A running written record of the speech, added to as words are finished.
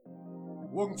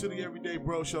Welcome to the Everyday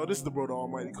Bro Show. This is the Bro the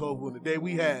Almighty Kovu, and today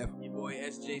we have your boy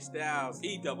SJ Styles,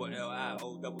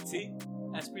 ELLIOTT.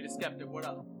 SP the Skeptic, what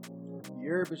up?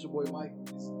 You're Bishop Boy Mike.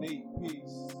 It's Nate.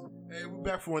 Peace. Hey, we're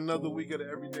back for another week of the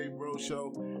Everyday Bro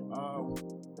Show.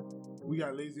 We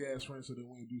got lazy ass friends, so they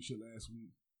wouldn't do shit last week.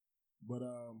 But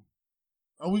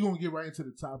we're gonna get right into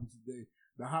the topic today.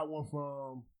 The hot one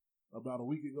from about a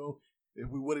week ago, if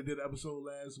we would have did an episode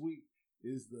last week,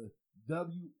 is the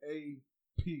WAP.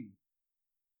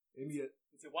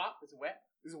 Is it WAP? Is it WAP?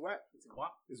 Is it WAP? Is it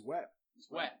WAP? It's WAP. It's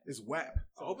WAP. It's WAP.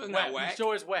 I hope it's WAP. not whack. You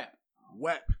sure it's WAP?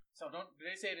 WAP. So do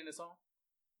they say it in the song?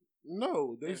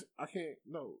 No, I can't.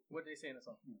 No. What do they say in the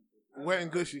song? Wet and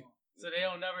gushy. So they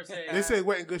don't never say. They say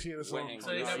wet and gushy in the song. Wet So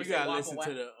they No, never you say gotta WAP listen or to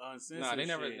WAP? the uncensored Nah, they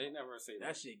never say that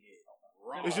that. shit get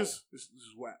raw. It's just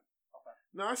WAP. Okay.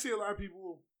 Now I see a lot of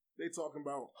people. They talking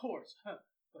about Horse. Huh.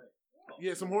 Go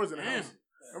ahead. some whores in the Damn. house.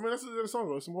 I mean that's what the song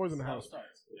goes. Some whores in the house.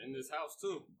 In this house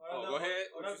too. Oh, Go ahead.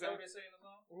 What What you they say? say in the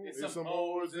song? It's some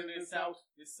whores in this house.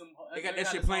 It's some. They got that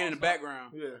shit playing in the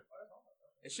background. Yeah,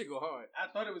 That shit go hard. I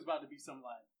thought it was about to be some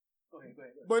like. Go ahead.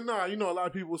 but nah, you know a lot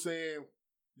of people saying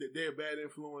that they're a bad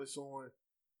influence on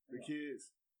the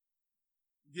kids.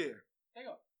 Yeah, There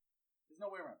you go. There's no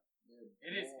way around.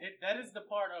 It is. That is the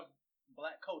part of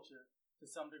black culture to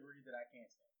some degree that I can't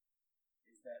stand.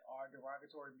 Is that our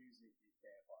derogatory music is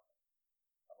bad for us.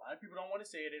 A lot of people don't want to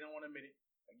say it. They don't want to admit it.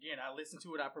 Again, I listen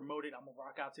to it. I promote it. I'm gonna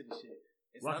rock out to the shit.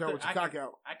 It's rock out with your cock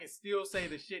out. I can still say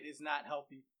the shit is not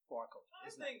healthy for our culture.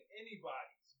 I think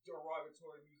anybody's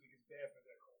derogatory music is bad for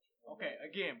their culture. Okay,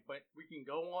 again, but we can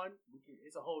go on.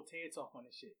 It's a whole TED talk on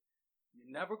this shit.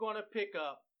 You're never gonna pick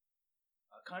up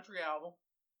a country album,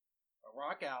 a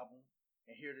rock album,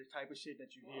 and hear the type of shit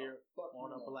that you hear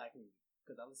on a black music.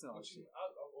 Because I listen to all this shit.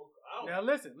 Now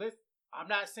listen. I'm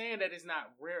not saying that it's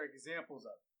not rare examples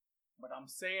of it, but I'm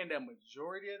saying that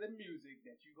majority of the music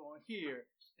that you're gonna hear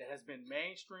that has been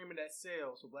mainstream and that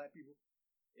sells for black people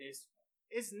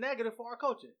it's negative for our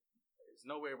culture. There's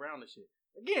no way around this shit.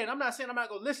 Again, I'm not saying I'm not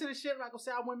gonna listen to shit. I'm not gonna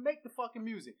say I wouldn't make the fucking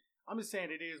music. I'm just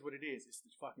saying it is what it is. It's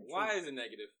the fucking truth. Why is it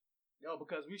negative? Yo,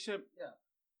 because we should. Yeah.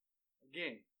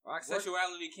 Again,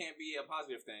 Sexuality can't be a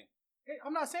positive thing.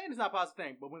 I'm not saying it's not a positive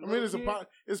thing, but when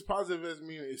it's positive as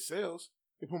meaning it sells.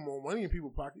 It put more money in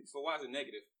people's pockets. So why is it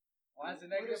negative? Why is it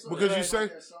negative? Because you say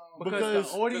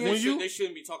because the audience when they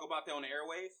shouldn't be talking about that on the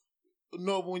airwaves.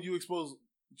 No, but when you expose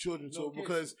children to it,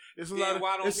 because it's a lot Then of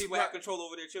why don't people have control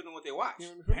over their children what they watch?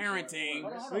 Parenting.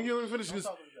 Let me finish because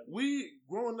we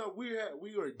growing up, we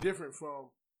are different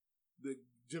from the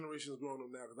generations growing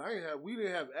up now. Because we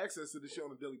didn't have access to this shit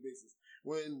on a daily basis.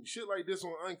 When shit like this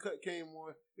on Uncut came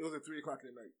on, it was at 3:00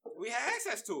 at night. We had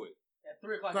access to it. At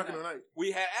 3:00 in the night.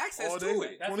 We had access to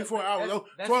it. 24 hours.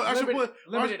 That's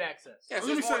limited access.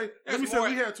 Let me say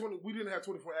we had 20. We didn't have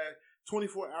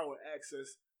 24-hour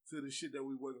access to the shit that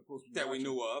we wasn't supposed to be watching. We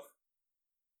knew of.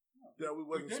 That we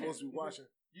wasn't supposed to be watching.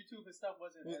 YouTube and stuff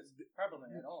wasn't as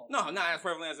prevalent at all. No, not as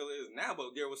prevalent as it is now,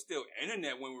 but there was still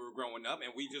internet when we were growing up,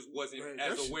 and we just wasn't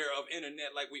as aware of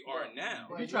internet like we are now.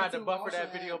 You tried to buffer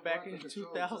that video back in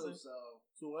 2000.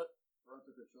 So what?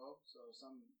 Parental control. So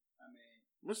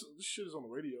this shit is on the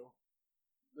radio.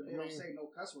 But they don't say no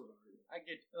cuss words on the radio. I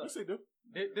get. Yes, they do.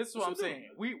 This is what I'm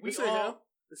saying. We say all.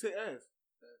 They say ass.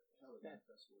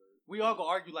 We all go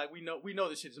argue like we know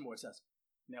this shit is more accessible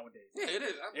nowadays. Yeah, it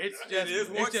is. It's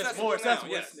just more accessible.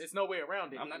 Now, yes. It's no way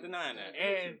around it. I'm not denying that.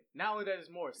 And not only that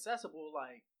it's more accessible,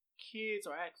 like kids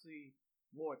are actually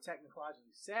more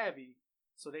technologically savvy,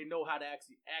 so they know how to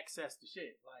actually access the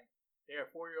shit. Like they're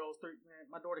 4-year-olds,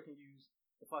 my daughter can use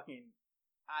the fucking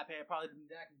iPad probably than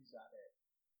I can use the iPad.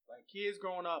 Like kids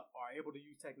growing up are able to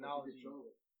use technology.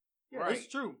 Yeah, right. It's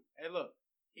true. And look,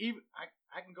 even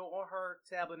I can go on her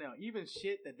tablet now. Even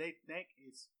shit that they think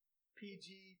is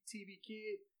PG TV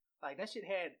kid, like that shit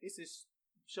it's this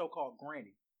show called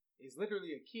Granny. It's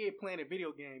literally a kid playing a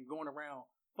video game going around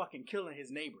fucking killing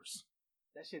his neighbors.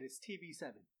 That shit is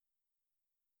TV7.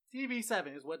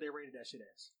 TV7 is what they rated that shit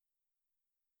as.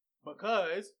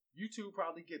 Because YouTube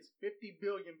probably gets 50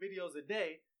 billion videos a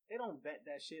day. They don't vet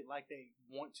that shit like they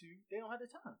want to. They don't have the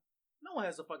time. No one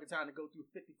has the fucking time to go through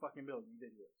 50 fucking billion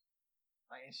videos.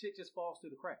 Like, and shit just falls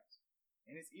through the cracks.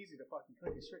 And it's easy to fucking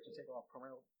click and stretch and take off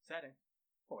parental setting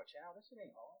for a child. That shit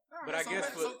ain't hard. But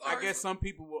I guess some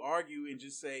people will argue and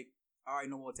just say, "All right,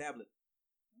 no more tablet."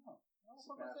 No,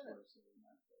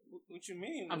 what you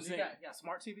mean? I'm saying, you got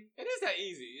smart TV. It is that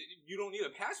easy. You don't need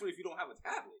a password if you don't have a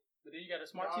tablet. But then you got a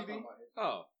smart TV.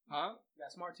 Oh, huh? You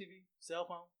got smart TV, cell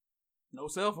phone. No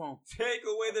cell phone. Take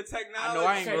away the technology. I know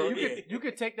I ain't you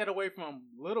could take that away from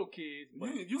little kids. But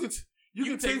You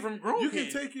can take it from grown You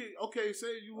kids. can take it. Okay,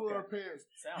 say you were our parents.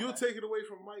 You'll take it away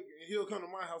from Mike, and he'll come to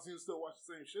my house and he'll still watch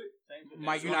the same shit.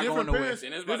 Mike, you're not going nowhere.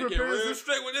 And it's about to get real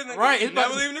straight with this nigga. Right, He's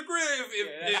never leaving the crib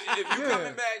if you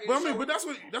coming back. But I mean, but that's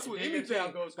what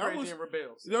anything goes crazy and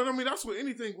rebels. You know what I mean? That's what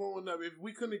anything growing up. If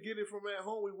we couldn't get it from at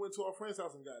home, we went to our friend's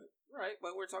house and got it. Right,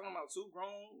 but we're talking about two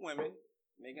grown women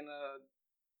making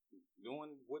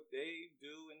doing what they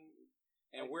do,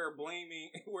 and we're blaming,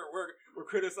 we're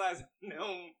criticizing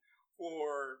them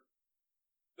for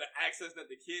the access that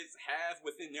the kids have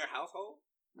within their household.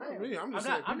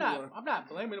 I'm not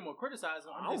blaming them or criticizing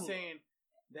them. I'm just saying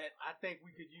that I think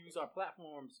we could use our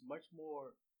platforms much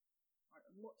more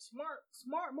smart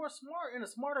in a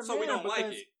smarter so manner. We don't like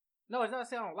it. No, it's not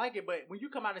saying I don't like it, but when you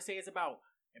come out and say it's about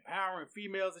empowering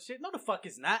females and shit, no, the fuck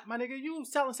it's not, my nigga. You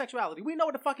selling sexuality. We know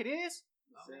what the fuck it is.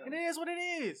 And it is what it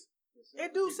is.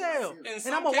 It do sell. In and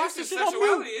some I'm gonna watch cases, this shit on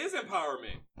sexuality mute. is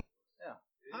empowerment. Yeah.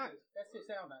 That shit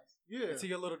sound nice. Yeah. See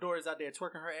your little daughters out there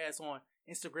twerking her ass on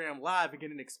Instagram Live and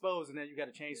getting exposed, and then you got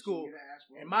to change school.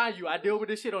 And mind you, I deal with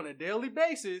this shit on a daily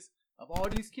basis of all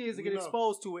these kids that get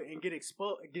exposed to it and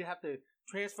have to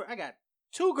transfer. I got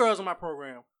 2 girls in my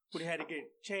program who they had to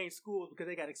get changed schools because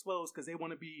they got exposed because they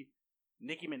want to be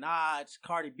Nicki Minaj,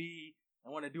 Cardi B,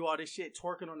 and want to do all this shit,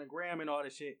 twerking on the gram and all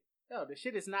this shit. Yo, the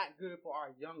shit is not good for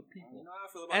our young people. You know how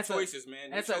I feel about choices,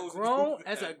 man. As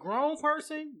a grown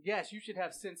person, yes, you should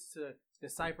have sense to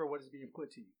decipher what is being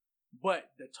put to you.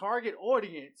 But the target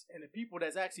audience and the people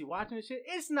that's actually watching this shit,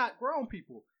 it's not grown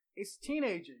people. It's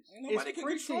teenagers. And nobody can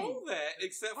control that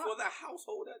except for the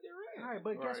household that they're in. All right,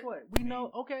 but guess what? We know,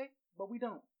 okay, but we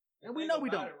don't. And we know we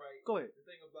don't. Right? Go ahead. The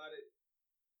thing about it,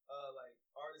 like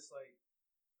artists like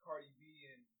Cardi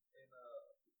B and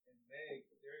Meg,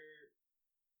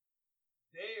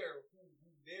 who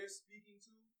they're speaking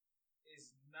to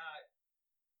is not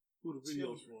who the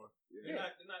videos for. Yeah.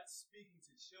 They're not speaking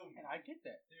to children. And I get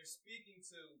that. They're speaking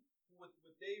to what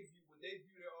they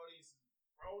view their audience as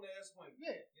grown ass women.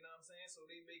 Yeah. You know what I'm saying? So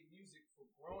they make music for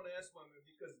grown ass women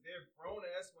because they're grown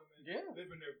ass women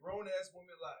living their grown ass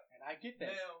women life. And I get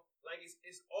that. Now, like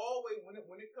it's always when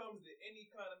it comes to any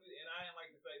kind of music, and I ain't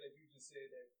like the fact that you just said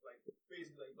that like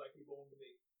basically like black people only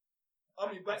make. I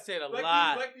mean, I said a black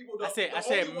lot. Black people I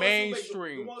said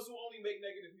mainstream. The ones who only make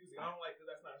negative music. I don't like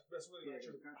because that's really not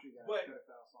true. But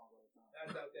I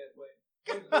doubt that. But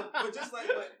just like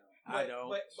I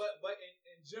don't. But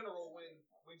in general, when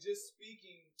just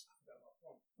speaking, I forgot my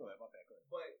point. Go ahead, my bad.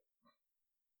 But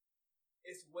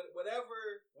it's whatever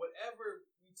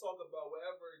we talk about,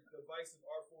 whatever divisive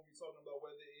art form we're talking about,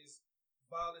 whether it's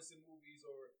violence in movies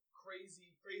or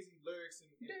crazy lyrics,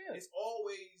 and it's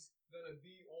always gonna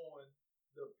be on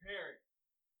the parent.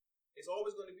 It's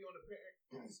always going to be on the parent.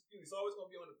 It's always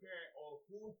going to be on the parent or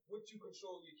what you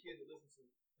control your kid to listen to.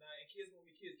 Now, and kids gonna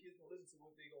be kids. Kids gonna listen to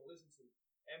what they gonna listen to.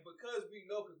 And because we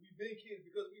know, because we've been kids,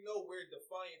 because we know we're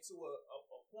defiant to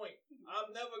a point.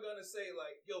 I'm never gonna say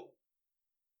like, yo,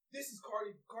 this is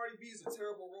Cardi B is a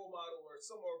terrible role model, or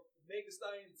Megan Thee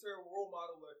Stallion is a terrible role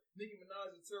model, or Nicki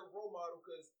Minaj is a terrible role model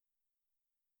because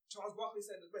Charles Barkley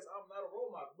said it best. I'm not a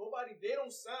role model. They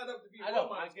don't sign up to be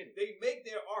role models. They make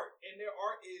their art, and their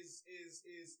art is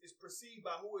perceived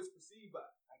by who it's perceived by.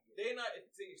 They're not.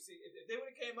 If they would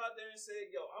have came out there and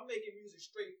said, "Yo, I'm making music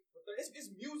straight,"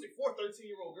 it's music for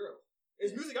 13-year-old girls.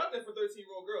 It's music out there for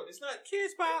 13-year-old girls. It's not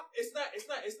Kids Pop. It's not.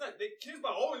 Kids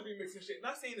Pop always be mixing shit.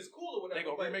 Not saying it's cool or whatever. They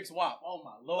gonna remix WAP. Oh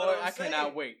my lord, I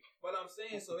cannot wait. But I'm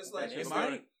saying, so it's like it's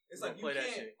like you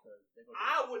can't.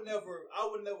 I would never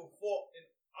fault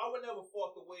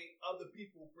the way other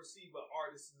people perceive an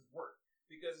artist's work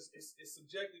because it's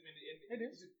subjective and it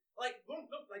is. Like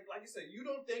you said, you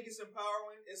don't think it's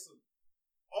empowering. It's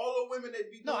all the women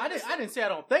that be. No, I didn't say I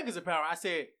don't think it's empowering. I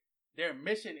said their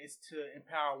mission is to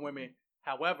empower women.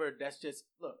 However, that's just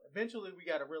look. Eventually, we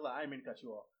got to realize. I didn't mean to cut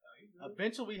you off.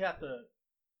 Eventually, we have to.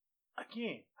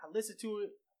 Again, I listen to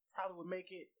it. Probably would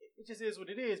make it. It just is what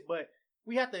it is. But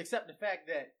we have to accept the fact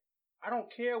that I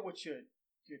don't care what your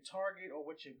target or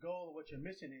what your goal or what your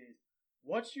mission is.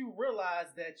 Once you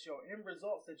realize that your end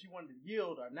results that you wanted to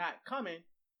yield are not coming,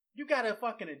 you gotta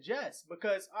fucking adjust.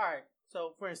 Because alright,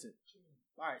 so for instance,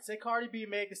 alright, say Cardi B,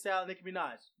 Megan Thee Stallion, Nicki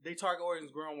Minaj, they target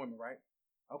audience grown women, right?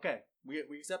 Okay, we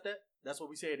accept that? That's what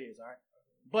we say it is, alright?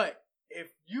 But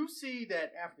if you see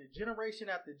that after generation,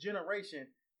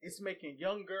 it's making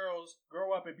young girls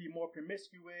grow up and be more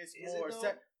promiscuous,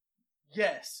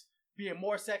 yes. Being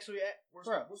more sexually what's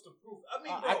the proof? I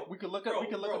mean, bro, we could look up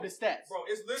the stats. Bro,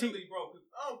 it's literally,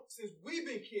 since we've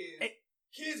been kids,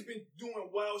 kids been doing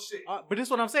wild shit. But this is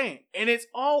what I'm saying. And that's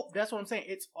what I'm saying.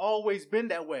 It's always been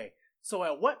that way. So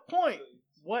at what point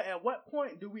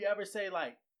do we ever say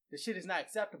like, the shit is not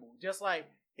acceptable. Just like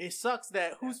it sucks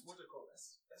that What's it called?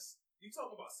 That's you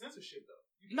talking about censorship though.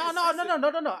 No.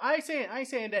 I ain't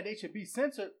saying that they should be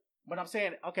censored, but I'm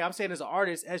saying as an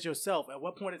artist, as yourself, at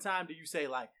what point in time do you say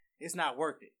like it's not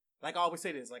worth it? Like I always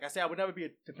say this. Like I said, I would never be a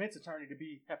defense attorney to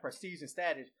have prestige and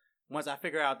status once I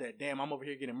figure out that damn, I'm over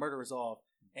here getting murder resolved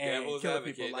and killing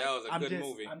people. Like, that was a good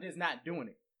movie. I'm just not doing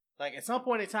it. Like at some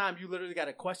point in time, you literally got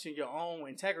to question your own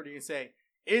integrity and say,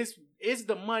 is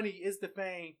the money, is the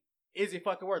fame, is it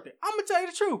fucking worth it? I'm gonna tell you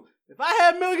the truth. If I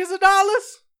had millions of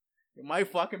dollars, it might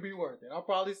fucking be worth it. I'm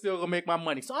probably still gonna make my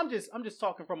money. So I'm just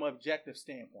talking from an objective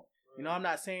standpoint. You know, I'm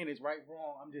not saying it's right,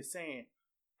 wrong. I'm just saying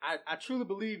I truly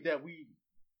believe that we,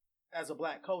 as a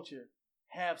black culture,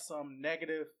 have some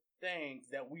negative things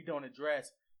that we don't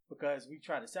address because we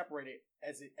try to separate it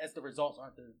as the results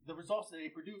aren't the results that they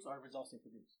produce are the results they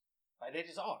produce. Like they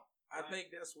just are. I think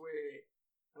that's where,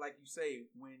 like you say,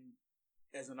 when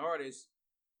as an artist,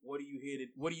 what are you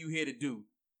here to do?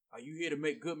 Are you here to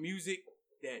make good music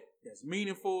that's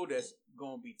meaningful, that's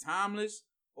gonna be timeless,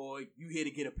 or you here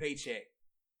to get a paycheck?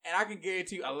 And I can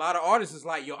guarantee you, a lot of artists is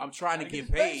like, yo, I'm trying to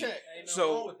get paid.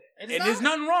 So, and there's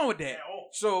nothing wrong with that.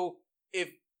 So, if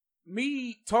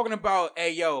me talking about,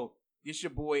 hey, yo, this your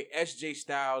boy SJ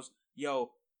Styles,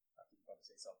 yo, I'm about to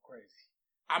say something crazy.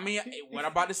 I mean, what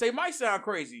I'm about to say might sound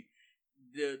crazy.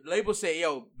 The label say,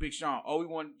 yo, Big Sean, all we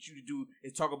want you to do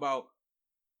is talk about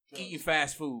eating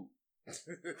fast food.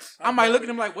 I might look at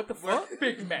them like, what the fuck?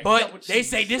 Big Mac. But they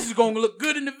say this is going to look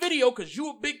good in the video because you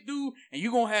a big dude and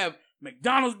you going to have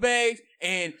McDonald's bags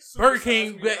and Burger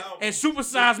King bags and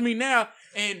supersize me now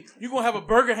and you going to have a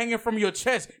burger hanging from your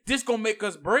chest. This going to make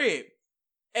us bread.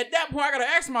 At that point, I got to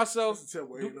ask myself. That's a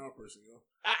terrible A&R person, yo.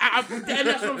 And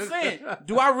that's what I'm saying.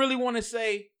 Do I really want to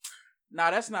say,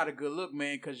 nah, that's not a good look,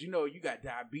 man, because you know you got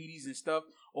diabetes and stuff,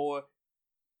 or as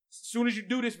soon as you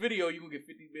do this video, you're going to get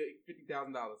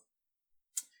 $50,000.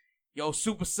 Yo,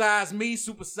 supersize me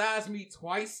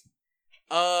twice.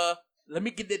 Let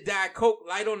me get the Diet Coke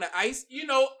light on the ice. You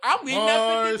know, I'm getting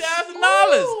that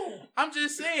 $50,000. I'm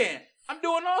just saying. I'm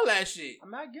doing all that shit.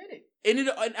 I'm not getting it.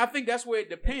 And I think that's where it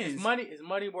depends. Is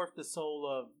money worth the soul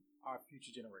of our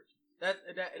future generation? And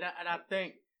I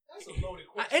think that's a loaded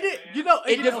question. It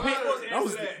depends.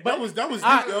 That was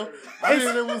deep, though. I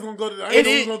didn't know it was gonna go to.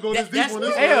 This deep on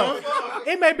this one.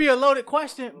 It may be a loaded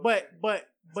question,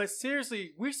 but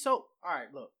seriously, we're so all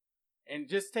right. Look, and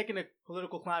just taking the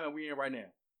political climate we're in right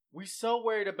now, we so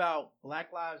worried about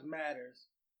Black Lives Matters,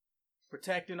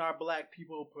 protecting our black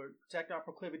people, protecting our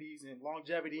proclivities and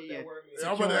longevity and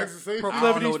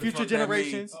proclivities, future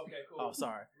generations. Okay, cool. Oh,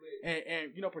 sorry.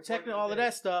 And you know, protecting all of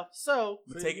that stuff. So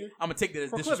I'm gonna take that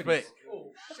as disrespect.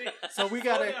 Oh, shit. So we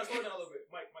gotta. Slow down a little bit,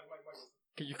 Mike.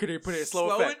 You could have put it in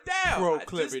slow it effect. down.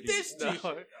 Proclivities.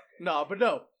 No.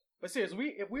 But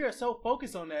seriously, if we are so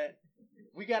focused on that,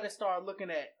 we got to start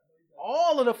looking at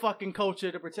all of the fucking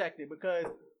culture to protect it, because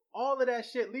all of that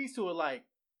shit leads to it, like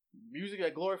music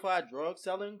that glorified drug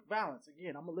selling, violence.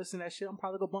 Again, I'm gonna listen to that shit. I'm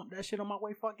probably gonna bump that shit on my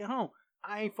way fucking home.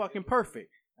 I ain't fucking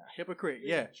perfect. Hypocrite.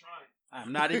 Yeah.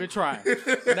 I'm not even trying.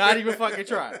 Not even fucking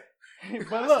trying.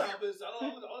 But look. I listen to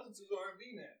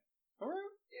R&B now. For real?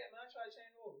 Yeah, man, I try to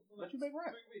change over. But you make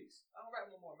rap. 3 weeks. I don't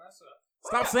rap no more, man.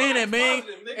 Stop saying that, man.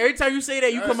 Every time you say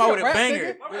that, you come out with a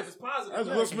banger. My rap is positive. That's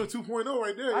Will Smith 2.0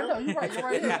 right there. I know, you're right. You're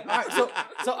right here.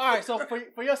 All right. So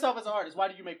for yourself as an artist,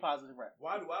 why do you make positive rap?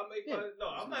 Why do I make positive?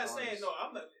 No, I'm not saying no.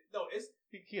 I'm not. No, it's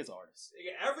he is an artist.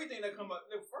 Everything that come up.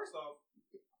 First off,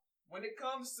 when it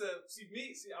comes to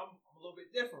I'm a little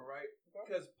bit different, right?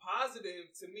 Because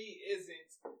positive to me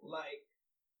isn't like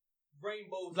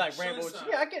rainbows. Like rainbows.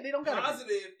 Yeah, I get. They don't got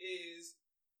positive is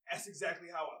that's exactly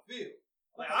how I feel.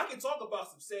 Like I can talk about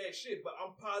some sad shit, but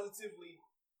I'm positive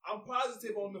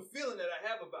on the feeling that I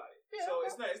have about it. Yeah, so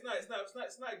it's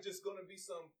not just gonna be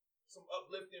some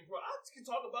uplifting. I can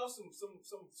talk about some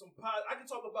I can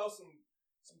talk about some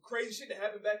crazy shit that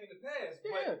happened back in the past.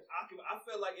 Yeah. But I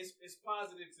feel like it's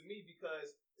positive to me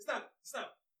because it's not.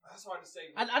 That's hard to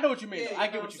say. I know what you mean. Yeah, I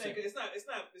get what you're saying. It's not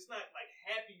like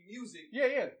happy music.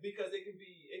 Yeah. Because it can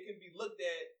be looked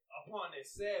at upon as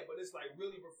sad, but it's like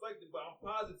really reflective. But I'm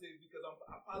positive because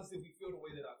I positively feel the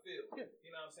way that I feel. Yeah.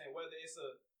 You know what I'm saying? Whether it's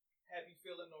a happy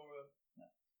feeling or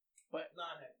a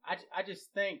non-happy. I just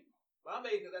think. But I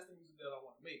made it because that's the music that I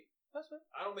want to make. That's right.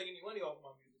 I don't make any money off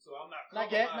my music, so I'm not.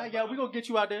 Not yet. We're gonna get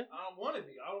you out there. I don't want to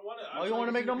be. I don't want to. Oh, you don't want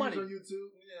to make no money on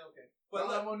YouTube? Yeah, okay. But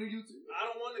I'm on YouTube.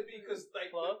 I don't want to be because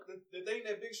like the thing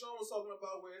that Big Sean was talking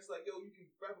about, where it's like, yo, you can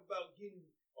rap about the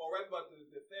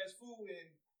fast food and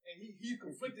he's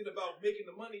conflicted about making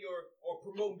the money or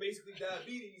promoting basically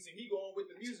diabetes, and he going with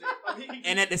the music.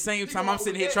 And at the same time, I'm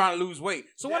sitting here trying to lose weight.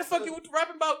 So why the fuck you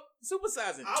rapping about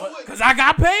supersizing? Because I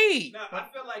got paid. Now I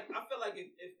feel like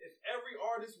if every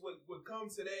artist would come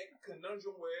to that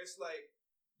conundrum where it's like,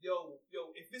 yo,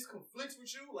 if this conflicts with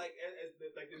you, like as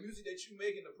the music that you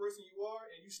make and the person you are,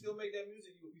 and you still make that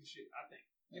music, you a piece of shit. I think.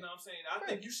 You know what I'm saying? I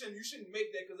think you shouldn't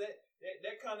make that, because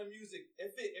that kind of music,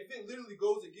 if it literally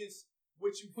goes against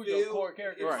what you feel, your core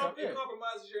character, it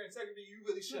compromises your integrity, you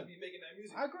really shouldn't be making that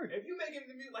music. I agree. If you making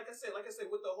the music, like I said,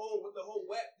 with the whole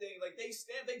WAP thing, like they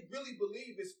really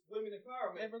believe it's women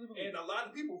empowerment, and a lot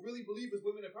of people really believe it's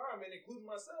women empowerment, including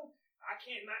myself. I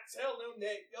can't not tell them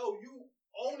that, yo, you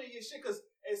owning your shit, because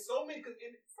as so many,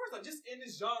 first of all, just in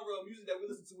this genre of music that we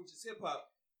listen to, which is hip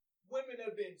hop, women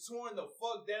have been torn the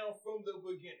fuck down from the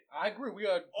beginning. I agree. We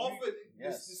are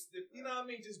this, you know what I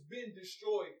mean, just been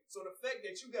destroyed. So the fact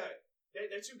that you got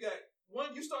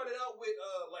one, you started out with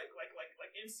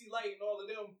like MC Light and all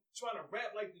of them trying to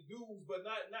rap like the dudes, but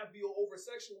not be over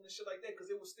sexual and shit like that,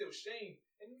 because it was still shame.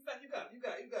 And in fact, you got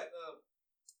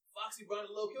Foxy Brown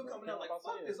and Lil Kill coming out like,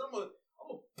 fuck this, I'm gonna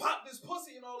pop this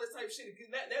pussy and all this type of shit.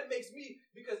 That makes me,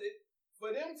 because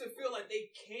for them to feel like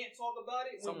they can't talk about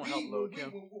it, when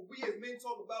we as men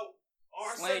talk about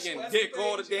our slanging dick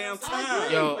all the damn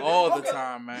time. Yo, all the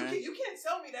time, man. You can't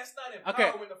tell me that's not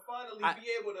empowering to finally be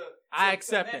able to. I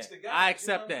accept that. I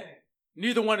accept that.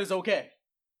 Neither one is okay.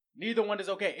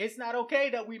 It's not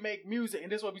okay that we make music,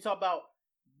 and this is what we talk about.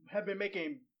 Have been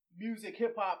making music,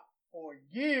 hip hop for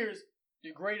years,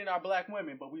 degrading our black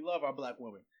women, but we love our black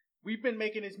women. We've been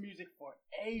making this music for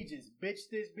ages. Bitch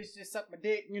this, bitch just suck my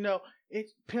dick. You know,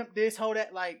 it's pimp this, hold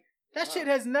that. Like, that shit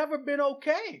has never been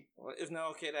okay. Well, it's not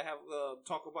okay to have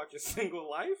talk about your single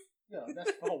life? Yeah,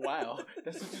 that's, oh wow.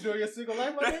 That's what you do in your single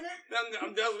life, my nigga?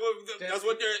 That's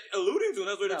what they're alluding to.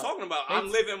 That's what they're talking about.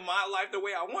 I'm living my life the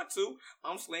way I want to.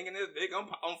 I'm slinging this dick. I'm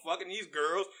fucking these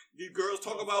girls. These girls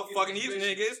talk about fucking these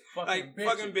niggas. Fucking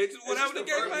bitches. Whatever the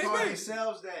case may be.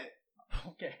 Themselves that.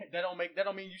 Okay, that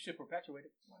don't mean you should perpetuate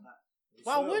it.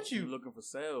 Why would you? You're looking for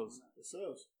sales.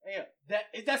 Sales. Yeah,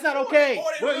 that's not okay.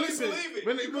 Well, listen,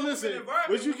 but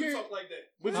you can't talk like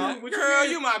that. Girl,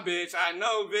 you my bitch. I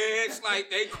know, bitch. Like,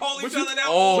 they call each other that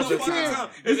all the fucking time.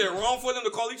 Is it wrong for them to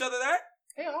call each other that?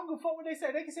 Hey, I don't give a fuck what they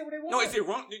say. They can say what they want. No, is it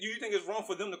wrong? Do you think it's wrong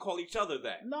for them to call each other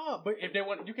that? No, but if they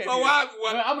want, you can't. So why?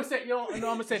 I'm gonna say, I'm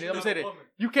gonna say this.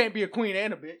 You can't be a queen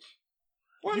and a bitch.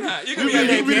 Why not? You can be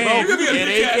a bitch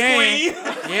ass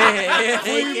queen. Yeah,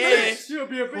 they can. She'll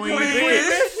be a queen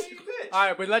bitch. All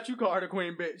right, but let you call her the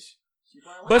queen bitch.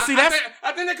 But see,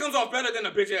 I think that comes off better than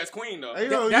a bitch ass queen, though.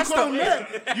 Hey, yo, you call them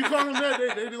that. You call them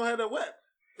that. They don't have that wet.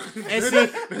 And see,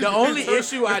 the only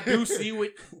issue I do see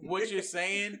with what you're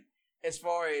saying, as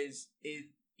far as is,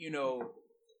 you know,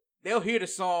 they'll hear the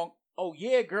song. Oh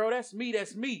yeah, girl, that's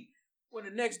me. When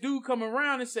the next dude come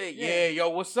around and say, yeah, yo,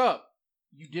 what's up?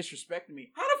 You disrespecting me.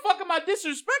 How the fuck am I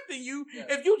disrespecting you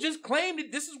if you just claimed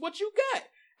that this is what you got?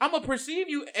 I'm gonna perceive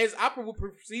you as I will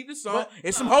perceive the song.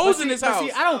 It's some hoes in this house.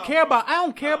 See, I don't care about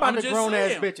the grown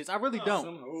ass bitches. I really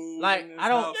don't. Like, I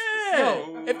don't.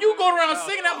 Yo, if you go around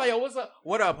singing, I'm like, yo, what's up?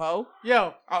 What up, ho?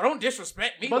 Yo, oh, don't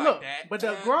disrespect me but like look, that. But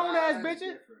the grown ass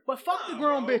bitches. But fuck the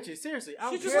grown bitches. Seriously, I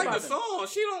don't she just care like about the song.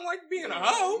 She don't like being a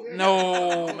hoe.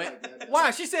 No, man.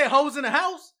 Why? She said hoes in the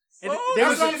house. And they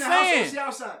was what I'm saying.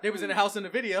 They was in the house in the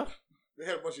video. They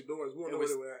had a bunch of doors. We don't know where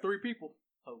they were at. 3 people.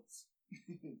 Hoes.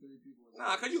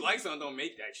 Nah, cause you like something, don't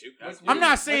make that shit. I'm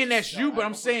not saying that's you, but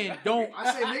I'm saying don't.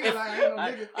 I say nigga like I ain't no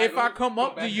nigga. If I come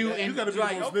up to you and you gotta be be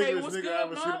like, the most okay, niggerest what's nigga good, I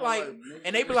ever seen man? in my Like, life.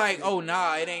 and they be like, oh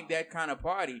nah, it ain't that kind of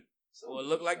party. Well, it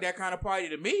look like that kind of party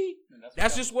to me.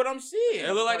 That's just what I'm seeing.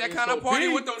 It look like that kind of party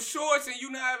with them shorts and you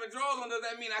not having drawers on. Does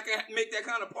that mean I can make that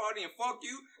kind of party and fuck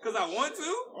you because I want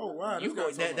to? Oh wow, You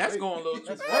go, that's going a little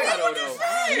too far. That's what you're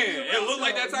saying. It look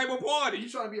like that type of party. You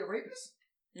trying to be a rapist?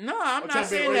 No, I'm not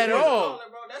saying that at all.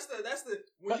 Bro, that's the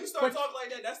when you start talking like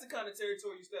that, that's the kind of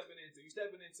territory you stepping into. You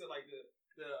stepping into like the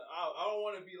I don't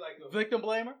want to be like a victim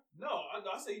blamer. No,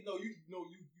 I say you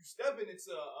stepping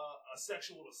into a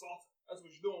sexual assault. That's what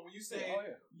you're doing when you saying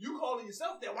you calling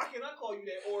yourself that. Why can't I call you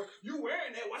that? Or you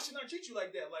wearing that? Why should I treat you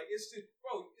like that? Like it's just,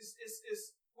 bro. It's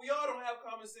we all don't have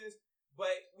common sense,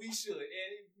 but we should,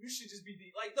 and you should just be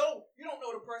like you don't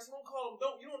know the person. Don't call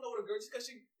them. You don't know the girl just because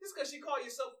she call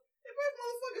yourself. Hey,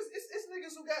 motherfuckers, it's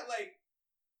niggas who got like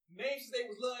names since they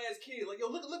was little ass kids. Like yo,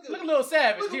 look at Lil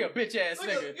Savage here, bitch ass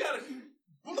nigga.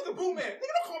 Look at Boo Man. Nigga,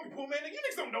 don't call me Boo Man. Nigga, you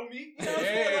niggas don't know me. You know what I'm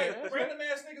saying? Like random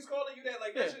ass niggas calling you that.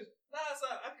 Like that's just Nah,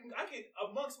 son, I can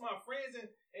amongst my friends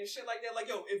and shit like that. Like,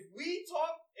 yo, if we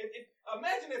talk, if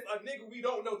imagine if a nigga we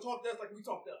don't know talk to us like we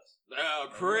talk to us. Oh,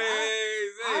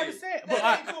 crazy. I understand. That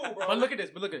But, ain't cool, bro. but look at this.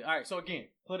 All right, so again,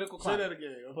 political Say climate. that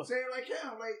again. Yo. Say it like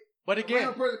him. Like, But a again,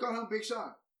 random person call him Big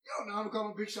Sean. You don't know how to call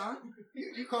him Big Sean.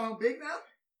 You call him Big now?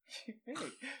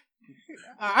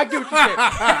 I get what you're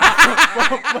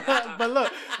saying. but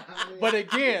look, but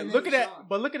again, looking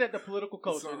at the political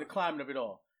culture and the climate of it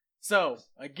all. So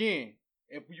again,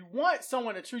 if you want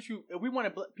someone to treat you, if we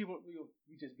want people,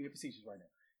 we just being facetious right now.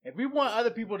 If we want other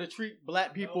people to treat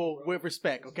black people with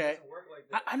respect, okay?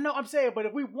 I know I'm saying, but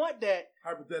if we want that,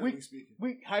 hypothetically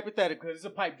speaking, hypothetically, it's a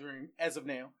pipe dream as of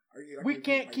now. We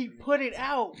can't can't keep putting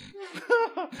out.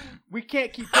 We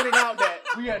can't keep putting out that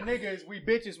we are niggas, we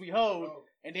bitches, we hoes,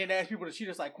 and then ask people to treat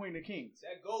us like queen and kings.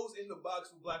 That goes in the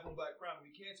box with black on black crime.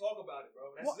 We can't talk about it, bro.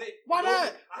 That's it. Why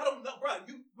not? I don't know, bro.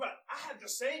 I have the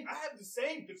same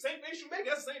face you make.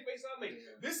 That's the same face I make.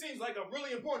 Yeah. This seems like a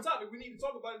really important topic. We need to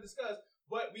talk about and discuss,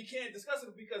 but we can't discuss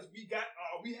it because we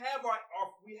have our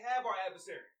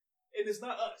adversary. And it's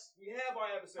not us. We have our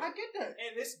adversary. I get that.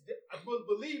 And it's,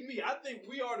 believe me, I think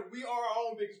we are our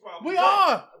own biggest problem. We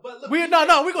are. But look, we're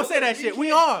gonna say that shit.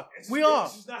 We are. We are.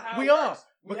 It's just not how we it are. works.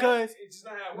 Because it's just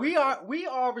not how it works. we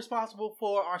are responsible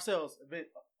for ourselves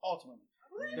ultimately.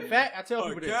 The fact I tell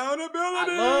people this. Accountability.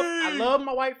 I love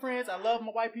my white friends. I love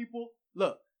my white people.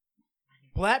 Look,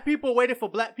 black people waiting for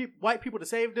white people to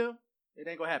save them. It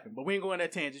ain't gonna happen. But we ain't going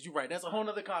that tangent. You're right. That's a whole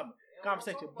nother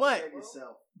conversation.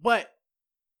 But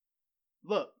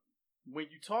look, when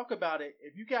you talk about it,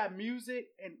 if you got music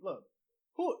and look,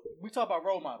 we talk about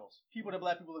role models, people that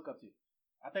black people look up to.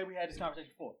 I think we had this conversation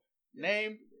before.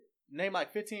 Name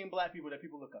like 15 black people that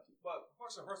people look up to. But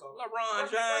first off,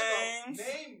 LeBron James.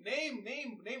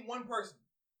 Name one person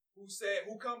who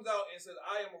comes out and says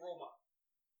I am a role model.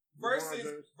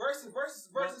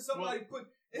 Versus somebody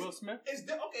Will Smith.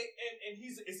 Okay, and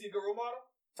is he a good role model?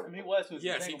 I mean, he was.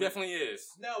 Yes, he definitely is.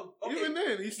 No, okay. Even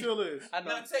then, he still is. I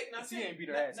know. He ain't beat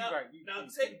her ass. He's right. Now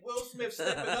take Will Smith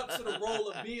stepping up to the role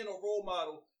of being a role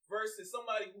model versus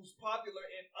somebody who's popular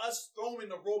and us throwing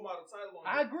the role model title on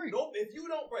him. I agree. Nope. If you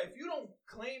don't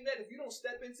claim that, if you don't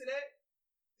step into that,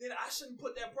 then I shouldn't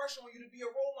put that pressure on you to be a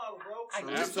role model, bro.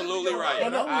 Absolutely right.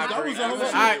 That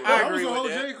was a whole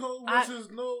J. Cole versus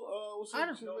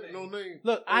no name.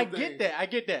 Look, I get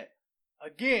that.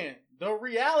 Again, the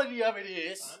reality of it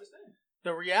is,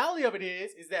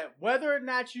 is that whether or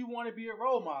not you want to be a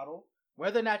role model,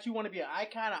 whether or not you want to be an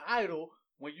icon or idol,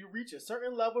 when you reach a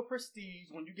certain level of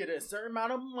prestige, when you get a certain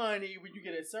amount of money, when you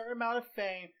get a certain amount of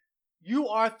fame, you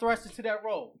are thrust into that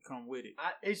role. Come with it.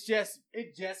 It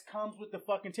just comes with the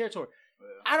fucking territory.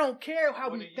 I don't care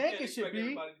how we think it should be.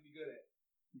 Everybody to be good at it.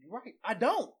 Right. I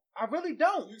don't. I really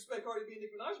don't. You expect Cardi B and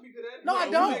Nicki Minaj to be good at it? No, I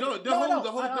don't.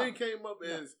 The whole thing came up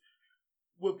as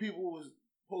what people was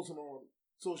posting on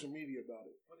social media about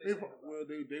it. They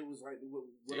was like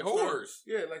they whores.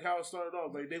 Yeah, like how it started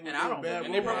off. Like they were bad.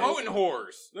 And they promoting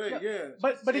whores.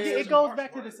 But it goes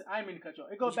back to this. I didn't mean to cut you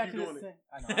off. It goes back to this.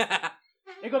 I know.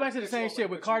 It goes back to the same shit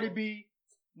with Cardi B.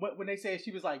 When they said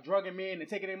she was like drugging men and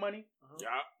taking their money. Yeah.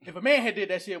 If a man had did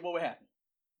that shit, what would happen?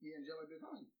 Yeah, enjoy big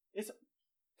money.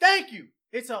 Thank you.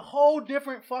 It's a whole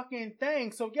different fucking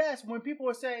thing. So yes, when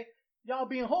people say y'all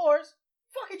being whores,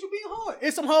 fuck it, you being whore.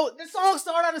 It's some whole. The song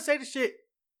started out to say the shit.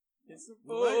 It's some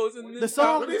hoes in this. The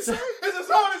song. What did he say? It's a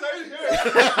song.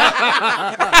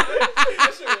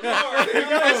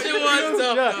 That shit was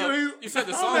tough. You said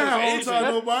the song was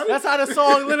Asian. That's how the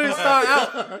song literally starts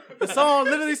out. The song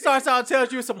literally starts out and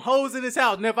tells you some hoes in this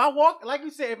house. And if I walk, like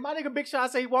you said, if my nigga Big Sean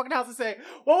say he walk in the house and say,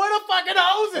 well, where the fucking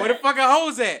hoes at? Where the fucking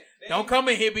hoes at? Don't come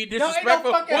in here be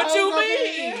disrespectful. What you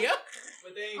mean?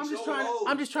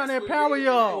 I'm just trying to empower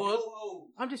y'all.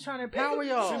 I'm just trying to empower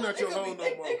y'all. She's not your hoe no more.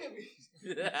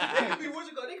 They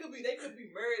could be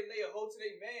married and they a hoe to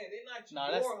their man. They not your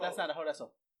hoe. That's not a hoe. That's a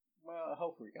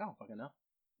hoe freak. I don't fucking know.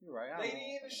 You're right.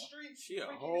 Lady in the street. She a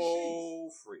hoe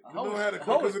freak. You know how to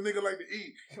cook because a nigga like to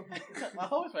eat. A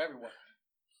hoe is for everyone.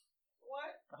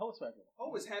 What? A hoe is for everyone.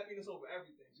 Hoe is happiness over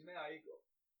everything. Janae Aiko.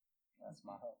 That's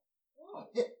my hoe. Oh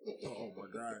my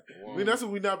god! That's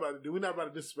what we not about to do. We're not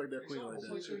about to disrespect that queen like that.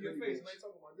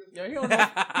 Yeah, he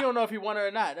don't know if he want her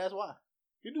or not. That's why.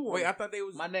 You do. Wait, I thought they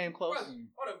was my name close. Hold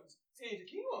on, Tangent.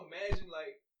 Can you imagine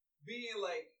like being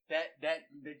like that's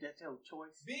your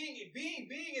choice? Being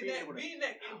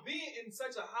in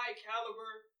such a high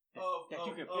caliber that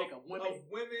you can pick of women,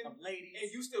 of ladies,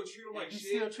 and you still treat them like shit.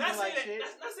 Still treat them like shit.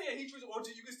 Not saying he treats them, or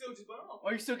you can still just,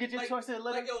 or you still get your choice of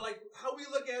like, yo, like how we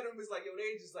look at them is like, yo,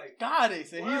 they just like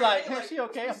goddess, and he like, hey, she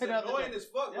okay? It's annoying as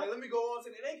fuck. Like, let me go on to,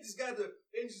 and they just got the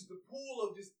pool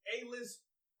of just A-list.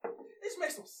 It just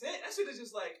makes no sense. That shit is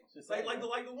just like the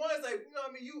ones like, you know what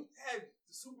I mean, you have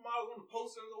the supermodels on the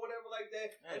posters or whatever like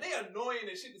that, and they annoying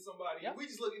as shit to somebody. We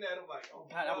just looking at them like, oh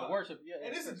God, I would worship. Yeah,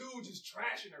 and this is a dude just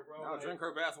trashing her, bro. I'll drink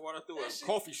her bathwater through a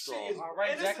coffee straw. All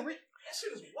right, Zachary. That shit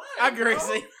is wild. I agree.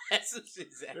 That's some shit.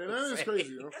 Yeah, that is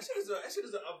crazy, yo. That shit is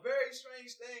a very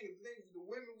strange thing. The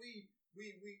women we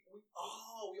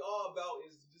all about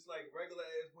is just like regular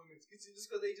ass women. It's just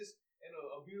because they just in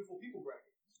a beautiful people bracket.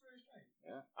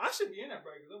 Yeah. I should be in that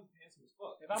bracket because I'm handsome as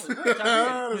fuck. If I was rich,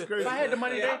 I'd be crazy. If I had the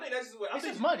money, I think that's just what it's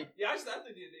just money. Yeah, I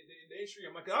think the industry.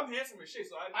 I'm like, I'm handsome as shit,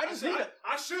 so I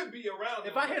should be around.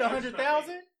 If I hit 100,000,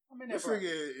 I'm in that this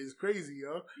nigga is crazy,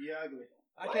 yo. Yeah, ugly.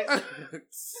 I can't.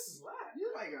 This is live.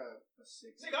 You're like a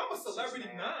 6. Nigga, I'm a celebrity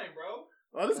 9, bro.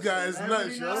 Oh, this guy is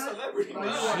nuts, yo. Celebrity 9.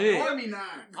 Normie 9.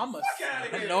 I'm a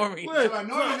normie. So a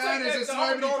normie 9 is a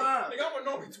celebrity 5. Nigga, I'm a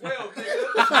normie 12, nigga.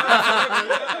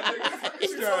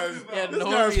 This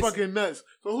guy's fucking nuts.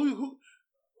 So who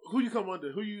you come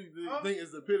under? Who you think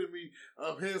is the epitome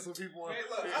of handsome people and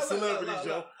celebrities,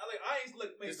 yo?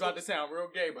 It's about to sound real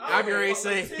gay, but I can already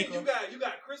say you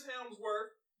got Chris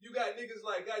Helmsworth. You got niggas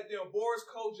like goddamn Boris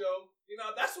Kojo. You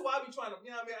know, that's who I be trying to, you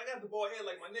know what I mean? I got the bald head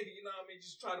like my nigga, you know what I mean?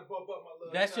 Just trying to bump up my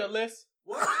little. That's your list?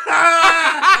 What?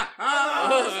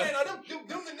 I'm saying,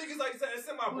 them the niggas like that's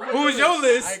in my bracket. Who's your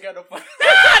list? I ain't got no fucking.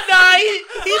 Nah,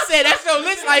 he said that's your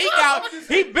list. Like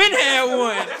he been had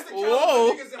one. That's the kind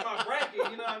of niggas in my bracket,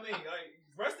 you know what I mean? Like,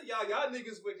 rest of y'all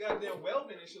niggas with goddamn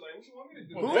Welvin and shit. Like, what you want me to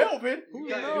do? Welvin?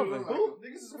 Who's Welvin?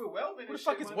 Niggas is with Welvin and shit. Who the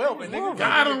fuck is Welvin, nigga?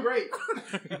 Got him. Great.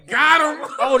 Got him.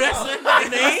 Oh, that's his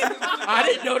name? I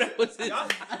didn't know that was his.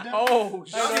 Oh,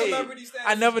 shit.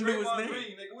 I never knew his name.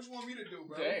 Nigga, what you want me to do,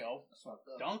 bro? Damn.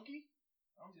 Donkey?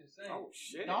 I'm just saying. Oh,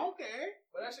 shit. Donkey?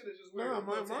 But that shit is just weird. Nah,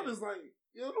 mine is like,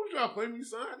 yo, don't try to play me,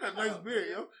 son. I got a nice beard,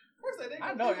 yo.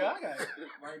 I know, yo. I got it.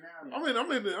 Right now. I'm in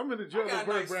the Joe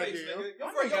Bird bracket, yo.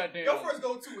 Your first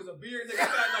go-to is a beard, nigga. I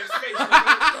got a nice face, nigga.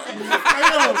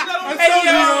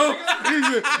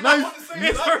 Nice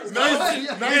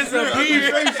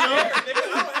beard. Face, yo.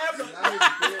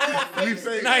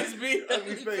 Nice beard.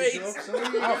 Ugly face, yo.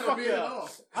 Oh, fuck yeah.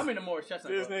 I'm in the Morris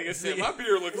Chestnut This Club. nigga said my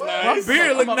beard looks My nice.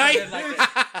 beard look I'm up nice. there like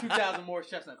that 2000 Morris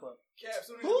Chestnut Club. Cap,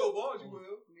 soon as you go bald, you will.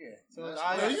 Yeah. So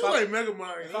Yo, you like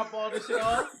Megamind, if yo. I balled this shit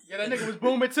off, yeah, that nigga was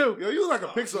booming too. Yo, you like a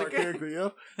Pixar character,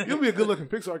 yo. You'll be a good-looking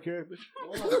Pixar character.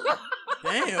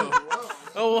 Damn.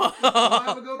 I'll Oh,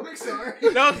 have a go Pixar.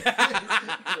 no.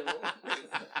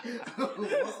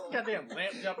 Goddamn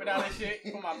lamp jumping out and shit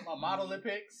for my modeling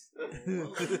pics.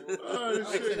 Oh,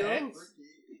 shit, yo. Hey,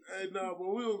 nah, but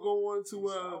we gonna go on to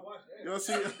y'all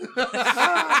see.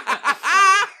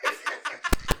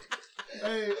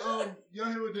 Hey,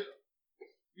 y'all hear what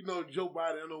Joe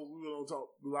Biden? I know we don't talk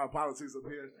a lot of politics up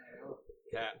here.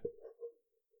 Cat.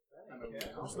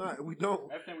 It's not. We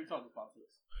don't. Everything we talk about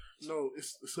politics. No,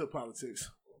 it's hood politics.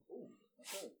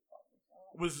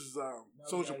 Which is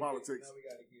social politics. Now we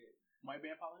gotta get White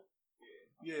man politics?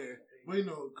 Yeah, but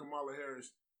Kamala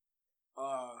Harris.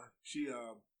 She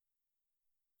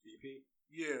VP.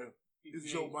 Yeah,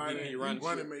 it's Joe Biden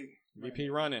running mate. VP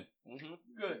running. Mm-hmm.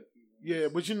 Good. Yeah,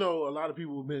 but a lot of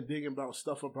people have been digging about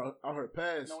stuff about her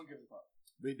past. No one gives a fuck.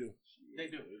 They do. They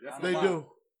do.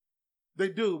 They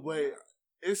do, but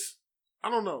it's I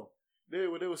don't know. They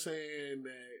were saying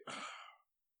that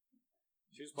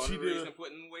She's part of the reason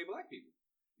putting away black people.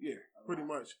 Yeah, pretty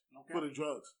much for the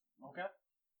drugs. Okay.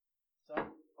 So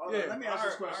let me ask you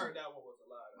this question. I heard that one was a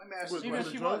lie. Let me ask you this even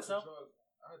question. she was so. I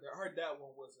heard that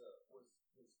one was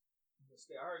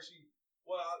mistake. I heard she.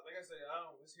 Well, like I said, I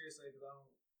don't. It's hearsay because I don't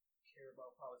care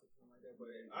about politics and like that. But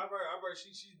I've heard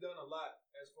she's done a lot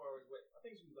as far as what I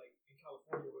think she was like in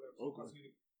California or whatever.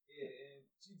 Okay. Yeah, and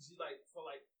she like for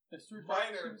like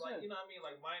minor, like you know what I mean,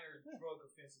 like minor drug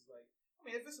offenses. Like I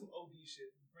mean, if it's some OD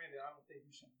shit, granted, I don't think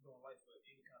you should be doing life for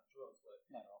any kind of drugs, but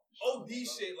OD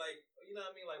shit, like you know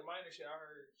what I mean, like minor shit. I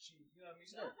heard she, you know what I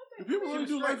mean. If people really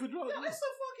do life for drugs, yeah, that's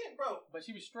so fucking bro. But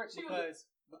she was strict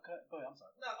because. Go ahead, I'm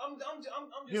sorry. No, I'm just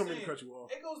he don't mean saying. to cut you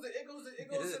off. It goes to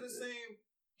the same.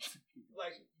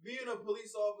 Like being a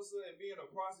police officer and being a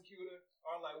prosecutor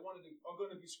are like are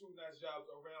going to be scrutinized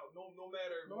jobs around no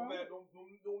matter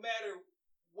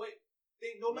what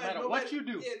thing, no matter what you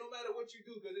do. Yeah, no matter what you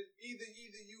do, because it's either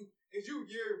you're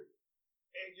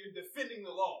defending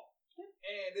the law.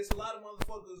 And there's a lot of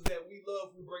motherfuckers that we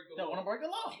love who break the Don't law. want to break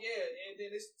the law. Yeah, and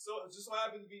then it's just so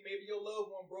happens to be maybe your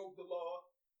loved one broke the law,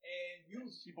 and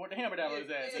She brought the hammer down on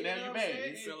his ass, and now you mad.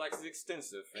 You feel like it's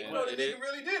extensive. You know, the nigga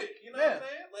really did it. You know what I'm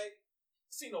saying? Like,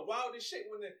 seen the wildest shit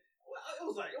when it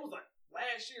was like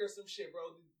last year or some shit,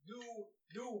 bro. The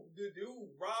dude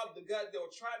robbed the guy that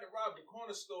tried to rob the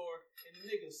corner store, and the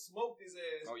nigga smoked his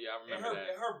ass. Oh yeah, I remember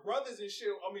that. And her brothers and shit.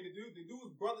 I mean, the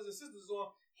dude's brothers and sisters on.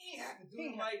 He ain't have to do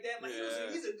him like that. Like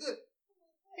he's a good.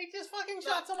 He just fucking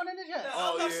shot someone in the chest.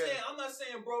 I'm not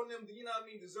saying bro them, you know what I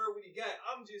mean, deserve what he got.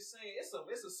 I'm just saying it's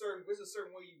a certain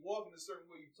way you walk and a certain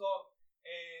way you talk,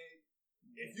 and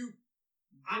if you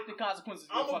get the consequences.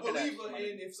 I'm a believer,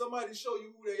 and if somebody show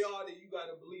you who they are, then you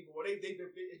gotta believe it. Or if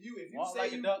you walk say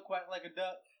like a duck, quack like a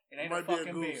duck, it ain't a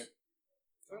fucking bear.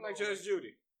 Sound like Judge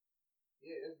Judy.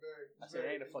 Yeah, it's very. I said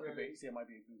it ain't a fucking bear. He said it might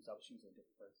be a goose. I was choosing a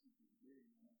different person.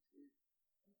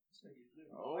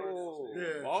 Oh,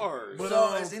 bars. But,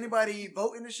 so is anybody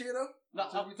voting this shit up? No,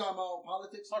 so we talking about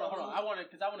politics. Hold on. I want to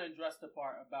address the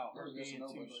part about her being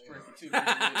too strict too. Go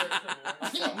ahead,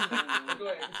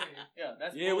 continue. Yeah,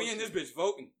 that's bullshit. We in this bitch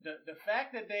voting. The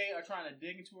fact that they are trying to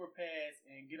dig into her past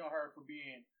and get on her for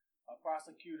being a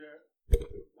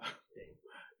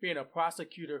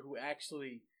prosecutor who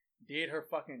actually did her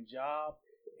fucking job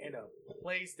in a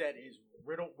place that is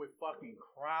riddled with fucking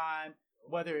crime,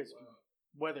 whether it's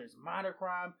minor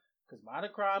crime, because minor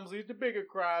crimes lead to bigger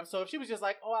crimes. So if she was just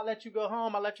like, oh, I'll let you go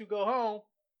home,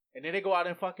 and then they go out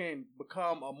and fucking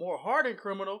become a more hardened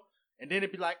criminal, and then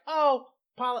it'd be like, oh,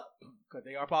 because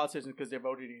they are politicians, because they're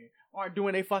voted in, aren't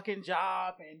doing a fucking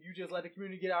job, and you just let the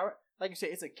community get out. Like you said,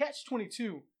 it's a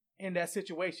catch-22 in that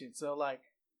situation. So, like,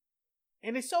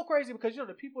 and it's so crazy because, you know,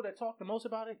 the people that talk the most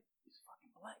about it is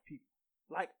fucking black people.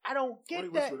 Like, I don't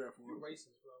get that. You're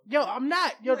racist, bro. Yo, I'm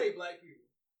not. You hate black people.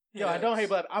 Yo, I don't hate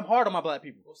black people. I'm hard on my black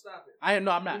people. Well, stop it. I'm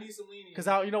not. We need some leniency.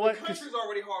 Because you know what? The country's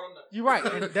already hard on us. You're right.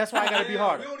 And that's why I got to be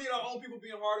harder. We don't need our own people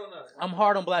being hard on us. I'm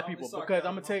hard on black people because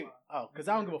I'm going to take... Oh, because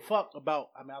I don't give a fuck about...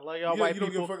 I mean, I love y'all white people.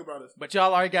 You don't give a fuck about us. But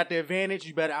y'all already got the advantage.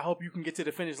 I hope you can get to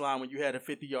the finish line when you had a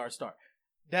 50-yard start.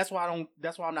 That's why I'm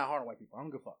not hard on white people. I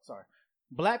don't give a fuck. Sorry.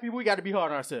 Black people, we got to be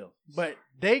hard on ourselves. But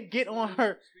they get on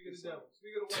her... Speak of the devil.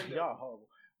 Speak of the white devil. Y'all horrible.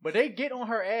 But they get on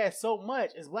her ass so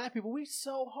much as black people. We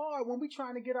so hard when we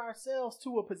trying to get ourselves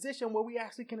to a position where we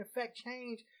actually can affect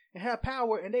change and have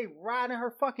power, and they riding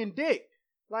her fucking dick.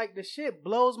 Like, the shit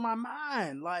blows my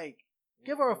mind. Like,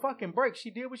 give her a fucking break. She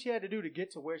did what she had to do to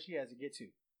get to where she has to get to.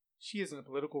 She is in the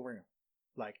political realm.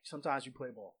 Like, sometimes you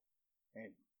play ball.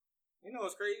 And you know,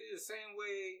 it's crazy. The same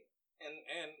way,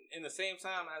 and in the same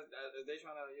time as they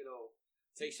trying to, you know,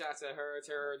 take shots at her,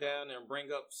 tear her down, and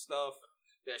bring up stuff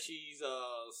that she's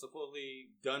supposedly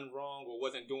done wrong or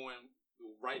wasn't doing the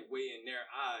right way in their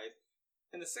eyes.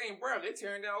 In the same breath, they're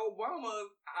tearing down Obama,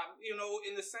 you know,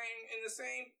 in the same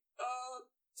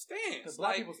stance. Because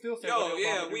black people still say,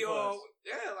 we all,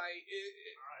 like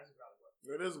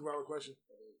it is a valid question.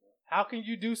 How can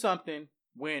you do something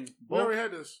when we already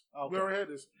had this? Okay. We already had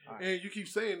this, right. And you keep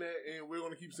saying that, and we're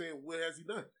going to keep saying, what has he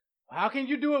done? How can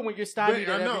you do it when you're stymied?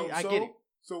 I get it.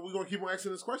 So we're going to keep on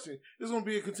asking this question. This is going to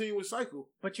be a continuous cycle.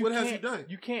 But what has he done?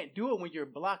 You can't do it when you're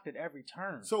blocked at every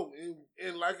turn. So,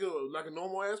 in like a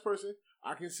normal ass person,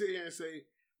 I can sit here and say,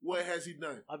 what has he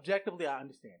done? Objectively, I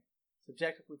understand.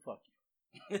 Subjectively, fuck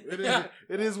you.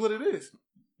 It is what it is.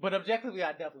 But objectively,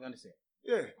 I definitely understand.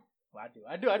 Yeah. Well,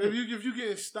 I do. If you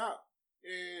getting stopped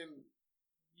and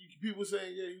people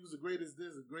saying, yeah, he was the greatest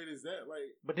this, the greatest that,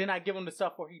 like. But then I give him the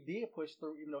stuff where he did push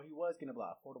through, even though he was getting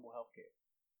blocked. Affordable health care.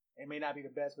 It may not be the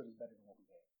best, but it's better than what we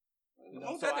had. You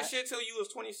know, got the shit till you was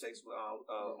 26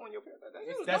 on your parents.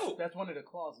 That's one of the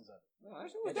clauses of it. No,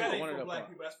 that shit was that ain't for black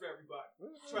people. That's for everybody.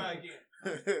 Try again.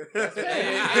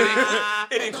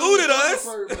 It included us.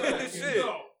 Shit.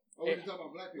 We talking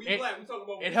about black people. We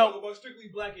talking about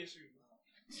strictly black issues.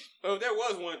 Oh, there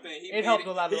was one thing. It helped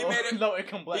a lot of low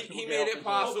income black people. He made it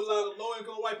possible. A lot of low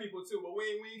income white people too, but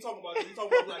we ain't talking about that. We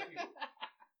talking about black people.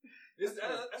 That's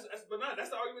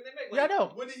the argument they make. Like, yeah, I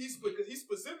know. When did because he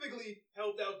specifically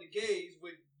helped out the gays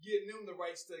with getting them the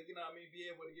rights to, you know what I mean, be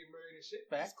able to get married and shit.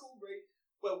 That's cool, great.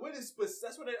 But what is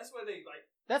that's what they like.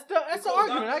 That's the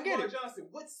argument. I get it. Johnson,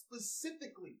 what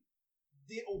specifically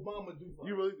did Obama do for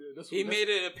him? You really did. He made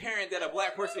it apparent that a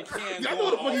black person can. I know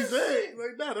what the fuck he said.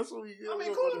 Like that's what he. I mean,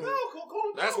 cool and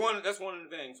That's one of the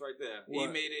things right there.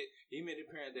 What? He made it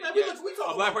apparent that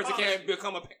a black person can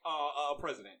become a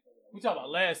president. We talk about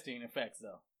lasting effects,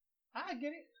 though. I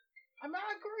get it. I mean,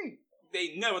 I agree.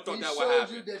 They never thought that would happen.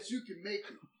 He showed you that you can make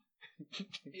it.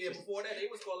 Yeah, before that, they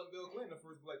was calling Bill Clinton the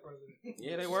first black president.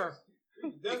 Yeah, they were.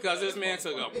 Because this man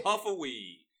took a puff of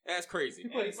weed. That's crazy. He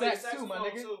played And he played sax too, my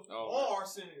saxophone nigga. too. Oh. On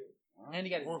Arsenio. And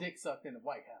he got his dick sucked in the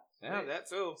White House. Yeah, that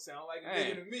too. Sound like a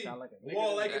Hey. nigga to me. Sound like a nigga Walk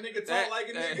to like me. a nigga, That- talk like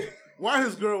a nigga. Why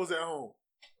his girl was at home?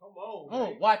 Come on, Oh,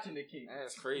 man. watching the kid.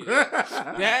 That's crazy.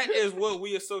 That is what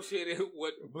we associated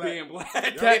with Black. being black.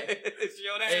 That-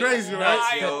 Yo, that's crazy,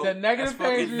 right? wild. The negative That's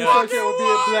things fucking we nuts. associate with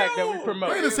being black that we Playing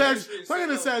promote.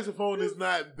 the saxophone is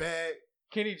not bad.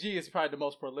 Kenny G is probably the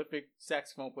most prolific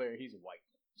saxophone player. He's white.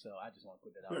 So I just want to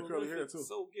put that out. Yeah, curly hair, too.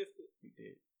 So gifted. He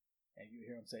did. And you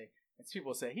hear him say, and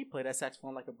people say, he played that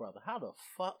saxophone like a brother. How the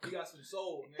fuck? He got some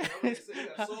soul, man. I would say he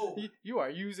got soul. You are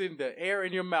using the air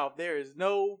in your mouth. There is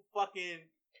no fucking.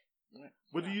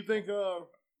 But do you think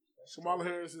Kamala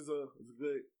Harris is a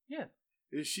good? Yeah.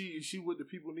 Is she what the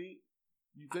people need?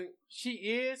 You think? She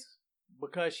is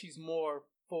because she's more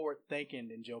forward thinking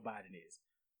than Joe Biden is.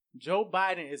 Joe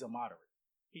Biden is a moderate.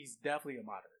 He's definitely a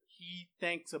moderate. He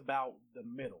thinks about the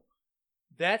middle.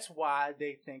 That's why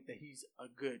they think that he's a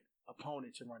good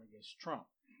opponent to run against Trump.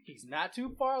 He's not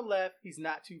too far left. He's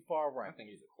not too far right. I think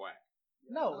he's a quack.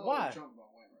 No, why? Trump gonna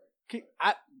win,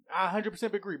 right? I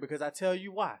 100% agree because I tell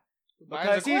you why. Biden's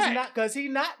Because a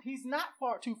quack. he's not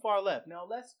too far left. Now,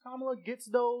 unless Kamala gets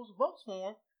those votes for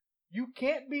him, you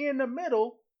can't be in the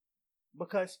middle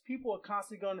because people are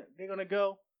constantly gonna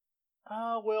go,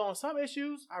 well, on some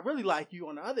issues, I really like you.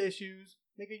 On the other issues,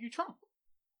 nigga, you Trump.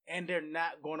 And they're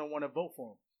not gonna want to vote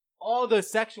for him. All the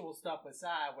sexual stuff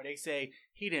aside, where they say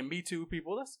he didn't Me Too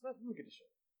people, let me get the shit.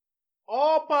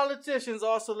 All politicians,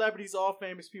 all celebrities, all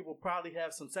famous people probably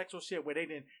have some sexual shit where they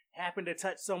didn't happen to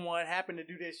touch someone, happen to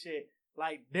do this shit.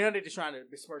 Like, they're just trying to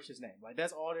besmirch his name. Like,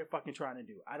 that's all they're fucking trying to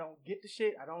do. I don't get the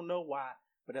shit. I don't know why,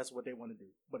 but that's what they want to do.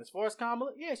 But as far as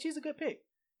Kamala, yeah, she's a good pick.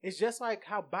 It's just like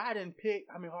how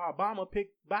how Obama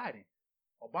picked Biden.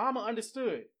 Obama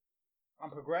understood, I'm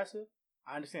progressive.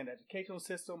 I understand the educational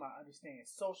system. I understand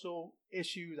social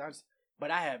issues.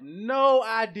 But I have no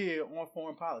idea on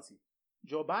foreign policy.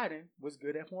 Joe Biden was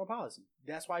good at foreign policy.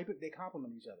 That's why they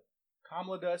complement each other.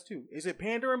 Kamala does too. Is it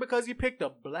pandering because he picked a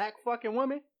black fucking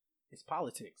woman? It's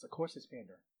politics. Of course it's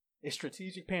pandering. It's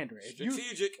strategic pandering.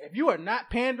 Strategic. If you are not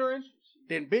pandering,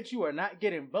 then bitch, you are not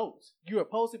getting votes. You are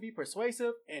supposed to be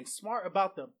persuasive and smart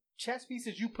about the chess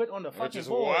pieces you put on the fucking Just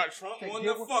board. why Trump to won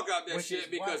get the what- fuck out that which shit is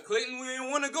because why- Clinton didn't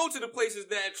want to go to the places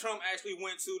that Trump actually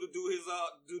went to do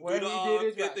his Where he did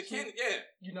his get right. the candidate. Yeah.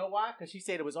 You know why? Because she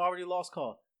said it was already a lost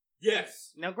cause.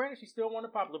 Yes. Now, granted, she still won the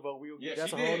popular vote. Yeah, That's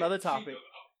she a whole did. other topic.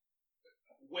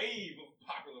 Wave of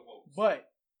popular votes.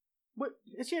 But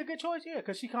is she a good choice? Yeah,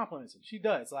 because she compliments him. She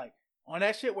does. Like, on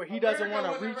that shit where he doesn't want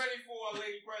to reach. wasn't ready for a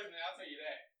lady president, I'll tell you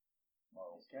that.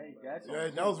 Okay, that's Yeah,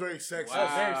 that was very sexy. That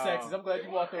was very Wow. sexist. I'm glad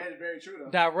you walked That up. is very true, though.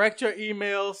 Direct your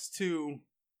emails to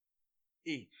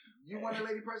E. You want a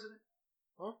lady president?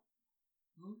 Huh?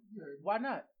 You heard me. Why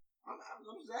not? I'm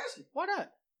just asking. Why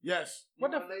not? Yes. You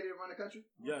What want the- a lady to run the country?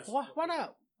 Yes. Why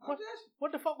not? I'm just asking.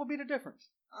 What the fuck would be the difference?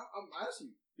 I'm asking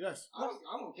you. Yes. I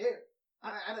don't care.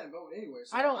 I didn't vote anyway,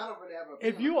 so I don't- really have a.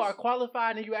 If you are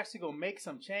qualified and you actually gonna make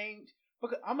some change,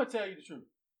 because I'm gonna tell you the truth,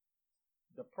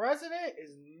 the president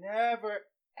is never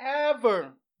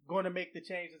ever going to make the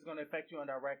change that's going to affect you on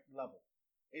a direct level.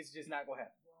 It's just not going to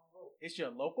happen. It's your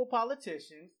local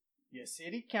politicians, your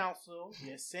city council,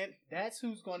 your senate. That's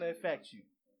who's going to affect you.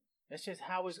 That's just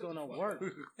how it's going to work.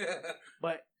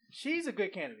 But she's a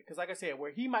good candidate because, like I said,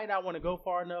 where he might not want to go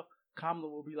far enough, Kamala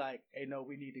will be like, "Hey, no,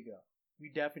 we need to go. We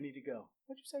definitely need to go."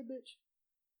 What you say, bitch?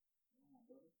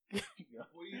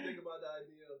 What do you think about the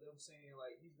idea of them saying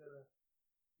like he's gonna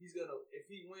if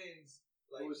he wins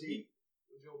like Who is he?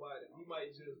 Joe Biden, he might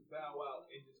just bow out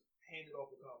and just hand it off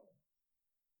to Kamala.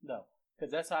 No, because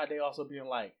that's how they also being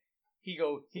like, he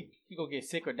go get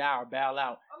sick or die or bow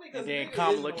out. I mean, And 'cause then the nigga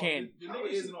Kamala isn't can. The nigga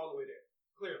isn't all the way there.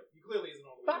 Clearly, he clearly isn't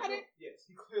all the way Biden? there. Yes,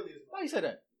 he clearly isn't. Why you say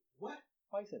that? What?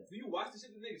 Why you say that? Do you watch the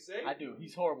shit the nigga say? I do.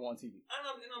 He's horrible on TV. I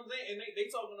know, and I'm saying, and they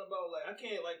talking about like I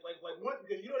can't like what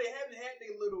because you know they haven't had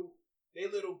their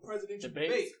little presidential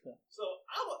debate. So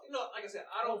I would, like I said,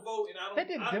 I don't vote and I don't. They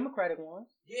did Democratic ones.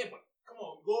 Yeah, but come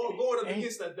on, going up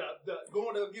against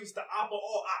the op or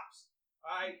all ops.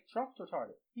 All right. Trump's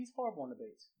retarded. He's horrible on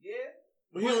debates. Yeah.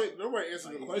 But nobody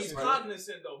answered the He's question.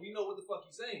 cognizant though. He know what the fuck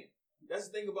he's saying. That's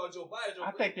the thing about Joe Biden.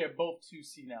 I think they're both too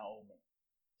senile old men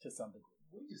to some degree.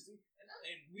 we just see,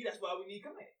 and that's why we need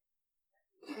command.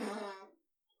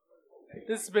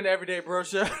 This has been Everyday Bro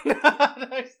Show. Fucking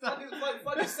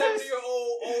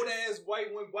 70-year-old ass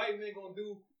white men gonna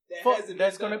do that. Hasn't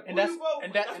That's been gonna done. and Who that's you vote for?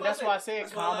 and that and that's why I said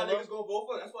that's why a lot of Kamala. niggas gonna vote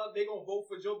for. That's why they gonna vote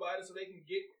for Joe Biden so they can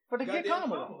get For to get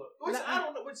goddamn Kamala. Which I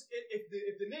don't know. Which if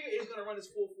the nigga is gonna run his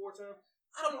full 4 term,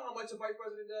 I don't know how much a vice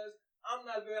president does. I'm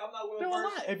not well Do a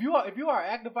lot. versed. If you are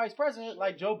active vice president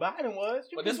like Joe Biden was,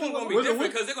 But this one's gonna be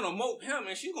different because they're gonna mope him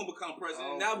and she's gonna become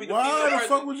president. And that'll be the female Why the president.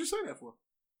 fuck would you say that for?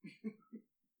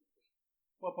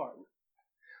 What part?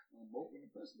 Voting the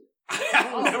president.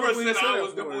 I never What would you said say I that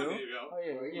was the for, one, yo? yo. Oh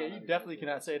yeah. You definitely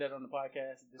cannot say that on the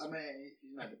podcast. I mean,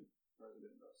 he's not the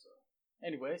president though, so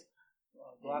Anyways,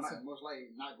 most likely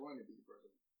not going to be the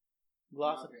president.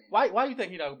 Blossom. My Why do you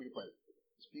think he's not gonna be the president?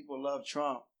 People love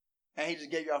Trump. And he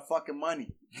just gave y'all fucking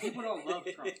money. People don't love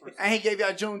Trump. And he gave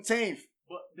y'all Juneteenth.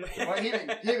 Well, he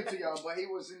didn't give it to y'all, but he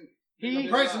was in He the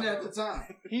president at the time.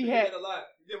 he He had did a lot.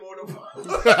 He did more than one. This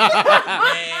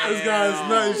guy's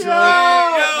nuts, yo.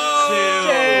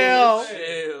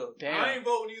 Chill. Damn. I ain't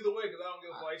voting either way because I don't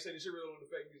give a fuck. He said he should really want to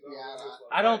fake news.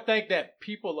 Yeah, I don't think that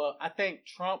people I think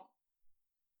Trump.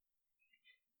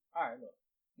 All right, look.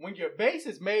 When your base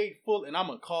is made full, and I'm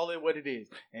gonna call it what it is.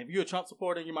 And if you're a Trump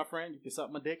supporter and you're my friend, you can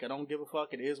suck my dick. I don't give a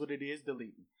fuck. It is what it is.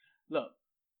 Delete me. Look,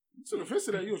 So the fist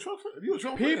of that, you a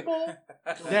Trump fan? people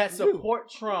that support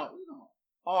Trump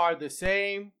are the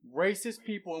same racist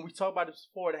people, and we talked about this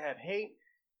before, that have hate,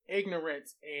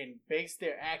 ignorance, and base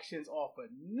their actions off of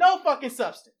no fucking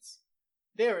substance.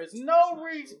 There is no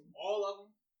reason. All of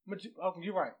them. Oh,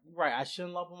 you're right. You're right. I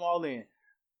shouldn't lump them all in.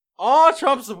 All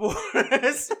Trump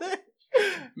supporters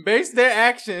base their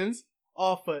actions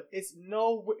off of it's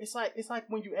like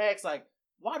when you ask like,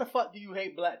 why the fuck do you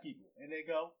hate black people? And they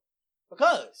go,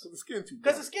 because the skin too.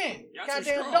 the skin Y'all too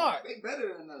goddamn strong. dark. They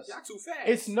better than us. Y'all too fast.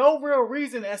 It's no real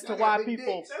reason as to Y'all why got big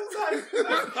people. dicks. That's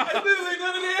literally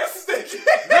none of the answers they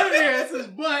get. None of the answers,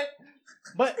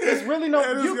 but it's really no.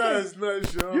 Yeah, this you guy can- is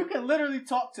nuts, yo. You can literally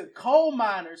talk to coal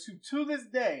miners who, to this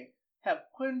day, have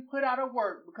put out of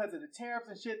work because of the tariffs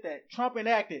and shit that Trump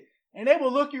enacted, and they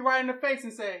will look you right in the face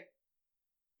and say,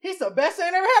 "He's the best thing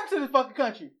that ever happened to this fucking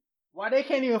country." Why they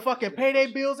can't even fucking pay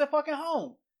their bills at fucking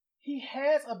home? He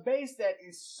has a base that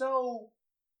is so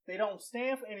they don't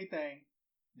stand for anything,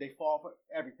 they fall for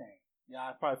everything. Yeah,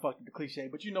 I probably fucked with the cliche,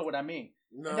 but you know what I mean.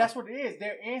 No. And that's what it is.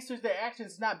 Their answers, their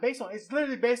actions, is not based on. It's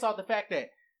literally based off the fact that,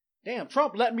 damn,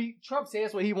 Trump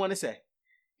says what he want to say.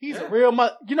 He's a real.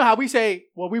 You know how we say?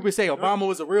 Well, we would say Obama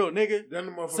was a real nigga. Then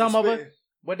the motherfucker Some of us. spitting.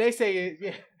 What they say is,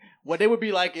 yeah. What they would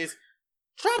be like is,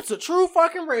 Trump's a true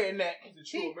fucking redneck. He's a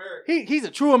true American. He's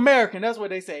a true American. That's what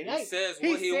they say. He says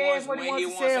he what he says wants, what when he he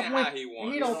wants wants, to say, and when- how he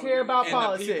wants. He don't care about and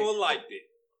politics. the people liked it.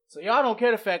 So y'all don't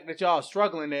care the fact that y'all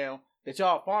struggling now, that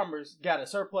y'all farmers got a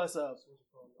surplus of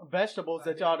vegetables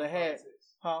that y'all done had.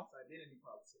 Huh? It's identity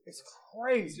politics. It's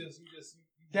crazy You just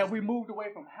that we moved away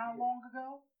from how long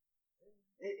ago?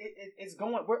 It's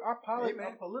going. Our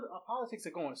politics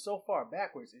are going so far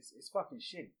backwards. It's fucking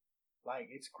shitty. Like,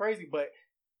 it's crazy. But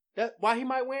that why he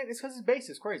might win is because his base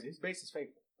is crazy. His base is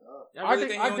faithful. Y'all really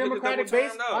think he Our gonna get the Democratic double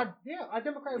base, term, though? our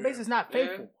Democratic base is not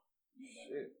faithful.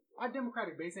 Shit. Our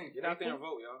Democratic base ain't Get out there and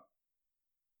faithful. vote, y'all.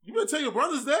 You better tell your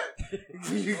brothers that.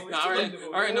 I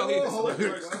already know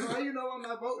How you know I'm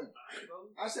not voting?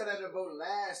 I said I didn't vote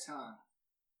last time.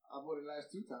 I voted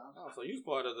last 2 times. Oh, so you was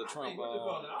part of the Trump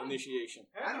initiation.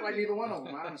 I don't like neither one of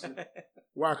them, honestly.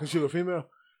 Why? Because you're a female?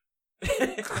 No,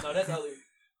 that's ugly.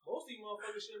 most of these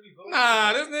motherfuckers shouldn't be voting.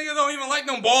 Nah, this nigga don't even like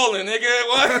them balling, nigga.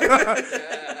 What?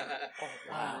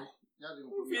 Wow.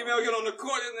 Female get on the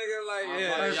court, this nigga like,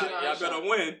 y'all better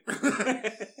win.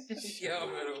 Y'all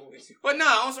better win. But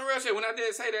nah, on some real shit, when I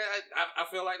did say that, I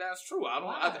feel like that's true.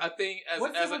 I think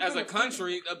as a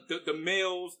country, the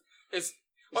males is.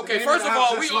 Okay, first of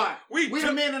all, we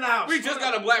the men in the house. We just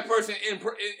got a black person in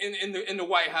the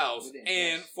White House,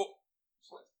 and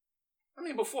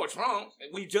before Trump,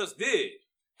 we just did,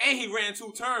 and he ran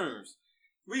 2 terms.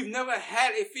 We've never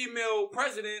had a female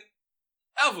president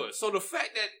ever. So the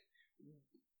fact that,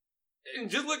 and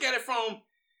just look at it from,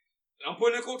 I'm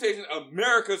putting in quotation,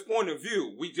 America's point of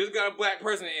view. We just got a black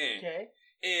president in. Okay.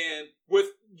 And with,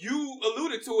 you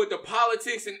alluded to it, the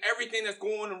politics and everything that's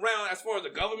going around as far as the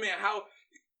government, how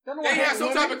they have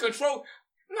some type of control.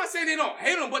 I'm not saying they don't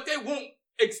hate them, but they won't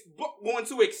want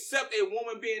to accept a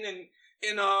woman being in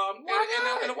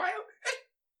the White House.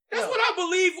 That's what I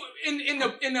believe in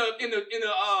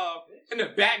the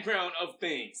background of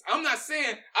things. I'm not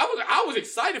saying I was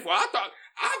excited for it.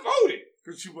 I voted.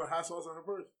 Because you put hot sauce on her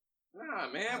purse. Nah,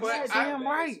 man, but Yeah, damn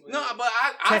right. No, but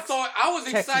I thought I was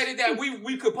excited that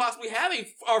we could possibly have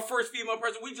our first female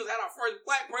president. We just had our first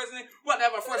black president. We're about to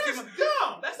have our first That's female.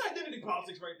 dumb. That's identity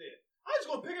politics right there. I just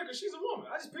gonna pick her because she's a woman.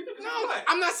 I just picked her because she's No, black.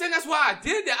 I'm not saying that's why I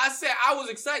did that. I said I was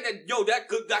excited that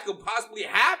that could possibly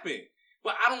happen.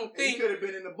 But I don't He think could have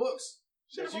been in the books.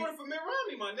 Should have voted for Mitt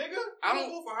Romney, my nigga. I You don't-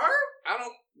 vote for her. I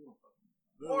don't.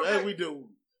 As we do.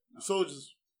 The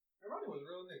soldiers. Mitt Romney was a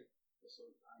real nigga.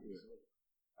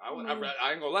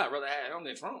 I ain't gonna lie. I'd rather have him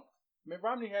than Trump. Mitt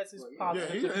Romney has his Yeah,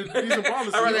 politics. he's in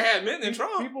policy. I'd rather have Mitt than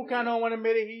Trump. People kind of don't want to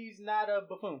admit it. He's not a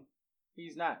buffoon.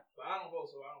 He's not. But I don't vote,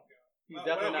 so I don't care. He's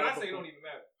definitely not. When I a say it buffoon. don't even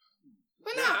matter.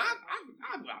 But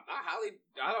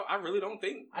I really don't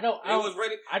think I don't. it was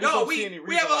ready. I just No, don't see any reason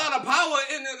we have a why. lot of power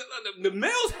in the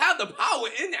males have the power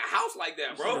in their house like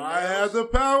that, bro. I have the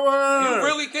power. You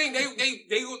really think they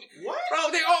What?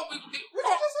 bro? They all. What you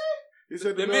just say? He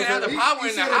said The men have the power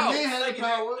in the house.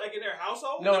 Like in their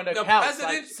household? No, in the House,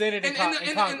 like Senate and Congress.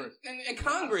 In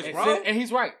Congress, And, bro. and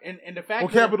he's right. And the fact on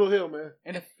Capitol Hill, man.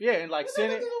 and and like What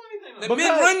Senate. does that do anything? The Because-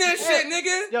 men run that shit,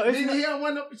 nigga. Yo, it's Then not, he don't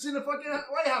want to in the fucking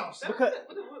White House. because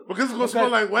Because it's gonna smell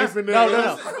like WAP in there.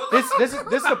 no. This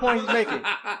is the point he's making. Look,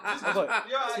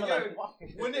 Yeah, smell yeah.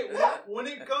 like- When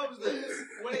it comes to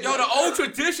Yo, the old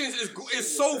traditions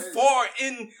is so far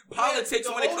in politics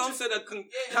the when it old comes to the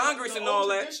Yeah, Congress the and all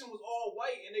old that. tradition was all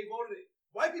white, and they voted it.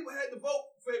 White people had to vote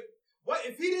for. White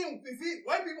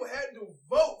white people had to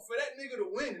vote for that nigga to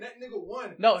win, and that nigga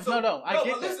won. No, I get but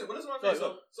that. listen, what I'm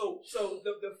saying. So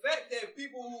the fact that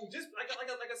people who just like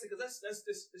I said, because that's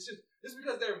just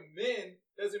because they're men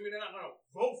doesn't mean they're not gonna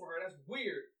vote for her. That's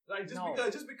weird. Like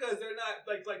just because they're not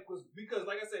because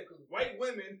like I said, because white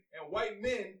women and white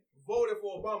men voted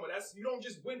for Obama. That's you don't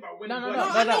just win by winning. No,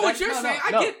 I know what you're saying.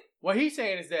 I get. What he's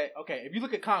saying is that, okay, if you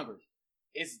look at Congress,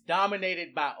 it's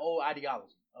dominated by old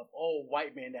ideology of old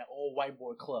white men, that old white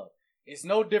boy club. It's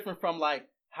no different from like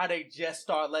how they just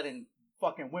start letting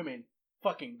fucking women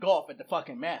fucking golf at the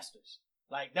fucking Masters.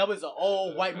 Like that was an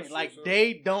old white man. Like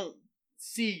they don't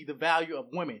see the value of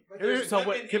women. So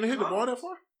what? Can they hit the ball that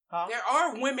far? Huh? There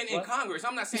are women in What? Congress.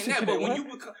 I'm not saying that, but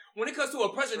when it comes to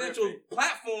a presidential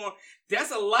platform,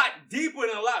 that's a lot deeper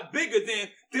and a lot bigger than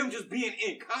them just being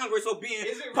in Congress or being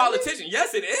Is it really? politicians.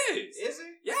 Yes, it is. Is it?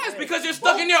 Yes, because they're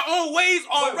stuck in their own ways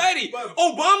already. but-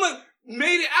 Obama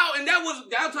made it out, and that's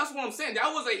what I'm saying.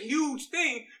 That was a huge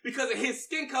thing because of his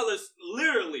skin colors,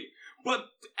 literally. But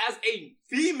as a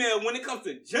female, when it comes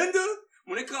to gender,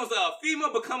 when it comes to a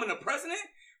female becoming a president,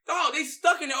 dog, they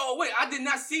stuck in their own way. I did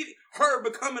not see her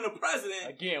becoming a president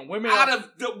Again, women out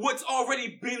of what's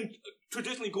already been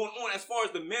traditionally going on as far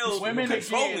as the males women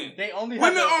controlling. again, they only have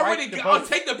Women the already right to I'll vote.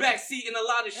 take the back seat in a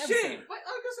lot of Everything. shit. Like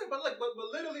I said, but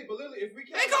literally, if we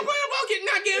They can't. complain about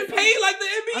not getting paid like the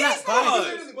I'm NBA not stars.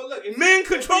 Literally, but look, Men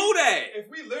control that. If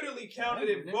we literally counted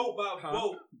it vote by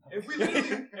vote, if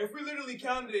we literally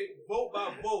counted it vote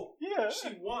by vote, Yeah, she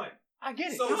won. I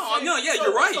get it. So, you're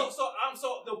right.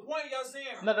 So the point y'all saying,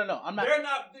 No, I'm not. they're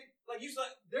not like you said.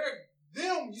 They're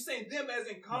them. You saying them as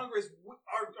in Congress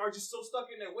are just so stuck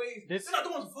in their ways. This- They're not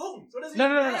the ones voting. So it doesn't No.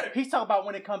 even matter. He's talking about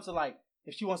when it comes to like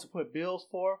if she wants to put bills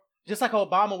for, just like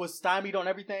Obama was stymied on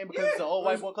everything because it's an old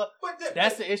white boy club. But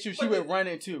That's the issue she would run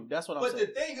into. That's what I'm But the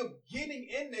saying. thing of getting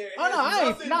in there. Oh no, has I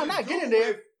nothing ain't. No, to I'm not do getting there.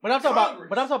 with But I'm talking about. Congress.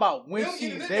 But I'm talking about when them getting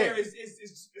she's in there.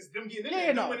 is them getting in Yeah,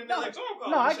 there. no, Them winning no. the electoral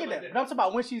college No, I and get shit that. like But I'm talking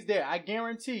about when she's there. I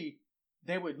guarantee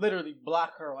they would literally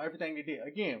block her on everything they did.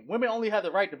 Again, women only have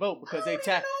the right to vote because they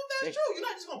tap. That's true. You're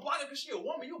not just gonna block her because she's a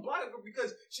woman. You'll block her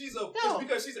because she's a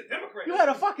Democrat. You had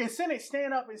a fucking Senate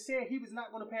stand up and said he was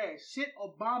not going to pass shit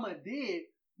Obama did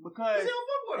because, He don't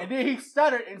fuck with and him. then he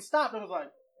stuttered and stopped and was like,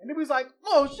 and then he was like,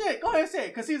 oh shit, go ahead and say it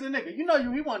because he's a nigga. You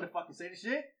know he wanted to fucking say the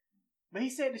shit, but he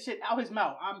said the shit out his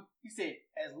mouth. He said,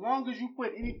 as long as you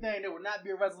put anything, there will not be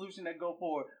a resolution that go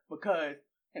forward because,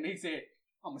 and he said,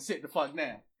 I'm gonna sit the fuck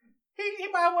down. He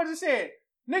might as well just said,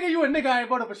 nigga, you a nigga, I ain't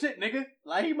voted for shit, nigga.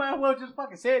 Like, he might as well just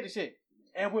fucking said the shit.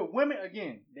 And with women,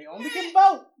 again, they only can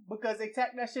vote because they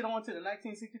tacked that shit onto the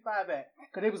 1965 Act.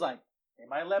 Because they was like, they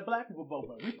might let black people vote,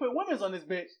 but we put women's on this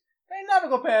bitch. They ain't never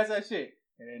gonna pass that shit.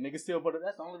 And that nigga still voted.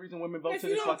 That's the only reason women vote If to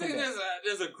you this don't fucking think day.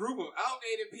 there's a group of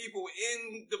outdated people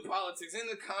in the politics, in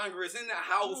the Congress, in the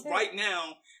House right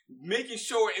now, making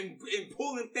sure and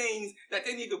pulling things that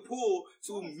they need to pull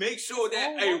to make sure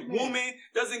that a woman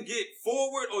doesn't get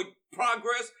forward or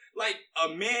progress like a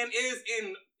man is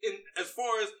in as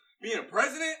far as being a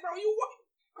president, bro.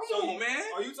 Come on, man.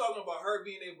 Are you talking about her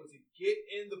being able to get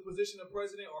in the position of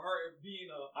president or her being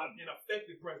an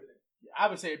effective president? I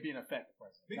would say it'd be an effective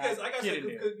president. Because, like I said,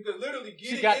 because literally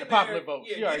getting she got in the popular there, vote.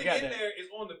 Yeah, She already getting got in that. there is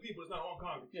on the people. It's not on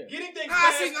Congress. Yeah. Getting things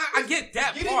I get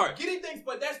that part. Getting things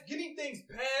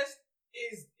passed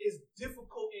is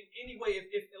difficult in any way.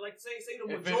 If like say the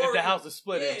majority, If the House is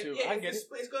split into, I get it.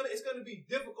 It's gonna be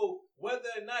difficult whether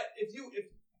or not if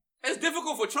It's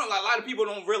difficult for Trump. Like, a lot of people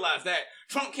don't realize that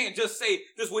Trump can't just say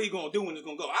this is what he's gonna do and it's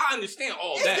gonna go. I understand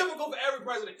all it's that. difficult for every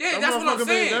president. Yeah, that's what I'm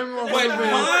saying.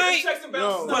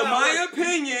 But my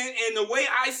opinion and the way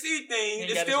I see things,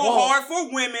 He it's got his still wall. hard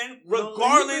for women,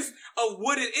 regardless of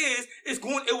what it is, it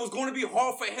was going to be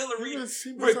hard for Hillary, He was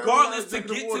regardless, to taking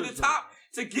the get to waters, the top,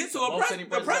 to get to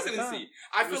the presidency.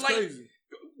 I feel like crazy.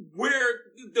 where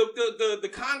the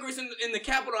Congress and the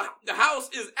Capitol, the House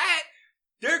is at,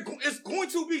 it's going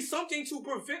to be something to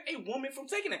prevent a woman from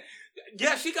taking it.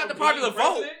 Yeah, she got the popular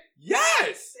vote.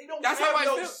 Yes, that's how I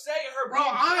feel. Say her Bro,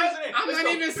 I'm not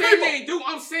even saying they do.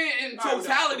 I'm saying in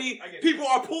totality, people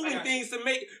are pulling things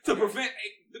to prevent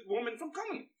a woman from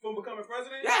becoming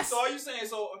president. Yes. So are you saying?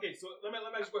 So let me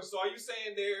ask you a question. So are you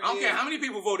saying there? I don't care how many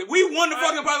people voted. We won the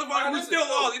fucking president vote. We still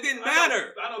lost. It didn't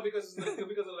matter. I know because of the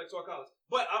electoral college.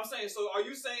 But I'm saying, so are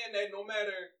you saying that no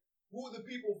matter who the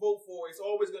people vote for, it's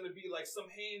always going to be like some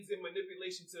hands in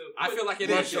manipulation to? I feel like it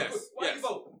is. Yes. Why do you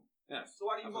vote? Yes. So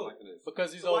why do you vote? Like it is.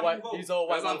 Because these old white.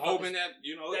 Because I'm hoping that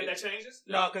that changes.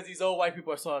 No, because these old white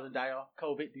people are starting to die off.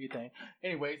 COVID, do you think?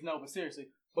 Anyways, no, but seriously,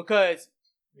 because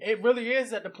it really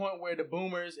is at the point where the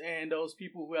boomers and those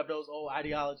people who have those old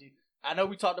ideologies. I know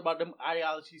we talked about them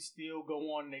ideologies still go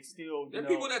on and they still. There are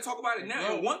people that talk about it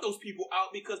now and want those people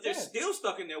out because they're still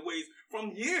stuck in their ways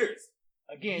from years.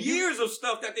 Again, years of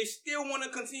stuff that they still want to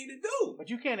continue to do. But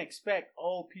you can't expect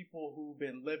old people who've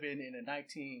been living in the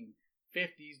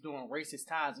 1950s during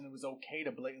racist times and it was okay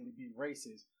to blatantly be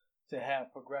racist to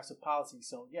have progressive policies.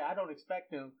 So yeah, I don't expect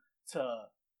them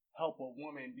to help a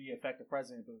woman be effective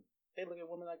president, but they look at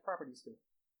women like property still.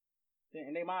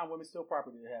 And they mind women still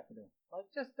property to have for them. Like,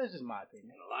 that's just my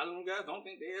opinion. And a lot of them guys don't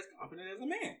think they're as confident as a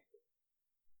man.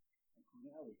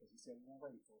 Because he said we weren't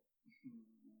ready for it.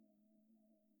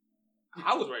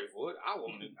 I was ready for it. I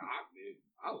wanted.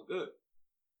 I was good.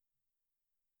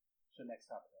 What's your next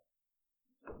topic?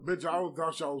 Bitch, I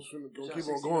thought y'all was finna go keep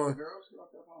on going.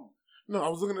 No, I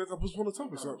was looking at. I was pulling the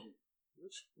topics up.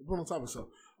 Pulling the topics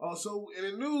up. So in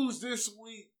the news this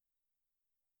week,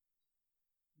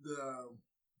 the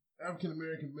African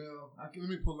American male. Let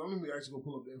me actually go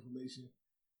pull up the information.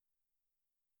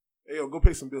 Hey, yo, go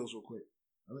pay some bills real quick.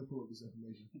 Let me pull up this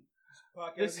information.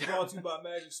 Podcast is brought to you by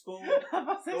Magic Spoon.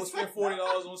 Go spend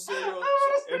 $40 on cereal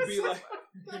and be like.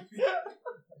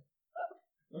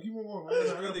 Keep on going,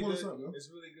 man. I gotta pull this up, yo.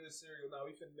 It's really good cereal. Now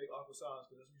we finna make awkward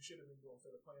sounds because that's what you should have been doing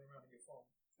instead of playing around and get phone.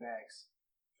 Facts.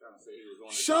 Trying to say he was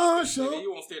on Sean. Nigga,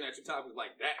 you won't staring at your topics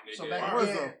like that, nigga. So back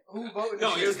then, who voted?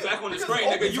 No, he was back on the screen,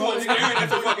 nigga. You weren't staring at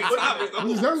your fucking topics.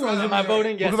 Am I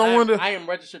voting? Yes, I am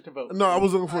registered to vote. No, I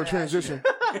was looking for a transition.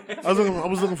 I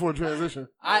was looking for a transition.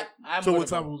 I'm so what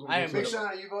topic was on? I am. Big Sean,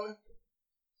 are you voting?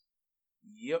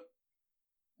 Yep.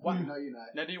 Why? No, you're not.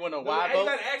 Now, do you want to know why I vote? You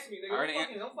gotta ask me,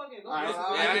 nigga. Don't fucking.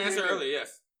 I answered earlier,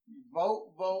 yes.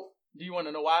 Vote. Do you want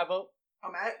to know why I vote?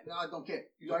 No, I don't care.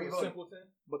 Are you voting? Simpleton.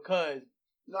 Because.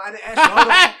 No, I didn't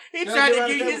ask you. He tried to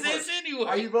get his ass anyway.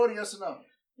 Are you voting, yes or no?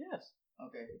 Yes.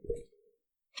 Okay.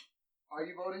 Are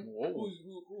you voting?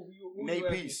 Who Nate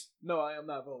Peace. No, I am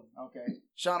not voting. Okay.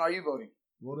 Sean, are you voting?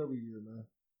 Vote every year, man.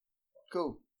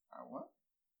 Cool. What?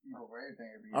 You vote for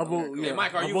everything every year. I vote. Yeah,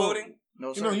 Mike, are you voting?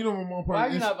 No, sir. You know my mom. Why are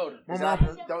you not voting?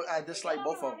 I dislike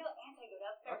both of them.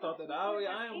 I thought that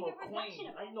I am a queen.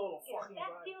 I know the fucking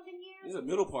vibe. It's a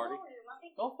middle party.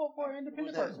 Go for an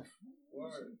independent person.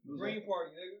 Green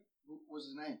Party, nigga. What's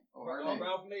his name?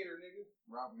 Ralph Nader, nigga.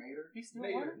 Ralph Nader? He's still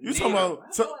Nader. You talking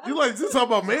about? You talking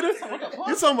about Mater?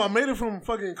 You talking about Mater from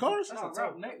fucking Cars? That's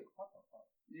Ralph Nader.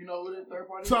 You know who the third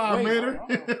party is? Tom Mater.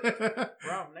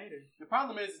 Ralph Nader. The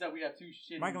problem is that we have two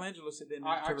shitty. Michelangelo said that.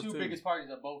 Our two biggest parties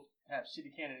that both have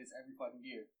shitty candidates every fucking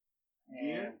year.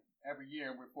 And every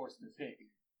year we're forced to pick.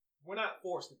 We're not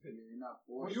forced to pick. You're not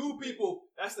forced. You people,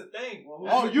 that's the thing.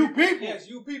 You people. Yes,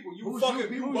 you people. You Who's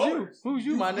fucking you? voters. Who's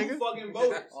you, my nigga? You fucking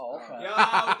voters. Oh, okay. Y'all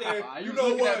out there. You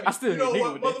know what? I still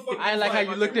motherfucker. I ain't like how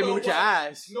you looked at me with your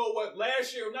eyes. You know what? Not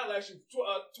last year,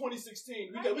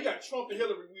 2016. We got Trump and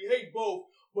Hillary. We hate both.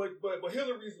 But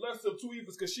Hillary's less of two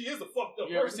evils because she is a fucked up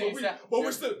person. But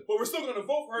we're still gonna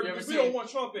vote for her because we don't want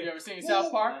Trump in. You ever seen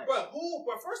South Park? But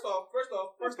first off,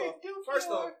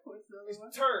 it's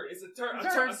a turd. It's a turd. A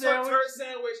turd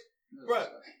sandwich. Bruh.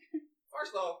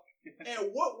 First off, in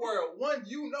what world? One,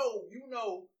 you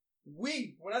know,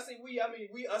 we. When I say we, I mean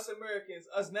we, us Americans,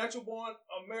 us natural born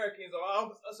Americans,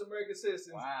 or us American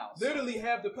citizens, literally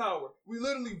have the power. We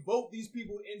literally vote these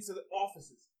people into the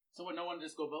offices. So would no one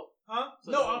just go vote? Huh?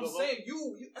 So no, I'm saying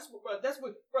you. That's what,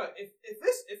 bro. If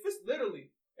it's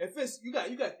literally,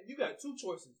 you got two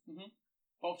choices. Mm-hmm.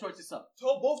 Both choices up.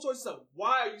 Both choices up.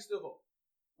 Why are you still voting?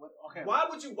 Okay. Why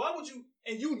would you?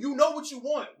 And you know what you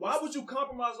want. Why would you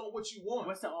compromise on what you want?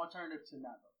 What's the alternative to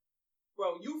not voting?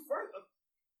 Bro, you first.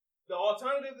 The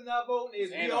alternative to not voting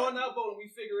is we all not voting. We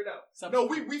figure it out. No,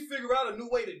 we figure out a new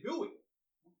way to do it.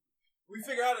 We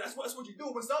figure out that's what you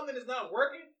do. When something is not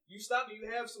working, you stop and you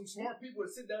have some smart people to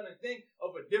sit down and think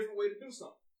of a different way to do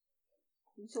something.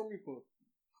 What you told me for?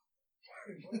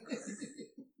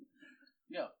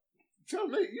 Yeah. Tell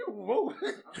me, you vote.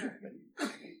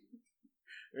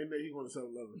 And then he want to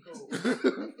 7-Eleven.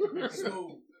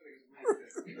 So,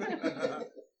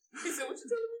 He said, "What you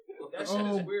telling me?" that shit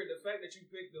is weird. The fact that you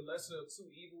pick the lesser of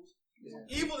two evils.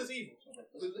 Evil is evil.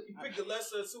 You pick the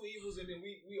lesser of two evils, and then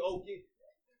we okay.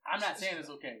 I'm not saying it's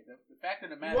okay. The fact of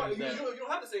the matter is that you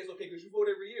don't have to say it's okay because you vote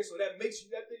every year, so that makes you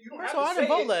that thing. You don't have so to I didn't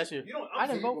say vote it. last year. You don't. I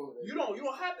didn't vote. You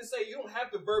don't have to say. You don't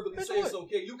have to verbally Let's say do it's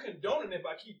okay. You condone it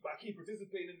by keep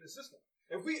participating in the system.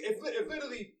 If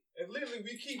literally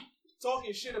we keep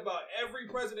talking shit about every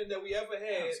president that we ever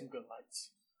had, Some good lights.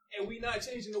 and we not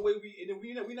changing the way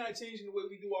we not changing the way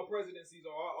we do our presidencies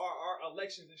or our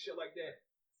elections and shit like that.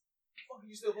 What the fuck are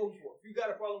you still voting for? If you got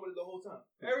a problem with it the whole time.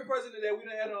 Every president that we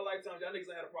done had in our lifetime, y'all niggas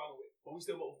done had a problem with, but we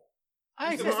still vote for. I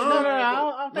You ain't still no, vote for. I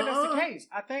don't think that's the case.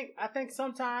 I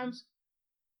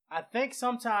think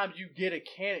sometimes you get a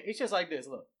candidate. It's just like this.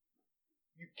 Look,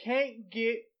 you can't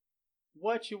get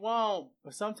what you want,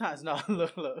 but sometimes no.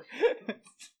 Look.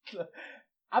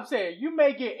 I'm saying you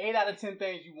may get 8 out of 10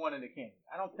 things you want in a candidate.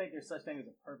 I don't think there's such thing as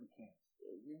a perfect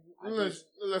candidate.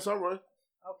 That's all right.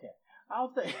 Okay. I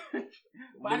don't think.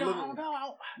 But I don't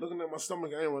know. Looking at my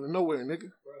stomach, I ain't running nowhere, nigga.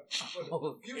 For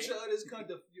the future of this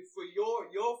country, for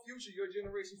your future, your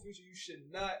generation's future, you should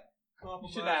not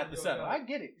compromise. You should not have to your settle. health. I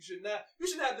get it. You should not. You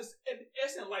should have this. And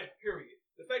it's in life, period.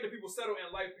 The fact that people settle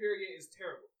in life, period, is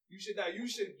terrible. You should not. You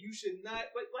should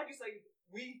not. But like it's like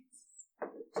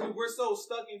we're so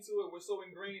stuck into it. We're so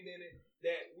ingrained in it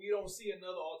that we don't see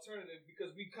another alternative because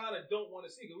we kind of don't want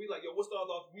to see. Because we like, yo, what's the other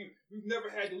alternative? We've never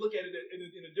had to look at it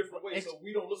in a different way, so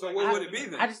we don't look. So like what would it be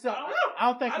then? I just don't. I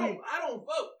don't think I don't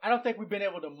vote. I don't think we've been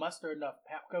able to muster enough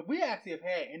power because we actually have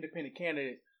had independent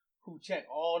candidates who check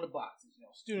all the boxes. You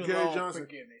know, student Gary loan Johnson.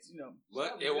 forgiveness. You know,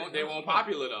 But they won't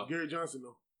popular though. Gary Johnson,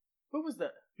 though. who was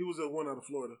that? He was one out of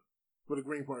Florida for the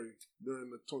Green Party during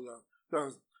the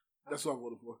 2000. That's what I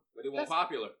voted for. But it won't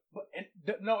popular. But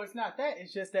no, it's not that.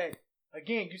 It's just that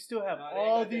again, you still have Nah,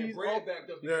 all they ain't these. got that bread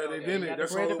backed up. Yeah, they didn't. got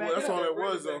That's the bread all. to back That's it all up. it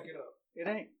was, though. It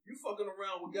ain't. You fucking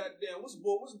around with goddamn what's the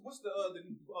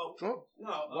Trump.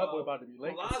 What boy about to be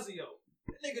late? Blasio.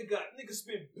 That nigga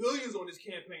spent billions on this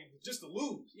campaign just to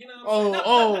lose. You know what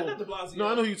I'm saying? Not de Blasio. No,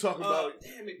 I know who you talking about.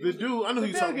 Damn it, The dude, I know who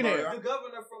you talking about. the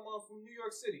governor from New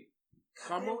York City.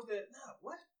 Cuomo? Was that? Nah,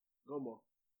 what? Cuomo.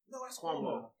 No, that's Cuomo.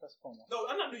 Cuomo. That's Cuomo. No,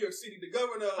 I'm not New York City. The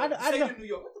governor I of the know- state of New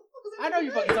York. What the fuck is that? I know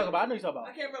you nigga's fucking name? talking about. I know you talking I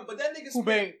about. can't remember, but that nigga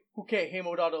Who came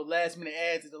with all those last minute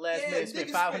ads at the last minute,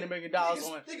 spent $500 million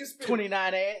on niggas spent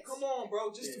 29 ads. Come on,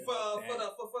 bro, just Yeah,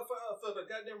 for the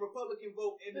goddamn Republican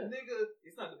vote, and the nigga,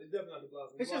 it's definitely not the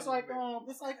Blasio. It's just like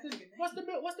what's the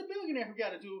billionaire who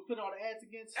got to do put all the ads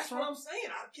against That's Trump? what I'm saying.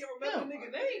 I can't remember the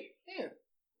nigga name. Yeah,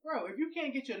 bro. If you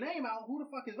can't get your name out, who the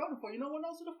fuck is voting for you? No one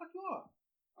knows who the fuck you are.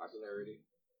 Popularity.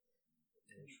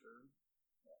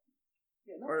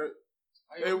 Yeah, no. All right.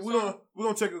 Hey, we're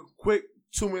gonna take a quick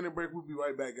 2-minute break. We'll be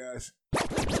right back, guys.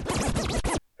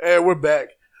 Hey, we're back.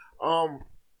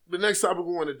 The next topic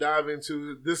we want to dive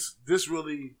into this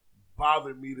really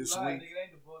bothered me this week. Nigga,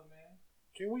 ain't the book,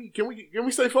 man. Can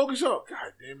we stay focused, y'all?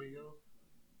 God damn it, yo.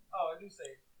 Oh, I do say.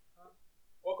 Huh?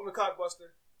 Welcome to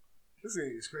Cockbuster. This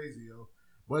thing is crazy, yo.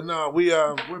 But no,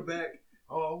 we're back.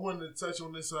 I wanted to touch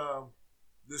on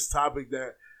this topic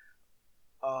that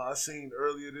I seen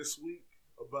earlier this week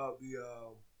about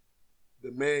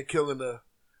the man killing a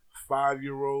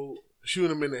 5-year-old,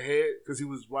 shooting him in the head because he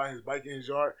was riding his bike in his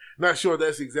yard. Not sure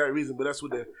that's the exact reason, but that's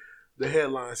what the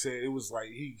headline said. It was like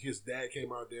his dad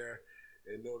came out there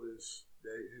and noticed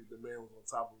that the man was on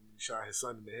top of him and he shot his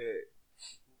son in the head.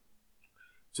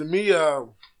 To me, I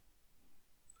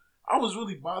was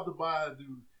really bothered by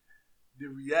the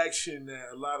reaction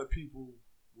that a lot of people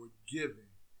were giving.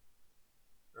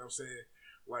 You know what I'm saying?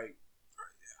 Like,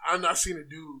 I seen a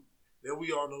dude that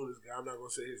we all know this guy. I'm not going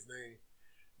to say his name.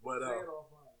 But, all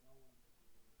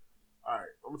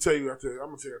right. I'm going to tell you after the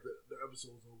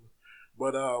episode's over.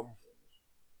 But,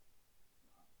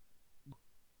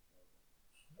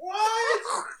 What?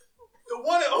 The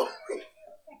one and only.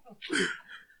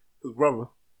 his brother.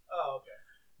 Oh, okay.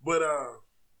 But,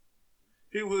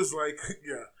 he was like,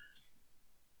 yeah.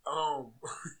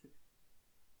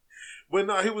 But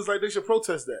no, he was like, they should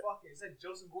protest that. Fucking, is that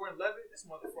Joseph Gordon-Levitt? This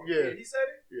motherfucker. Yeah. He said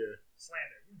it? Yeah.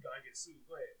 Slander. You gotta get sued.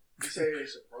 Go ahead. You say they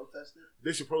should protest it?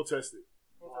 They should protest it.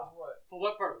 Protest what? For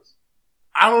what purpose?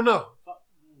 I don't know.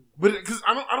 But because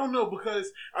I don't know,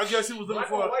 because I guess he was looking Black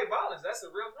for and white violence. That's a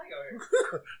real thing out here.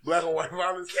 black and white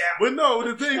violence. But no,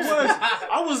 the thing was,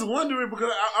 I was wondering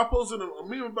because I posted a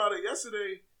meme about it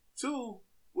yesterday too.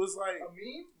 Was like A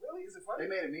meme? Really? Is it funny? They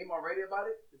made a meme already about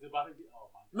it? Is it about to be? Oh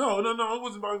my. no, it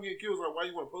wasn't about him getting killed. It was like, why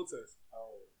you want to protest?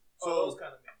 So those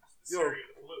kind of memes. The yo,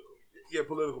 serious, the political memes. yeah,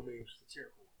 political memes.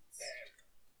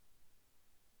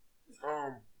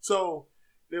 Yeah. So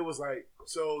there was like,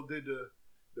 so did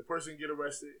the person get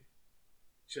arrested?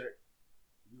 Check.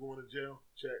 You going to jail?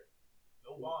 Check.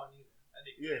 No bond either. That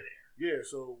nigga Yeah. there. Yeah.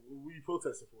 So what are you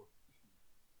protesting for?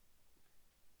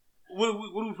 What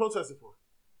are we protesting for?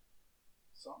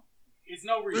 It's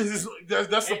no reason.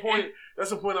 That's the And- point. and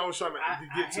that's the point I was trying to I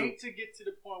get to. hate to get to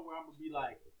the point where I'm gonna be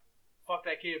like, "Fuck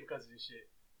that kid because of this shit,"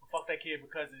 or "Fuck that kid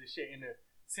because of this shit." In the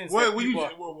sense Wait, that what you? people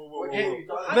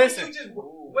Whoa. How Listen. did you just,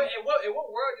 wait, in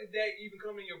what world did that even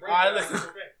come in your brain? All right, That's listen.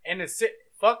 okay. and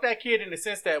fuck that kid in the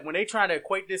sense that when they trying to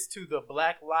equate this to the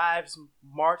Black Lives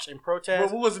March and protest,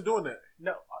 But we wasn't doing that.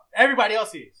 no, everybody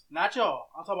else is, not y'all.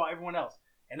 I'm talking about everyone else.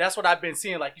 And that's what I've been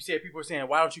seeing. Like you said, people are saying,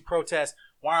 why don't you protest?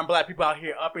 Why aren't black people out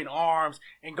here up in arms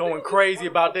and going crazy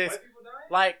about this? White people dying?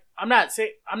 Like, I'm not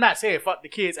saying fuck the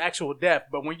kid's actual death,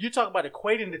 but when you talk about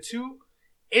equating the two,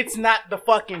 it's not the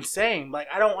fucking same. Like,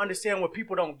 I don't understand what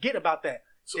people don't get about that.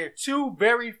 They're two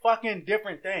very fucking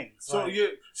different things. So Like, yeah,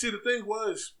 see the thing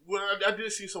was when I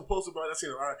did see some posts about it, I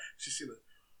seen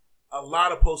a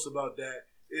lot of posts about that.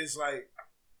 It's like,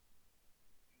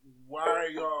 why are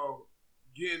y'all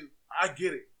getting? I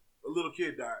get it. A little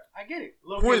kid died. I get it.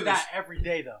 Little kids die every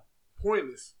day, though.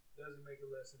 Pointless. Doesn't make it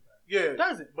less impact. Yeah. It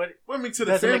doesn't, but I mean, to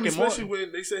the doesn't family, make it more. especially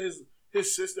when they said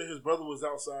his sister, his brother was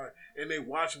outside, and they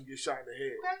watched him get shot in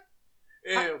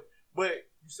the head. And but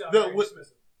You sound The- very what-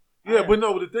 dismissive. yeah, but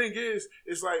no. The thing is,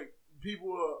 it's like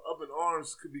people are up in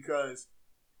arms because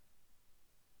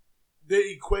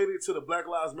they equate it to the Black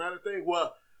Lives Matter thing.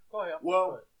 Well, go ahead.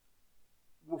 well,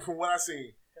 from what I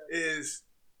seen is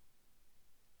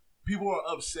people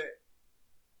are upset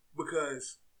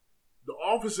because the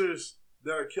officers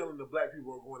that are killing the black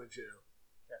people are going to jail.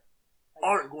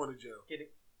 Aren't going to jail. Get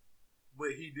it? But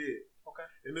he did. Okay.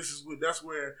 And that's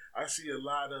where I see a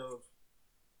lot of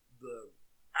the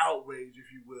outrage,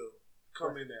 if you will,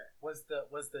 come in at. Was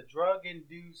the drug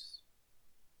induced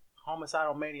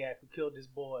homicidal maniac who killed this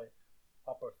boy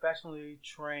a professionally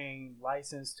trained,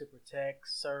 licensed to protect,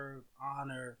 serve,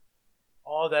 honor,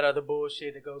 all that other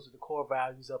bullshit that goes with the core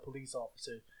values of police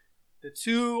officers? The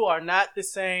two are not the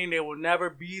same. They will never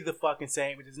be the fucking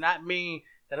same. It does not mean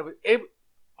that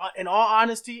in all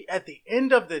honesty, at the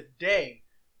end of the day,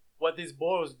 what this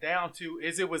boils down to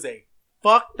is it was a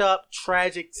fucked up,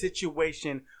 tragic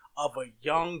situation of a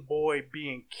young boy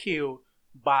being killed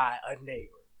by a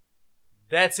neighbor.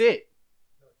 That's it.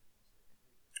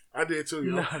 I did too,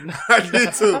 yo. No. I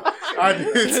did too.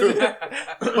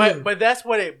 But that's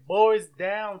what it boils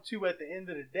down to at the end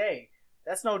of the day.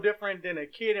 That's no different than a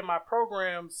kid in my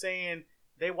program saying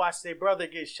they watched their brother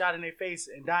get shot in their face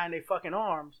and die in their fucking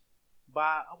arms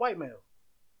by a white male.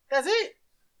 That's it.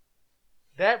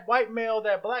 That white male,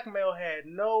 that black male had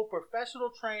no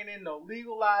professional training, no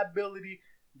legal liability.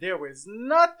 There was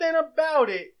nothing about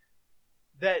it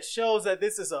that shows that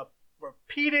this is a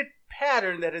repeated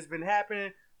pattern that has been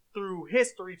happening through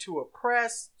history to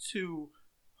oppress, to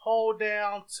hold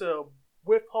down, to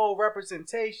withhold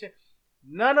representation.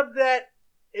 None of that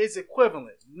is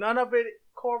equivalent. None of it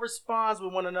corresponds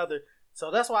with one another.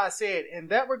 So that's why I said, in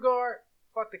that regard,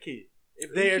 fuck the kid.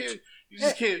 If they're, you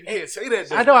just can't say that.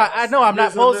 Though. I know. I'm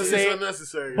not supposed to say it's it,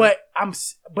 unnecessary. but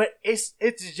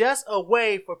it's just a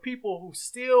way for people who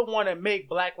still want to make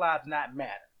Black Lives not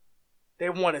matter. They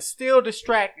want to still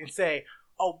distract and say,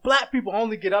 "Oh, black people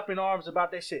only get up in arms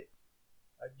about that shit."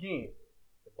 Again,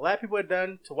 if black people had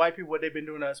done to white people what they've been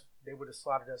doing to us, they would have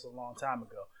slaughtered us a long time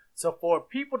ago. So for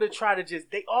people to try to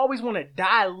they always want to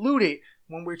dilute it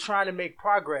when we're trying to make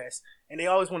progress, and they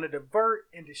always want to divert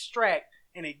and distract,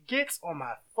 and it gets on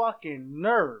my fucking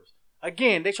nerves.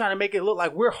 Again, they trying to make it look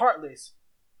like we're heartless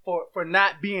for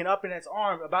not being up in its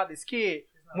arms about this kid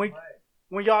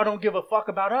when y'all don't give a fuck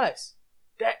about us.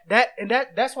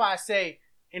 That's why I say,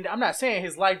 and I'm not saying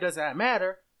his life doesn't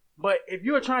matter, but if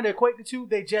you're trying to equate the two,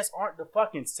 they just aren't the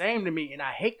fucking same to me, and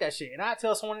I hate that shit. And I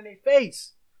tell someone in their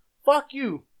face, fuck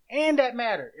you, and that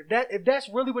matter. If that's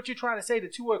really what you're trying to say, the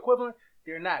two are equivalent,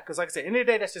 they're not. Because like I said, in the end of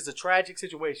the day, that's just a tragic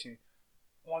situation.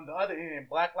 On the other end,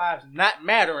 Black Lives not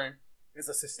mattering is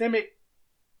a systemic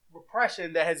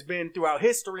repression that has been throughout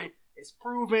history. It's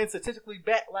proven statistically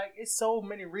back. Like, it's so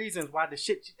many reasons why the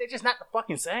shit, they're just not the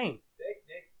fucking same.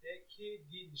 That kid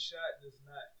getting shot does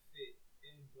not fit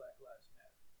in Black Lives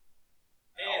Matter.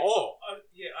 And, At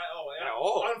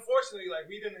all. Unfortunately, like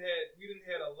we didn't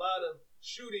had a lot of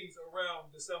shootings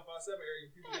around the 757 area.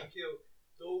 People getting killed.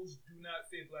 Those do not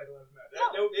fit Black Lives Matter.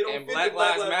 They don't And fit Black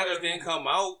the Lives Matter didn't come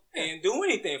out and do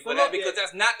anything for that because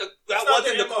that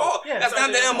wasn't the call. Yeah, that's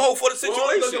not the MO for the We're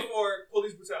only situation. looking for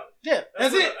police brutality. Yeah,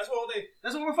 that's it. That's what they.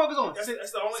 That's what we're focused on. That's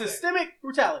the only thing. Systemic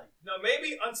brutality. Now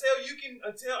maybe until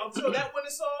that one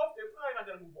is solved, they're probably not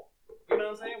gonna move on. You know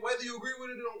what I'm saying? Whether you agree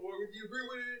with it or whether you agree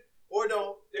with it or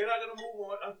don't, they're not gonna move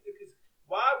on. Because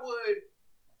why would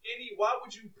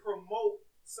you promote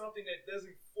something that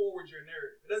doesn't forward your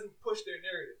narrative? It doesn't push their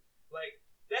narrative. Like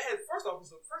that has first off,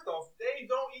 they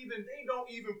don't even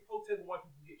protest when white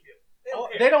people get killed.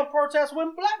 They don't protest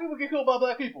when black people get killed by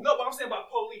black people. No, but I'm saying about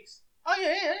police. Oh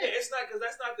yeah. It's not because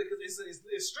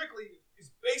it's strictly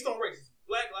based on race. It's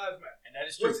Black Lives Matter, And that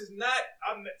is true. which is not.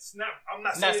 I'm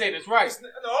not saying it's right.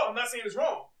 No, I'm not saying it's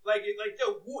wrong.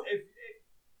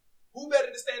 Who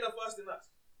better to stand up for us than us?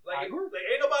 Like ain't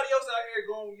nobody else out here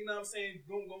going. You know what I'm saying?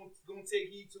 Going to take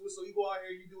heed to it. So you go out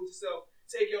here, you do it yourself.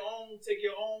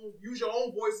 Use your own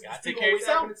voice and speak on what's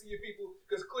happening to your people.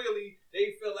 Because clearly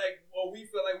they feel like, or we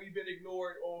feel like we've been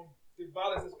ignored on the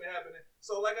violence that's been happening.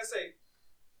 So like I say,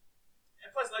 and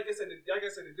plus like I said, the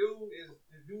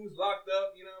dude's locked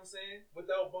up. You know what I'm saying?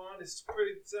 Without bond,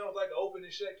 sounds like an open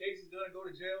and shut case. He's gonna go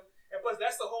to jail. And plus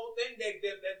that's the whole thing that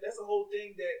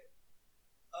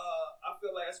I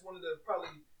feel like that's one of the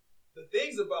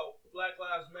things about Black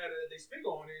Lives Matter that they speak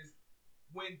on is.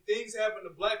 When things happen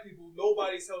to black people,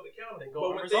 nobody's held accountable.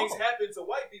 But when things happen to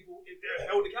white people, they're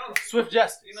held accountable. Swift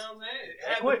justice. You know what I'm saying?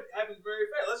 It happens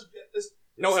very fast. Let's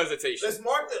No hesitation. Let's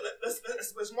mark when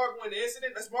the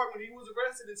incident. Let's mark when he was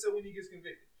arrested until when he gets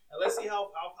convicted. And let's see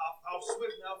how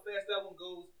swift and how fast that one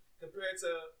goes compared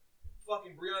to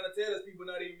fucking Breonna Taylor's people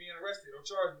not even being arrested or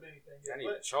charged with anything. Not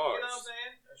even charged. You know what I'm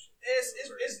saying?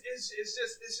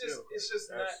 It's just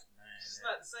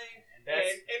not the same. And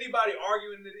anybody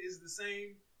arguing it is the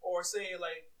same or saying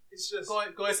like it's just go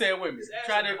ahead and say it with me.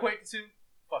 Trying to equate the two,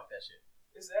 fuck that shit.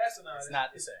 It's asinine. It's not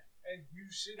the same. And you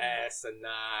shouldn't.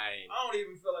 Asinine. I don't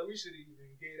even feel like we should even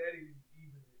give that even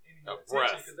any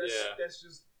breath. Because that's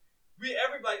just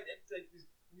everybody.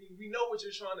 We know what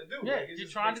you're trying to do. Yeah, like, you're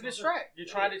trying to distract. You're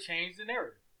trying to change the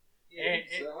narrative. Yeah,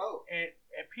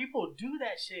 and people do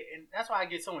that shit, and that's why I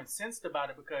get so incensed about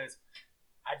it because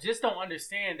I just don't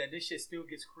understand that this shit still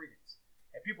gets credence,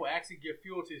 and people actually give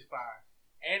fuel to this fire.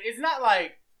 And it's not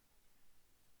like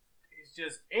it's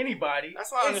just anybody.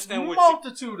 That's why I understand what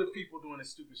multitude of people doing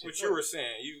this stupid shit. What you were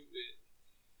saying,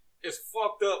 it's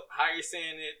fucked up how you're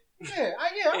saying it. Yeah,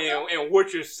 and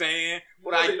what you're saying,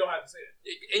 but you don't have to say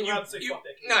it. And you don't have to say fuck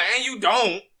that kid. No, and you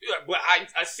don't. But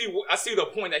I see the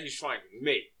point that he's trying to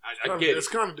make. I get it. It's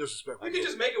kind of disrespectful. You can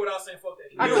just make it without saying fuck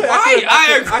that kid. I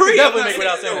agree. I definitely make it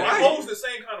without saying it. that. It the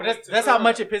same kind of way. That's how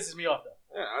much it pisses me off,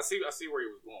 though. Yeah, I see where he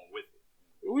was going with it.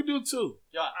 We do too.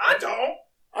 Yeah, I don't.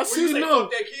 I see no.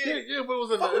 Fuck that kid. Yeah, but it was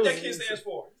fuck what that kid stands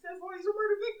for. He stands for he's a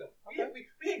murder victim. Okay.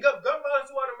 We ain't gun violence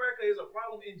throughout America is a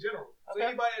problem in general. So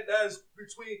anybody that does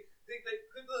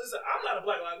listen, I'm not a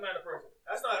Black Lives Matter person.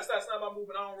 That's not my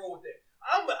movement. I don't roll with that.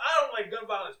 I don't like gun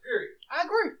violence. Period. I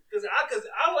agree. Because I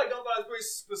don't like gun violence. Period.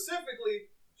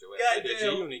 Specifically, The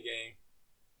G-Unit game.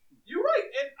 You're right,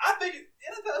 and I think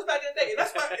that was back in the day. And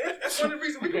that's one of the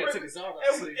reasons we can bring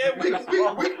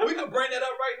we can bring that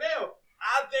up right now.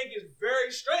 I think it's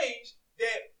very strange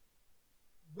that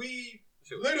we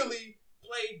literally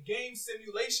play game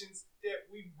simulations that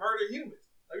we murder humans.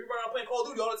 Like we run around playing Call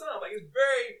of Duty all the time. Like it's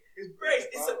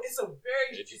a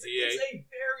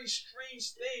very strange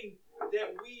thing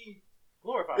that we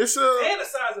glorify.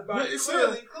 Fantasize about it.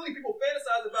 Clearly people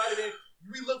fantasize about it, and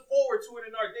we look forward to it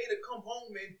in our day to come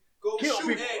home and go kill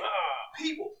shoot people. at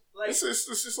people. Like it's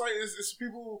just like it's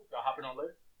people. Y'all hopping on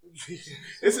later.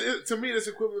 To me, it's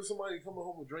equivalent to somebody coming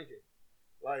home and drinking.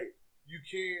 Like you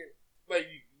can't, like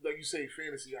you say,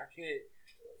 fantasy. I can't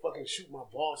fucking shoot my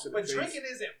boss in the face. But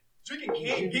drinking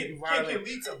can lead to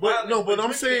violence. But no, but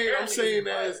I'm saying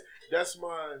that's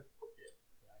my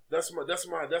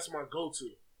go-to. You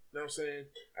know what I'm saying?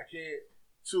 I can't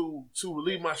to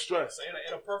relieve my stress. So in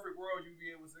a perfect world, you'd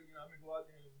be able to, go out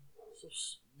there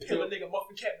and kill a nigga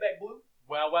muffin cat back blue.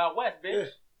 Wild West, bitch. Yeah.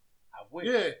 I wish.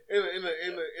 Yeah,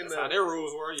 in That's how their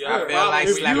rules were. I feel like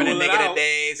slapping a nigga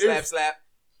today. Slap.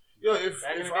 Yo, if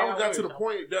I got to the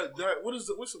point that what's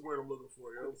the word I'm looking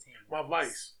for? Yo? My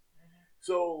vice.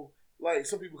 So like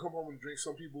some people come home and drink.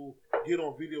 Some people get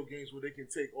on video games where they can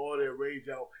take all their rage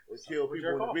out and kill people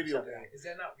in the video game. Is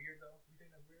that not weird though? You think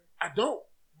that's weird? I don't.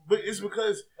 But it's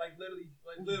because literally,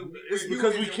 it's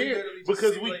because we can't.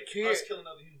 Because we can't. Us killing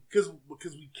other humans.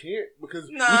 because we can't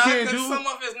because Nah, we can't because do. some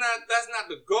of it's not. That's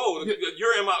not the goal. Yeah.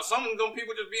 You're in my. Some of them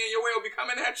people just be in your way or be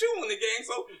coming at you in the game.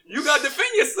 So you gotta defend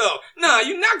yourself. Nah,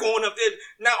 you're not going up there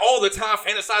not all the time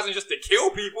fantasizing just to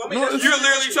kill people. No, You're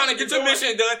literally trying to get your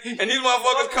mission done, and these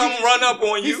motherfuckers come run up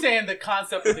on you. He's saying the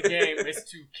concept of the game is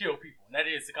to kill people. And that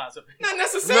is the concept. Not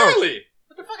necessarily.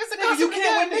 What the fuck is the Nigga, concept? you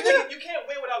can't win. Nigga, you can't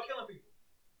win without killing people.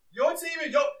 Your team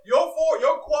and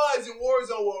your quads in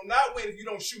Warzone will not win if you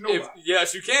don't shoot nobody.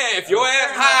 Yes, you can. If your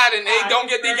ass hide and they don't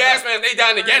get the gas mask, they die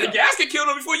in the gas. The gas can kill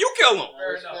them before you kill them.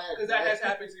 Fair enough, because that has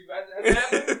happened to you. Has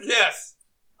happened? Yes.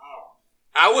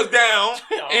 I was down,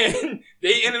 and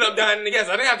they ended up dying in the gas.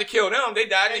 I didn't have to kill them. They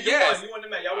died in the gas. You won the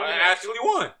match. Y'all won the I match. actually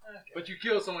won. But you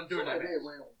killed someone during that match.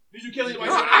 Did you kill anybody?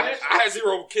 No, I had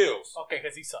 0 kills. Okay,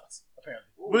 because he sucks, apparently.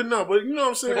 But you know what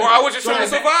I'm saying. Or I was just trying to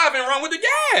survive and run with the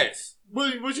gas.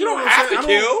 But You know don't what I'm have saying? to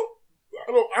kill.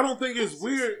 I don't think it's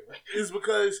weird. It's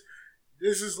because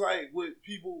this is like what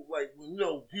people like. You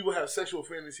know, people have sexual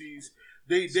fantasies.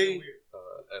 They.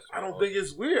 I don't think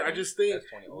it's weird. I just think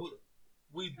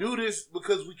we do this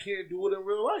because we can't do it in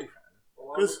real life.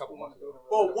 But one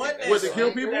What, to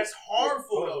kill people? that's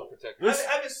harmful though. Listen.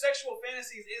 Having sexual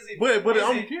fantasies isn't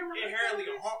I'm- inherently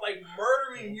like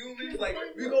murdering humans. Like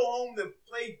we go home to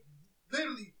play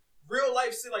literally real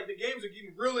life shit. Like the games are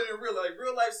getting realer and realer. Like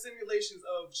real life simulations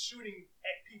of shooting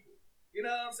at people. You know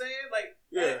what I'm saying? Like,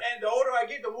 Yeah. and the older I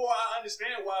get, the more I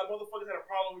understand why motherfuckers had a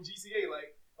problem with GTA.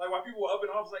 Like why people were up in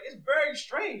arms. Like it's very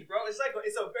strange, bro. It's a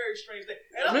very strange thing.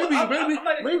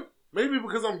 And Maybe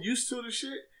because I'm used to the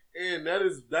shit. And that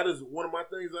is one of my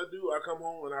things I do. I come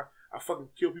home and I fucking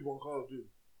kill people on Call of Duty.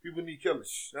 People need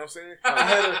killers. You know what I'm saying?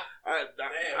 At the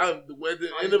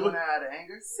end of it. Out of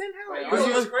anger?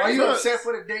 Are you upset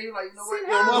for the day? You like, you know what?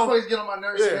 Yeah, Motherfuckers get on my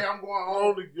nerves today. I'm going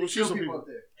home Go to shoot kill some people people. up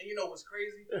there. And you know what's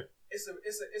crazy? Yeah. It's a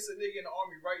nigga in the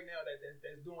army right now that's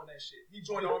doing that shit. He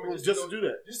joined the army Just to do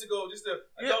that. don't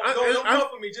Yeah, come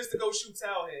for me, just to go shoot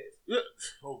towel heads. Yeah.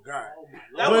 Oh God.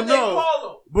 That's what they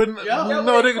call them.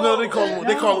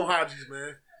 They call them Hodges,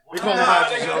 man. They call them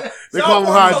Hodges, yo. They call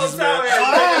them Hodges, man.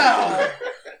 Wow.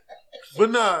 But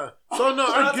nah. So no,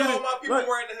 I get it. My people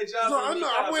wearing the hijabs. So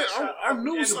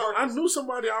I knew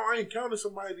somebody. I encountered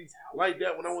somebody like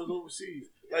that when I was overseas.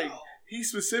 Like he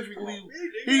specifically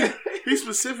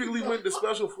went to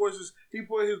special forces. He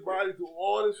put his body through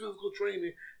all this physical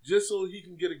training just so he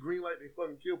can get a green light and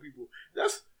fucking kill people.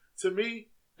 That's to me.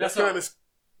 That's kind of.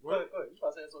 What? You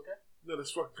about to say it's okay? No,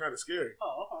 that's fucking kind of scary.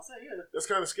 Oh, I'm about to say, yeah. That's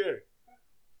kind of scary.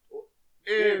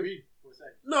 And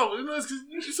no, it's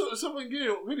because something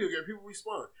video game people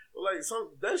respond, but like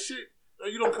that shit,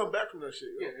 you don't come back from that shit.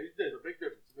 Yo. Yeah, there's a big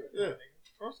difference. Yeah,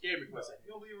 don't scare me for a second. You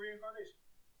don't believe in reincarnation?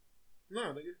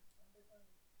 Nah, nigga.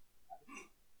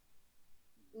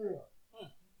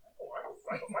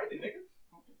 I can fight it, nigga.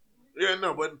 Yeah,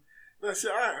 no, but no, see,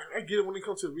 I get it when it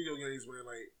comes to video games, man.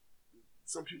 Like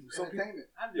some people.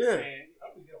 I'm just saying.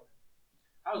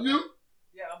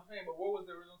 Yeah, I'm saying, but what was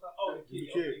the original time? Oh, the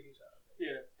kid.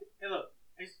 Yeah, and look,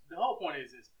 the whole point is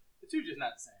this: the two just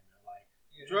not the same. Man. Like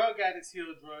drug addicts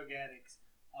heal drug addicts.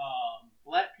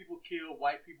 Black people kill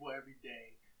white people every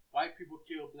day. White people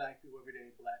kill black people every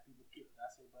day. Black people kill. I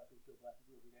say black people kill black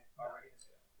people every day. Already.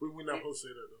 We're not supposed to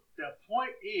say that though. The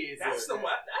point is that's the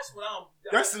one. That's what I'm.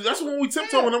 That's the one we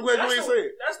tiptoe. And I'm glad you ain't say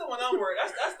it. That's the one I'm worried.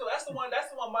 That's the one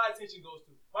my attention goes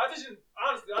to. My attention,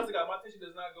 honestly, God, my attention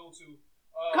does not go to.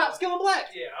 Cops killing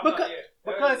blacks. Yeah,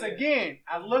 because again,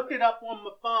 I looked it up on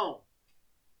my phone.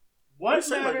 What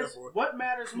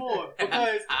matters more?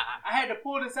 Because I had to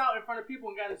pull this out in front of people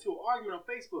and got into an argument on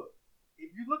Facebook.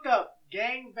 If you look up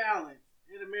gang violence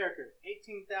in America,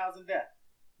 18,000 deaths.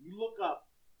 You look up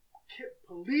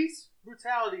police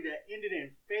brutality that ended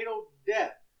in fatal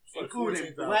death, like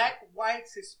including black,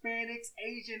 whites, Hispanics,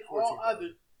 Asian, all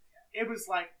others. It was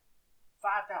like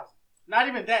 5,000. Not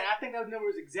even that. I think that number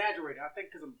is exaggerated. I think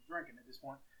because I'm drinking at this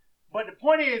point. But the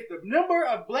point is, the number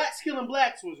of blacks killing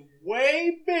blacks was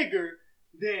way bigger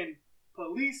than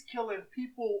police killing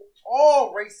people,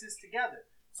 all races together.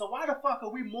 So why the fuck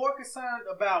are we more concerned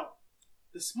about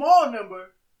the small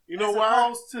number? You know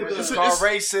why? It's called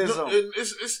racism.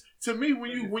 It's to me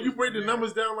when you break the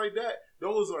numbers down like that,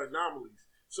 those are anomalies.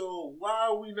 So why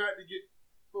are we not to get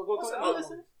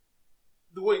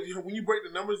the way when you break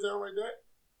the numbers down like that?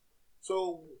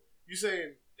 So you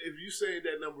saying if you saying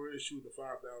that number is shooting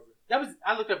 5,000? That was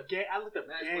I looked up gang related.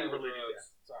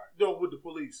 Sorry, no, with the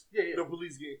police. Yeah. The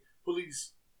police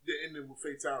that ended with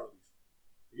fatalities.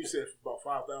 You said about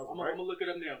 5,000. I'm gonna look it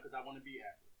up now because I want to be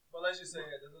accurate. But let's just say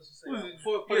that.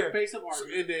 For the base of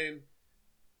argument. And then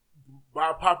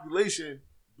by population,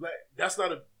 black. That's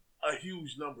not a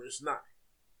huge number. It's not.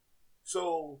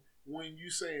 So when you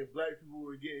saying black people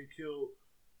are getting killed,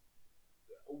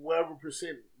 whatever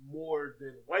percent more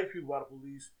than white people by the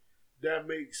police, that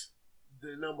makes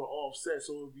the number offset.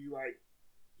 So it would be like,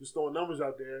 just throwing numbers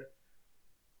out there,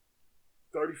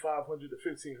 3,500 to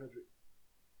 1,500.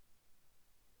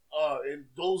 And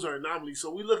those are anomalies.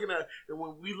 So we looking at, and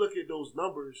when we look at those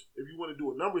numbers, if you want to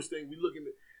do a numbers thing, we looking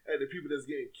at the people that's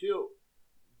getting killed.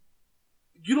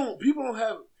 People don't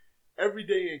have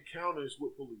everyday encounters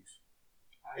with police.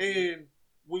 And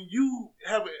when you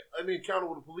have an encounter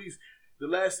with the police, the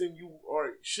last thing you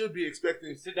should be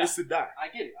expecting is to die. I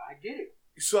get it.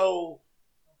 So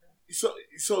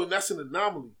that's an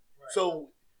anomaly. Right.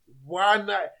 So why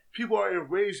not? People are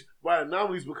enraged by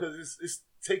anomalies because it's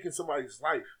taking somebody's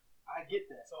life. I get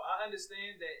that. So I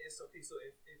understand that it's okay. So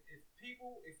if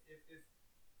people,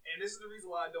 and this is the reason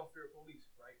why I don't fear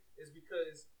police, right? Is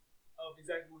because of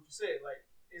exactly what you said. Like,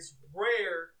 it's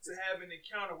rare to have an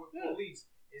encounter with police.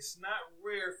 It's not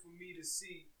rare for me to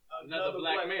see another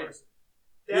black person.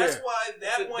 That's why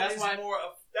that's why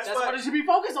it should be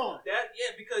focused on.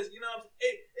 Because you know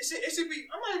it should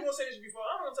be. I'm not even gonna say it should be.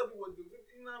 I'm gonna tell people what to do.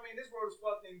 You know what I mean? This world is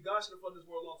fucked, and God should have fucked this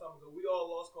world a long time ago. We all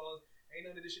lost cause. Ain't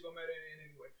none of this shit gonna matter in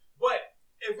anyway. But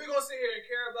if we're gonna sit here and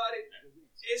care about it,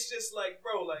 it's just like,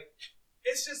 bro, like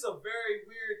it's just a very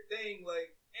weird thing.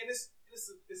 Like, and it's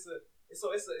a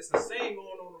saying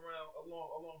going on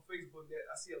along Facebook that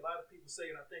I see a lot of people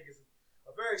say, and I think it's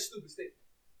a very stupid statement.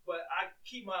 But I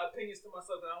keep my opinions to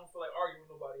myself, and I don't feel like arguing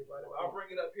with nobody about it. But I'll bring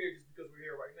it up here just because we're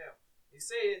here right now. They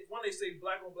say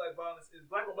black on black violence is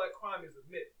black on black crime is a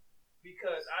myth,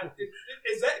 because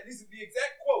this is the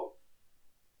exact quote.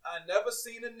 I never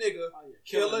seen a nigga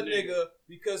kill a nigga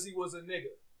because he was a nigga.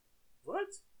 What?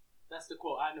 That's the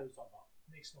quote. I know what you're talking about.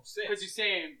 Makes no sense. Because they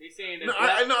saying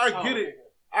that. No, I get it.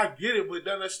 I get it, but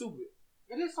that's stupid.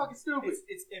 It is fucking stupid.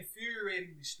 It's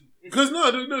infuriatingly stupid. Because no,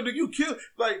 you kill,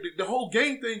 like the whole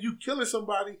gang thing. You killing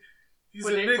somebody. He's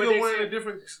a nigga wearing a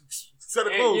different set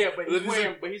of clothes. Yeah,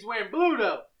 but he's wearing blue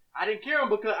though. I didn't kill him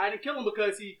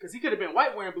because he could have been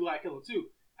white wearing blue. I killed him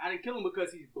too. I didn't kill him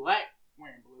because he's black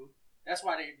wearing blue. That's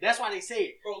why they say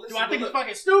it. Bro, listen, do I think it's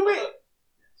fucking stupid?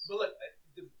 But look,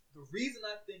 the reason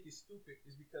I think it's stupid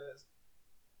is because,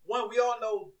 one, we all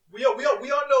know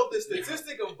the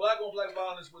statistic of black on black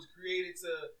violence was created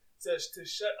to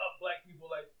shut up black people.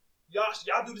 Like, y'all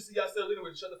do this to yourselves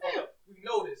anyway. Shut the fuck up. We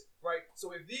know this, right?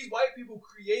 So if these white people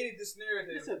created this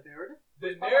narrative, it's a narrative.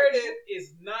 The narrative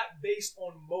is not based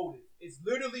on motive. It's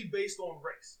literally based on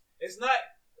race. It's not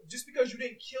just because you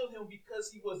didn't kill him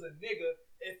because he was a nigga.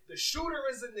 If the shooter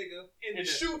is a nigga and the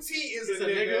shootee is a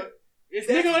nigga, it's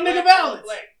nigga on nigga violence.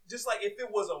 Just like if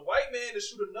it was a white man to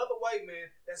shoot another white man,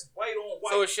 that's white on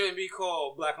white. So it shouldn't be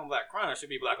called black on black crime. It should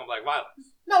be black on black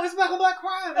violence. No, it's black on black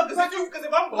crime. No, because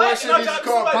if I'm black and I'm trying to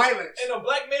shoot somebody and a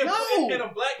black man pulls me out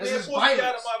of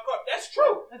my car, that's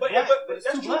true. But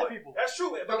that's true. That's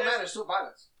true. It don't matter. It's still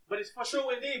violence. But it's true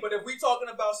indeed. But if we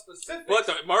talking about specifics, but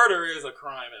the murder is a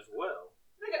crime as well.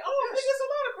 Nigga, it's a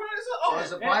lot of crime.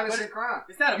 It's a violence and crime.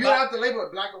 It's not you don't have to label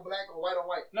it black on black or white on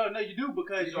white. No, you do,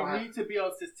 because you need to be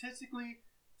able to statistically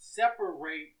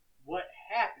separate what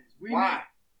happens. Why?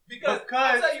 Because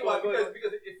I'll tell you why.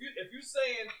 Because if you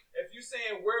saying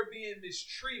we're being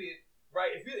mistreated,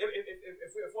 right? If the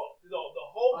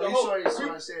whole you're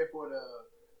trying to say it for the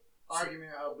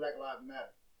argument of Black Lives Matter.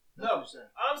 No,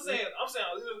 I'm saying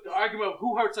the argument of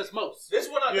who hurts us most. This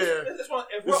one.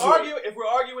 If we're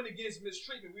arguing against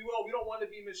mistreatment, we don't want to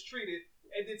be mistreated,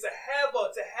 and then to have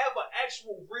an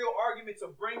actual real argument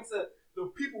to bring to the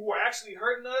people who are actually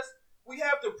hurting us, we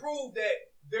have to prove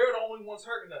that they're the only ones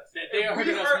hurting us. That they are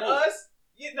hurting us.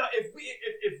 If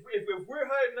we're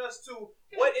hurting us too,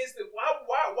 what is the why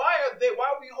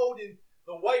are we holding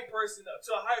the white person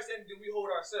to a higher standard than we hold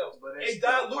ourselves? It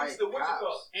dilutes the what you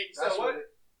call.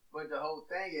 But the whole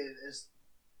thing is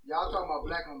y'all talking about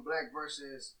black on black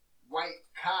versus white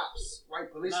cops,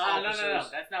 white police officers. No.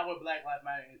 That's not what Black Lives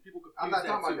Matter is. People I'm not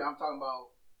talking about that. I'm talking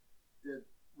about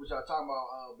what y'all talking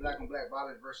about black on black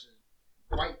violence versus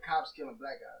white cops killing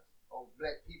black guys or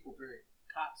black people. Period.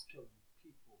 Cops killing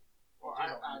people. Or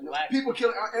I know people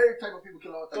killing every type of people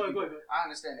killing all type of people.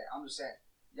 I understand that. I'm just saying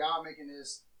y'all making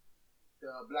this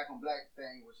the black on black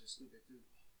thing, which is stupid too.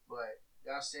 But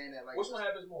y'all saying that like which one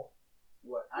happens more?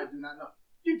 What? I do not know.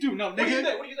 You do know,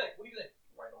 nigga. What do you think?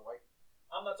 White on white.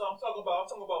 I'm talking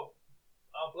about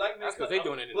black men. That's because they're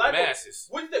doing it in the masses.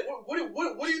 What do you think? What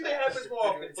do you think happens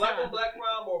more often? Black on black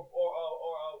crime or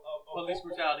police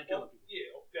brutality killing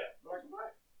people? Yeah. Black on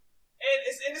black. And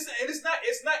it's not.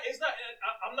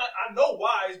 I know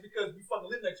why. It's because we fucking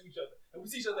live next to each other and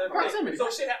we see each other every day. So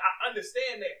shit, I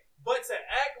understand that. But to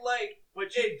act like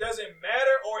but it doesn't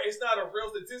matter, or it's not a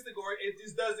real statistic, or it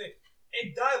just doesn't.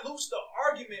 It dilutes the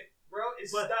argument, bro. It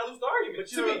just dilutes the argument.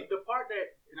 But you know, the part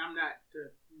that, and I'm not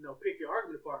to pick your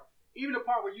argument apart. Even the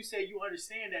part where you say you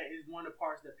understand that is one of the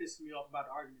parts that pisses me off about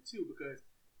the argument too, because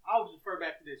I always refer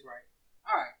back to this, right?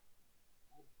 All right,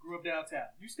 I grew up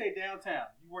downtown. You stay downtown.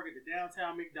 You work at the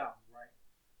downtown McDonald's, right?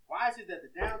 Why is it that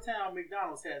the downtown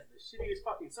McDonald's has the shittiest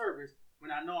fucking service when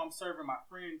I know I'm serving my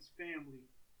friends, family,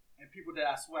 and people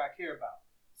that I swear I care about?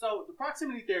 So the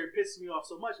proximity theory pisses me off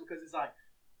so much because it's like,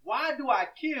 why do I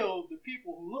kill the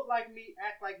people who look like me,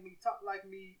 act like me, talk like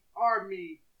me, are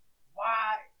me?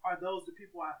 Why are those the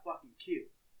people I fucking kill?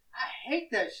 I hate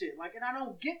that shit. Like, and I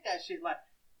don't get that shit. Like,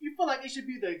 you feel like it should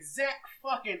be the exact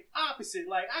fucking opposite.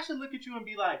 Like, I should look at you and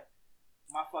be like,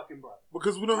 my fucking brother.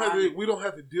 Because we don't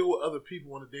have to deal with other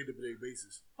people on a day-to-day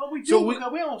basis. But we do,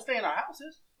 because we don't stay in our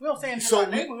houses. We don't stay in our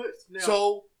neighborhoods.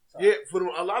 Now, yeah, for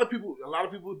a lot of people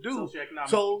do.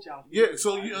 So yeah,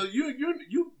 so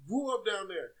you grew up down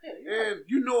there, and right.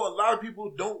 you know a lot of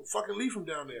people don't fucking leave from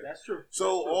down there. That's true.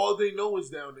 So all they know is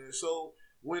down there. So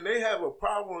when they have a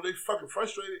problem or they fucking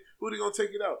frustrated, who are they gonna take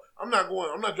it out? I'm not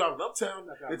driving uptown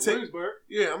and take.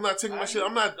 Yeah, I'm not taking my shit.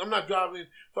 I'm not driving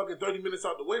fucking 30 minutes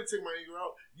out the way to take my anger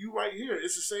out. You right here.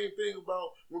 It's the same thing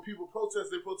about when people protest.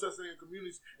 They protesting in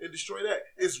communities and destroy that.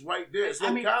 It's right there. It's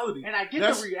locality. And I get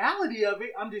the reality of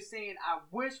it. I'm just saying, I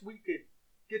wish we could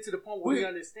get to the point where we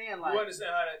understand. Like, you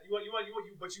understand how that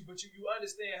but you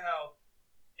understand how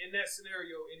in that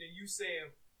scenario, and then you saying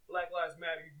Black Lives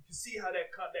Matter, you can see how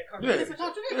that contradicts. It's a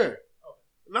contradiction. Yeah. Okay.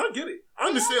 No, I get it. I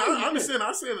understand. I understand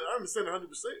 100%.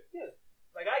 Yeah.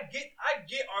 Like I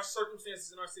get our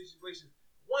circumstances and our situations.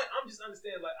 One, I'm just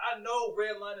understanding. Like I know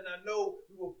redlining, I know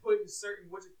we were put in certain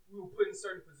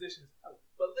positions.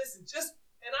 But listen,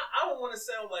 and I don't want to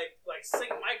sound like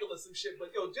Saint Michael or some shit.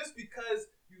 But yo, just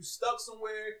because you stuck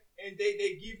somewhere and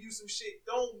they give you some shit,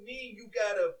 don't mean you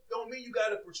gotta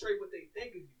portray what they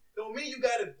think of you. Don't mean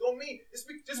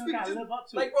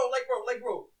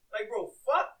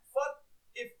fuck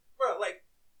if bro, like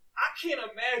I can't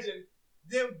imagine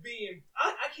them being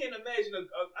I can't imagine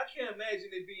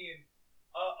it being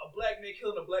a black man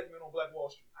killing a black man on Black Wall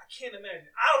Street. I can't imagine.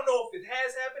 I don't know if it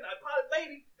has happened. I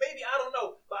probably maybe I don't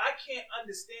know, but I can't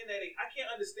understand that. I can't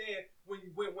understand when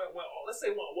let's say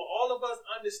when all of us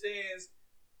understands.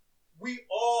 We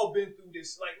all been through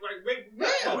this.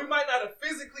 We might not have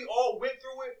physically all went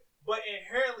through it, but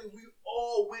inherently we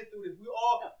all went through this.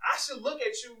 I should look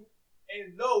at you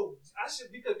and know. I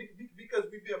should because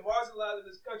we've been marginalized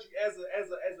in this country as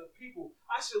a people.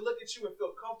 I should look at you and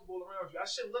feel comfortable around you. I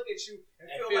should look at you and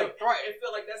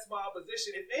feel like that's my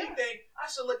opposition. If anything, I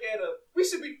should look at black people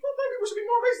should be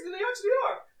more racist than they actually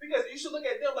are, because you should look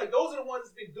at them like those are the ones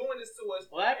that's been doing this to us.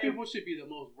 Black people should be the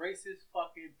most racist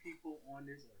fucking people on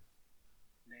this earth.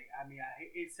 I mean,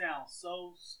 it sounds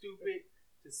so stupid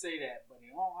to say that, but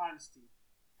in all honesty,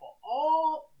 for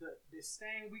all the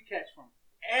disdain we catch from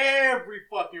every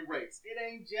fucking race, it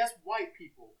ain't just white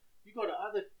people. You go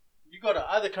to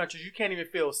other countries, you can't even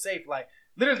feel safe. Like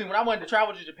literally, when I wanted to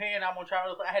travel to Japan, I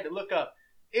had to look up: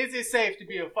 is it safe to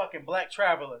be a fucking black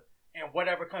traveler in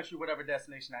whatever country, whatever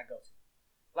destination I go to?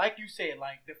 Like you said,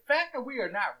 like the fact that we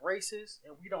are not racist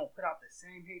and we don't put out the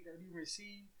same hate that we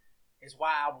receive is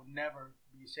why I will never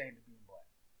be ashamed of being black.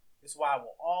 It's why I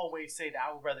will always say that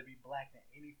I would rather be black than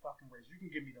any fucking race. You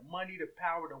can give me the money, the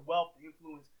power, the wealth, the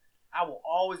influence. I will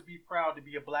always be proud to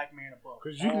be a black man above.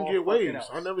 Because you can get waves.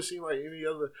 I've never seen like any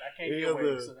other. I can't get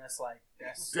waves, so that's like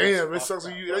damn. It sucks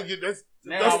when you. That's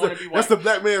the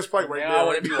black man's fight right there. I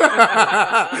want to be white.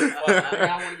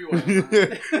 I want to be white.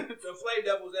 To play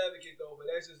devil's advocate though, but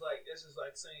that's just like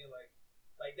saying like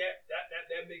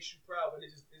that makes you proud, but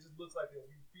it just looks like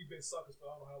we've been suckers for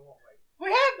I don't know how long. Like we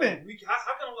have been.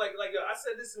 How come like I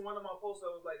said this in one of my posts?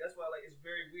 I was like, that's why like it's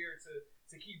very weird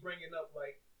to keep bringing up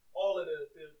like all of the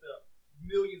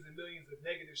millions and millions of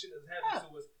negative shit that's happened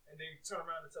to us, and then turn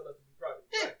around and tell us to be proud of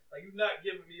it. Yeah. Like you're not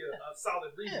giving me a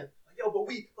solid reason. Yeah. Like, yo, but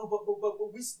we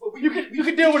you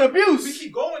can deal with abuse. We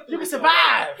keep going through. You can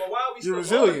survive. But why are we still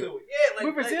resilient? Going through it? Yeah, like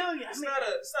we're resilient. It's not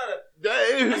an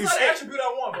attribute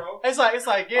I want, bro. It's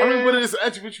like yeah. I mean, but it's an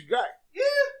attribute you got. Yeah.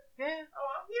 Yeah.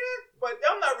 Yeah. But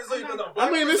I'm not resilient because I'm black.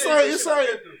 I mean, it's like yeah,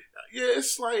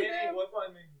 it's like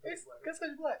it's because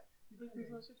you're black.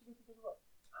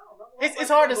 I don't know.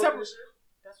 It's hard to separate.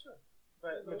 That's true.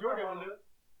 But majority of them do. I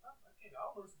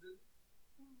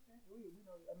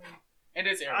mean, in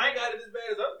this area, I ain't got it as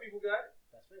bad as other people got it.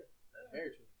 That's fair. That's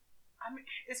very true. I mean,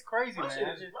 it's crazy, my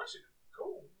man. My shit is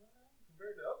cool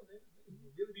compared to other niggas.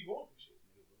 Niggas really be going through shit.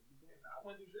 I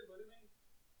went through shit, but it ain't.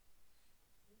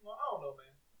 I don't know,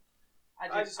 man.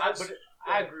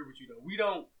 I agree with you though. We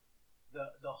don't.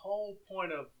 The whole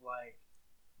point of like,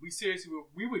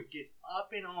 we would get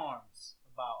up in arms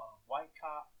about a white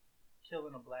cop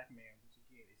killing a black man, which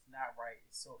again is not right.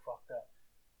 It's so fucked up.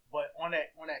 But on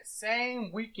that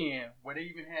same weekend where they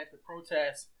even had the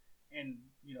protests in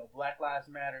Black Lives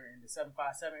Matter in the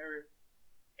 757 area,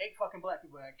 8 fucking black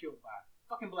people got killed by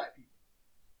fucking black people.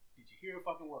 Did you hear a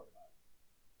fucking word about it?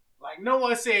 Like no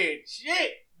one said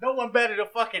shit. No one batted a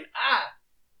fucking eye.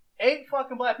 8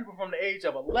 fucking black people from the age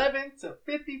of 11 to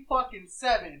 50 fucking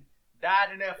 7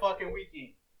 died in that fucking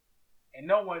weekend. And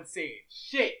no one said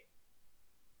shit.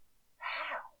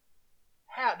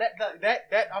 How?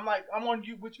 That I'm like, I'm on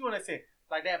you, what you want to say?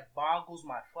 Like, that boggles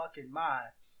my fucking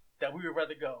mind that we would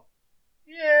rather go,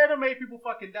 yeah, that made people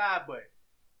fucking die, but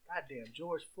goddamn,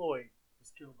 George Floyd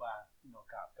was killed by,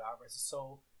 cop. God rest his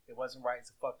soul. It wasn't right.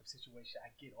 It's a fucked up situation. I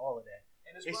get all of that.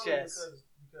 And it's just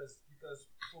because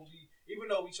when we, even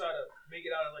though we try to make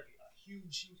it out of like a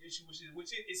huge issue,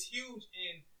 which is huge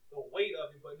in the weight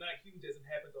of it, but not huge as it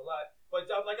happens a lot. But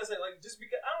like I said, like just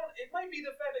because it might be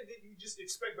the fact that you just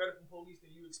expect better from police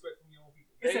than you expect from your own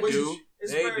people. They do.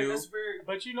 They do.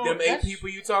 But them 8 people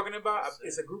you talking about,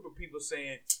 it's a group of people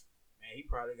saying, man, he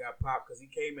probably got popped because he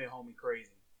came in homie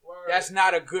crazy. Word. That's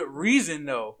not a good reason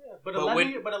though. Yeah, but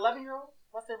 11-year-old,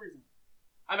 what's their reason?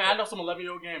 I mean, I know some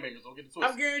 11-year-old game makers. Don't get the twist.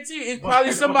 I'm guaranteed it's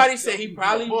probably somebody said he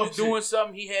probably was doing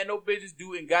something he had no business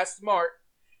doing and got smart.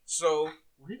 So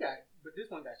but this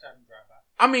one got shot in drive-by.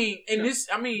 But in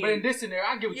this scenario,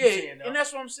 I get what you're saying. Though. And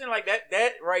that's what I'm saying. Like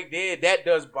that right there, that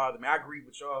does bother me. I agree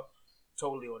with y'all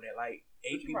totally on that. Like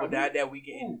 8 people died that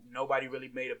weekend, and nobody really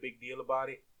made a big deal about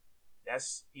it.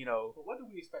 That's But what do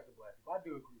we expect of black people? I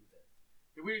do agree with that.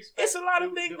 Do we expect? It's a lot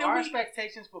of things. Our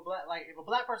expectations for black, like if a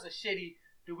black person's shitty,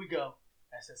 do we go?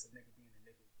 That's just a nigga being a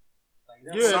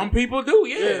nigga. Like, some people do.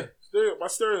 Yeah. My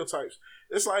stereotypes.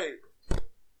 It's like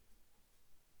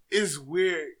it's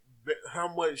weird how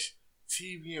much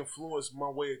TV influenced my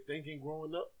way of thinking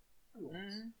growing up.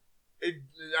 Mm-hmm.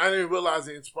 I didn't realize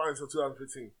it probably until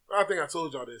 2015. I think I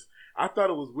told y'all this. I thought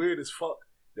it was weird as fuck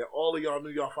that all of y'all knew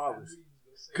y'all fathers.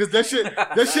 Cause that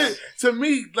shit to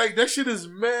me, like that shit is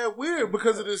mad weird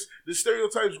because of the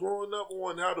stereotypes growing up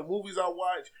on how the movies I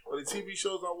watch or the TV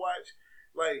shows I watch.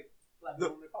 Like,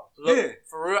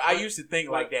 for real, I used to think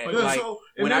like that. Like,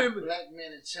 black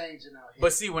men are changing out here.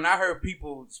 But see, when I heard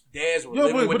people's dads were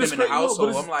living with them in the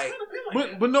household, I'm like,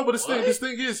 this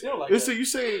thing is, you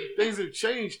saying things have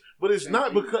changed, but it's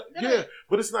not because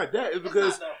but it's not that. It's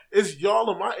because it's y'all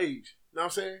of my age. You know what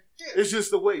I'm saying? Yeah. It's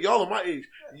just the way y'all are my age.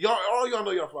 All y'all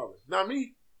know your father, not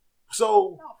me.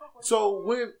 So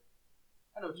when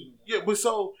I know what you mean. Yeah, but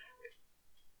so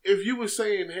if you were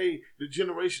saying, hey, the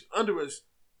generation under us,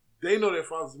 they know their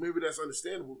fathers, maybe that's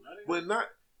understandable. But not,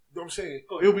 you know what I'm saying?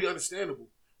 It'll be understandable.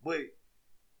 But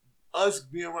us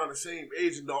being around the same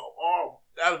age and all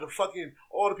out of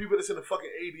all the people that's in the fucking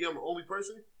AD, I'm the only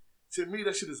person. To me,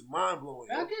 that shit is mind blowing.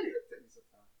 I get it.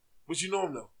 But you know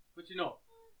him though.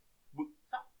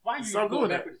 Why are you going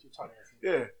back with your talking?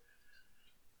 Yeah.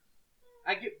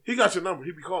 He got your number.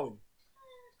 He be calling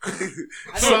you.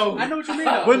 I know what you mean.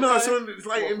 Though. But no, so it's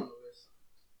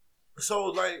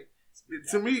like,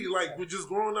 to me, like with just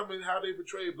growing up and how they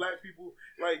portray black people,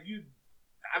 like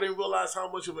I didn't realize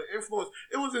how much of an influence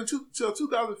it was until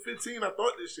 2015. I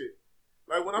thought this shit.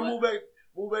 Like when I moved back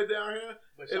down here,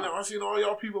 and I seen all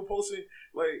y'all people posting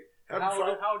like. How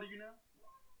old are you now?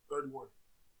 31.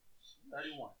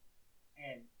 31.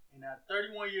 And now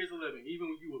 31 years of living, even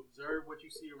when you observe what you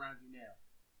see around you now,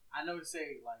 I know to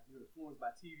say like you're influenced by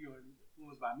TV or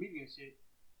influenced by media and shit.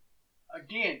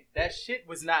 Again, that shit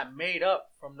was not made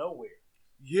up from nowhere.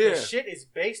 Yeah, the shit is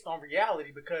based on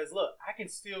reality because look, I can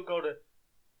still go to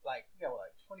like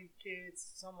 20 kids,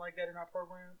 something like that in our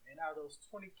program, and out of those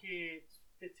 20 kids,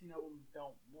 15 of them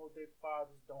don't know their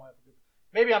fathers, don't have a good.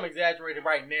 Maybe I'm exaggerating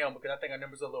right now because I think our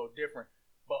numbers are a little different,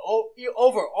 but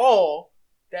overall.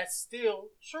 That's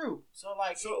still true. So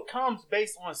it comes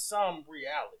based on some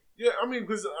reality. Yeah, I mean,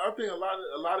 because I think a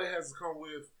lot of it has to come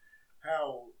with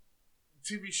how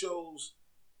TV shows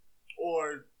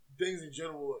or things in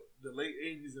general, the late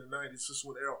 80s and 90s, just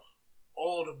when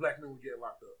all the black men would get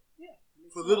locked up. Yeah.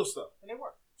 For little stuff. And they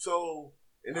were. So,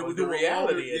 and they were doing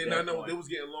reality. And I know they was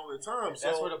getting longer time. Yeah,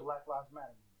 that's where the Black Lives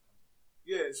Matter movement comes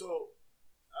in. Yeah, so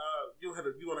you're going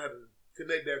to have to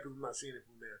connect that because I'm not seeing it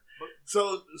from there.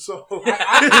 So let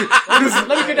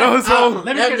me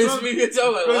get that.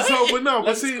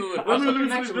 But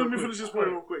let me finish this point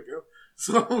real quick, yo.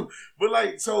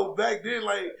 So back then,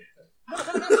 like, no,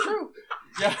 that's true.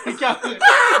 No,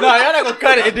 y'all not gonna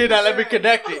cut it and then let me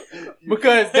connect it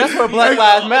because that's where Black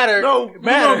Lives Matter.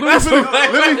 Matter. Y'all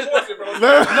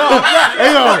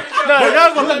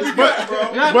gonna let me cut,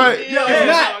 bro.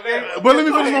 But let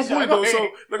me finish my point though.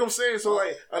 So, like I'm saying, so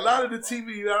like a lot of the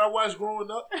TV that I watched growing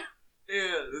up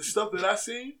and the stuff that I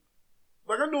seen,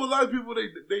 like I know a lot of people,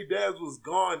 they dads was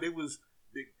gone, they was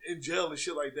in jail and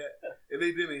shit like that, and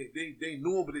they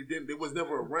knew them, but they was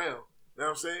never around. You know what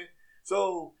I'm saying?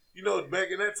 So. You know, back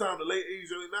in that time, the late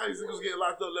 80s, early 90s, niggas was getting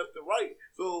locked up left and right.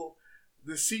 So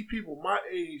to see people my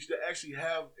age that actually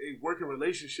have a working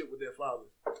relationship with their father,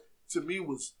 to me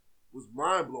was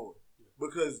mind blowing.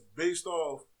 Because based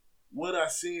off what I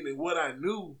seen and what I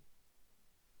knew,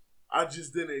 I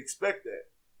just didn't expect that.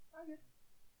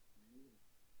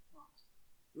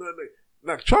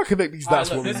 Now try to connect these dots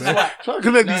for me, man. Try to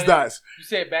connect these dots. You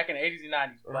said back in the 80s and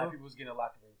 90s, black people was getting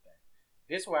locked up everything.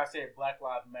 This is where I said Black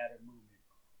Lives Matter movement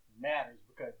matters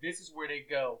because this is where they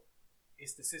go.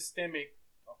 It's the systemic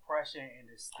oppression and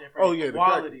this different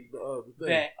equality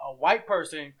that a white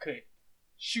person could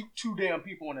shoot 2 damn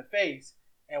people in the face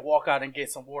and walk out and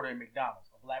get some water at McDonald's.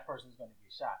 A black person is going to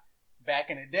get shot. Back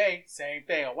in the day, same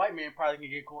thing. A white man probably can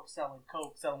get caught selling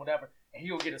coke, selling whatever, and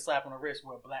he'll get a slap on the wrist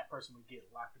where a black person would get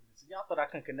locked up. So y'all thought I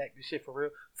couldn't connect this shit for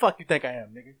real? Fuck you think I am,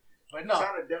 nigga? But no,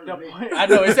 I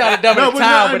know it sounded dumb at the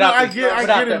time, but I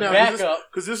get it now.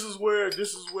 Because this is where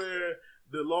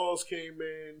the laws came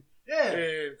in. Yeah,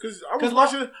 and because I was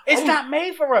watching, it's not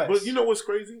made for us. But you know what's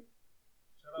crazy?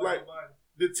 Like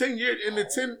the 10 year in the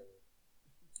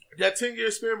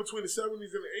 10-year span between the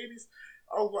 70s and the 80s,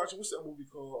 I was watching what's that movie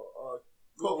called?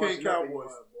 Cocaine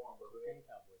Cowboys.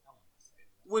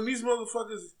 When these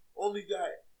motherfuckers only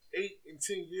got 8 and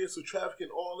 10 years for trafficking,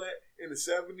 all that in the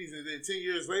 70s, and then 10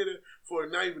 years later, for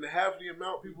not even half the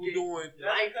amount people doing.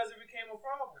 That's because it became a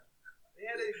problem. They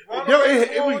had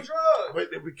drugs. But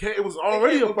it was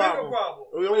already a problem.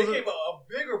 It became a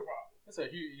bigger problem. That's a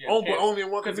huge. But only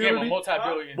in one community.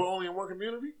 Multi-billion. But only in one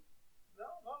community. No,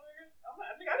 nigga.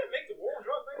 I think I didn't make the war on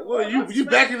drugs. Well, you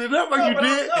backing it up like you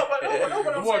did. No,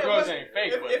 the war on drugs ain't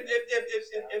fake.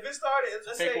 If it started,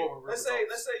 let's say, I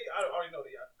already know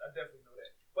that. I definitely know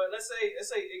that. But let's say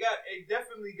it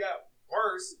definitely got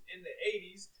worse in the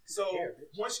 80s. So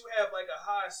once you have like a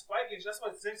high spike, that's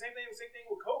why same thing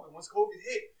with COVID. Once COVID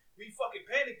hit, we fucking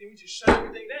panicked and we just shut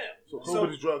everything down. So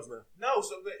COVID is drugs now.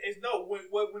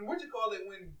 When what you call it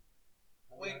when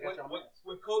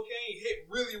cocaine hit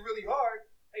really really hard,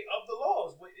 they upped the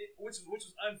laws, which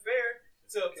was unfair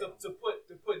to put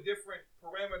different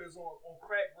parameters on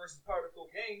crack versus powder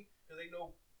cocaine because they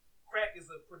know crack is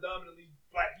a predominantly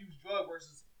black use drug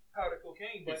versus powder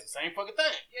cocaine, but it's the same fucking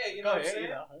thing. Yeah, you know what I'm saying.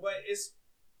 You know. But it's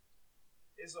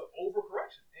an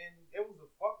overcorrection, and it was a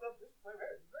fucked up. It's a very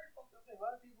fucked up thing. A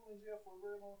lot of people in jail for a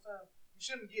very long time. You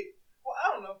shouldn't get. Well,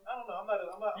 I don't know. I'm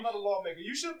not a lawmaker.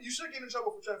 You should get in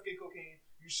trouble for trafficking cocaine.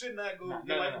 You should not go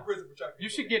get life in prison for trafficking.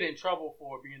 You should get in trouble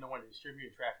for being the one to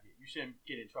distribute and traffic it. You shouldn't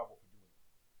get in trouble for doing it.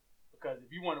 Because if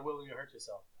you want to willingly hurt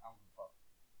yourself, I don't give a fuck.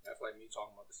 That's like me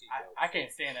talking about the seatbelt. I can't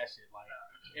stand that shit. Like,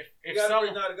 if the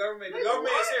government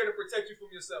is here to protect you from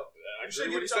yourself. You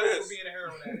shouldn't get in trouble for being a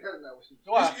heroin addict.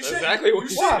 Exactly what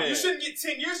you said. You shouldn't get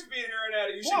 10 years for being a heroin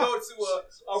addict. You should go to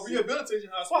a rehabilitation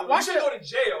hospital. Why should you go to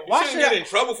jail? You shouldn't get in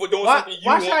trouble for doing something you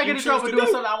want. Why should I get in trouble for doing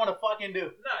something I want to fucking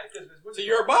do? Nah, because to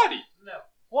your body. No.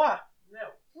 Why?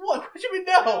 No. What? What you mean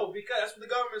no? No, because that's what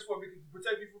the government's for. To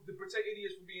protect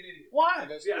idiots from being idiots. Why?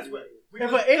 Yeah, that's what. Because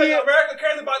America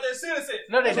cares about their citizens.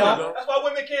 No, they don't. That's why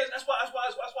women can't. That's why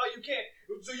you can't.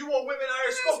 So you want women out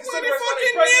here smoking cigarettes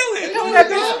fucking pregnant?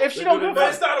 If she don't give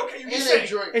that's not okay. You get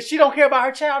shamed. If she don't care about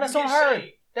her child, that's on her.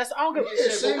 That's I don't give a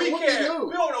shit. We care.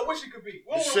 We don't know what she could be.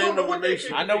 Shame of the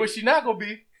nation. I know what she not gonna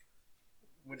be.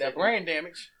 With that brain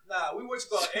damage. Nah, we what you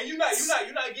call it. And you're not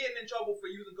getting in trouble for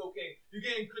using cocaine. You're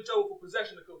getting in trouble for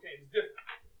possession of cocaine. It's different.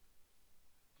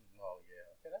 Oh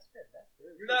yeah. Okay, that's fair.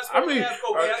 You're not supposed to have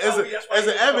cocaine. As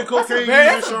an avid cocaine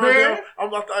user,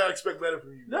 I expect better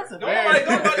from you. That's a nobody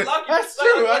lock you. That's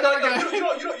true. You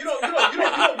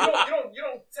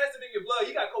don't test it in your blood.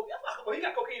 He got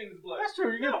cocaine in his blood. That's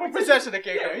true. You get possession of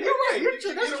cocaine. You're right. You're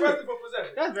arrested for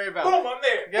possession. That's very valid. Boom, I'm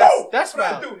there. Yes, that's what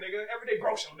I do, nigga. Everyday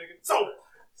bro show, nigga. So.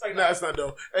 Nah, it's not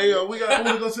though. Hey, I want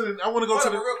to go to the.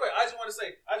 Real quick. I just want to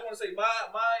say my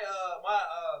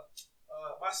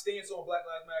stance on Black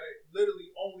Lives Matter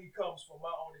literally only comes from my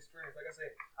own experience. Like I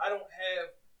said, I don't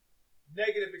have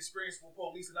negative experience with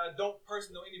police, and I don't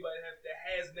personally know anybody that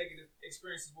has negative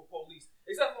experiences with police.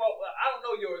 Except for I don't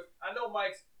know yours. I know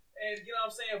Mike's, and you know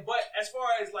what I'm saying. But as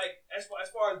far as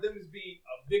them as being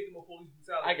a victim of police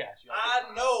brutality, I got you. I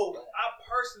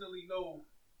personally know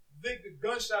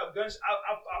gun gunshot.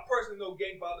 I personally know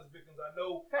gang violence victims. I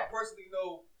personally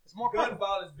know It's more gun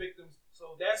violence victims.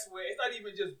 So that's where it's not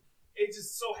even just. It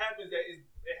just so happens that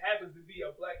it happens to be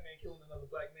a black man killing another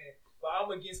black man. But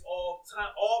I'm against all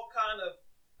kind of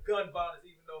gun violence,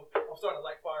 even though I'm starting to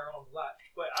like firearms a lot.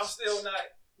 But I'm still not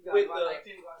with the.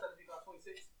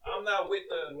 I'm not with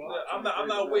the.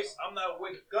 I'm not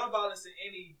with gun violence in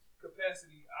any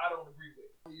capacity. I don't agree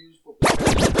with.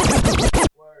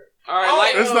 All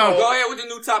right, not- go ahead with the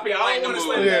new topic. I don't want to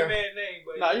say that man's name,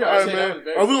 but you're All right, right,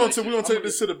 man. We're gonna take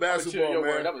this to the basketball,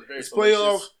 man. That was very It's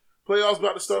salacious. playoffs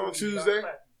about to start on Tuesday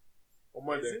or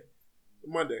Monday.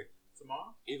 Monday.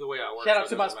 Tomorrow? Either way, I work. Shout out so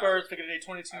to my it doesn't matter. Spurs for their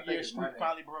 22-year streak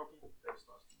finally broken. It's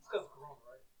because of Corona,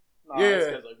 right? Nah, Yeah. it's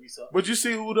 'cause, like, we suck. But you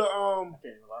see who the I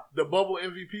can't even lie. bubble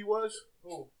MVP was?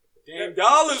 Who? Damn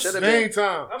dollars. Should've Dang been.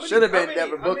 time. Should've been how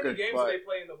Devin many Booker, games but- do they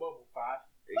play in the bubble? 5.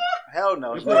 Hell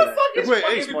no. They It's play- more than that. They play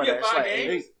Fucking eight. more than that. It's 5 like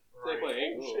games? They play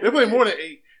 8. They play more than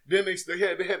 8. Then they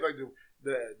had like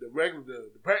the regular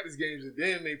the practice games, and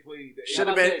then they played the 8. Should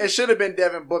have been. It should have been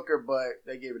Devin Booker, but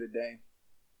they gave it to Dame.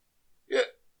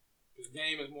 His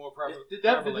game is more prevalent. Did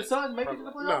the Suns make it to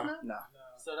the playoffs Nah. now? No,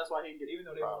 So that's why he didn't get Even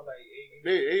though they won like 8 games.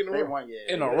 They 8 in a they row. won. Yeah,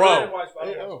 In a I row. didn't watch, but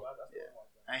I Yeah. watched.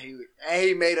 and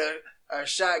he made a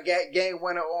shot game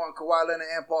winner on Kawhi Leonard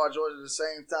and Paul George at the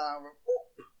same time.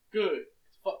 Good.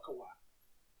 Fuck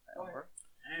Kawhi.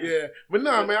 Yeah, but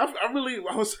nah, man.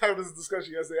 I was having this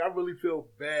discussion yesterday. I really feel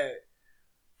bad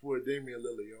for Damian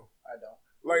Lillard, yo. I don't.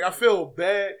 Like, I feel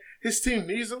bad. His team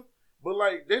needs him, but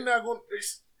like they're not going.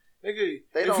 Nigga,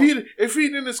 They if he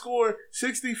didn't score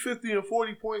 60, 50, and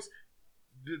 40 points,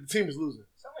 the team is losing.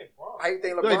 Sound like Braun. How you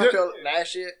think Like, LeBron felt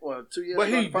last year? Well, 2 years But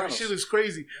ago in the that finals. shit is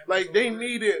crazy. Like, they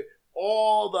needed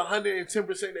all the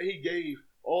 110% that he gave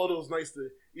all those nights to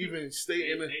even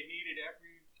stay in the. They needed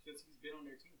since he's been on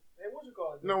their team. Hey, what you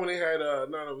call it? No, when they had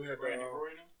we had Brandon Roy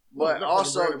now? But not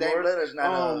also, Brandon Dame Roy. Lillard's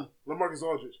not. LaMarcus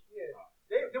Aldridge. Yeah.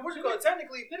 They what you call it?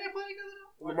 Technically, Did they play together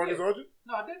though? LaMarcus Aldridge?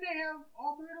 No, didn't they have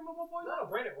all 3 of them at one point? no,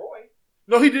 Brandon Roy.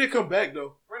 No, he did come back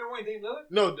though. Brandon Roy and Dame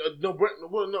Lillard.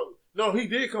 No, he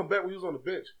did come back when he was on the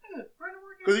bench Yeah, Brandon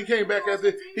Roy because he came back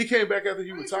after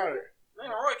he retired. Man,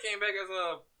 Roy came back as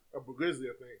a. A Grizzly,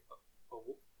 I think.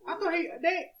 I thought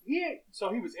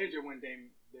so he was injured when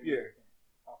Dame Yeah.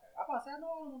 Okay. I thought I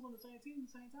know he was on the same team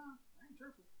at the same time. I ain't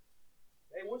tripping.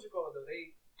 Hey, what you call it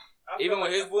though? Even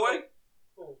with his boy?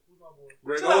 Who's my boy?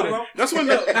 Greg Chill out, Oden. bro. That's when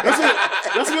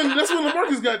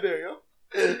LaMarcus got there, yo.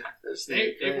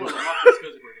 They won the Marcus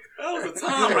because of Greg. That was a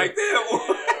time right there.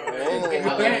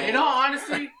 Man, in all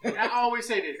honesty, I always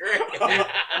say this.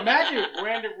 Imagine if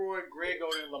Brandon Roy, Greg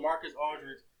Oden, LaMarcus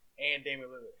Aldridge, and Damian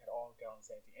Lillard had all got on the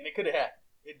same team. And it could have happened.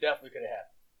 It definitely could have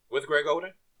happened. With Greg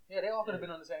Oden? Yeah, they all could have been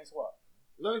on the same squad.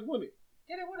 No, they won it.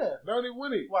 Yeah, they would have. No, they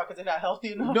won it. Why? Because they're not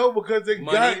healthy enough? No, because they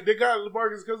Money. got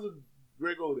LaMarcus because of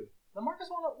Greg Oden. LaMarcus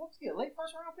won what was he, a late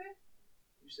first round pick?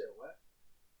 You said what?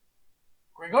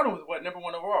 Greg Oden was what, number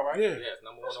 1 overall, right? Yeah. Yes,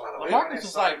 number 1 overall. LaMarcus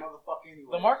was like motherfucker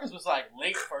anyway. LaMarcus was like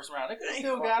late first round. They could have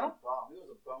still got him. He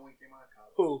was a bum when he came out of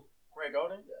college. Who? Greg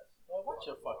Oden? Yes. Well, watch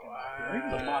your fucking mouth. He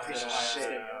was a monster in Ohio Shit.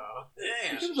 State.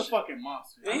 Damn. He was a fucking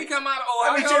monster. Did he come out of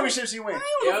How many Ohio? championships he win?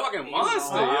 He was a fucking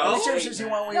monster, How many yo. championships he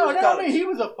won when he No, was in that don't mean college? he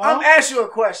was a I'm bum. asking you a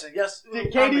question. Yes. Did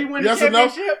KD win the Yes or no?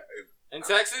 championship? In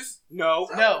Texas? No.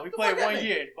 No, he played fuck 1 that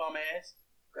year, bum ass.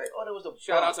 Greg Oden was a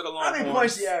Shout bum. out to the How many Longhorns.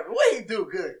 points he average? What he do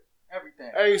good?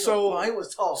 Everything. Hey, He so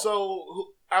was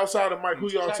tall. outside of Mike, who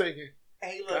y'all taking?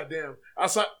 hey, look. Goddamn.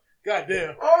 Outside.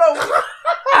 Goddamn. Hold on.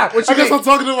 What you I guess mean? I'm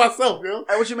talking to myself, yo.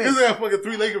 Hey, what you mean? There's like fucking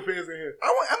 3 Laker fans in here.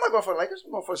 I'm not going for the Lakers.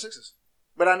 I'm going for the Sixers.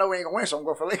 But I know we ain't going to win, so I'm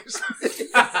going for the Lakers.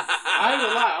 I ain't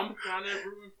gonna lie, I'm kind of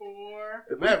rooting for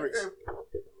The Mavericks.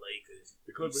 Lakers.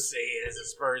 The Clippers. Say it as a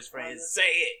Spurs fan. Say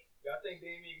it. Y'all think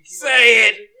Damian can keep Say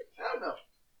it. I don't know.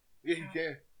 Yeah, he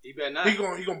can. He better not. He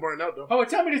gonna burn out though. Oh,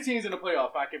 tell me the teams in the playoff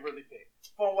if I can really pick.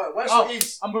 For what? West Oh, or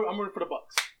East? I'm rooting for the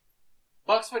Bucks.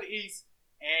 Bucks for the East,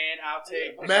 and I'll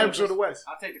take the Mavericks Clippers. or the West.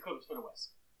 I'll take the Clippers for the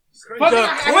West. Crazy. Fuck it,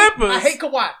 The Clippers? I hate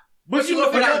Kawhi. But you you know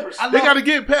go for they the got, Clippers? I they love- got to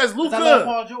get past 'cause I love Luka.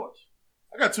 Paul George.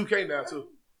 I got 2K now too.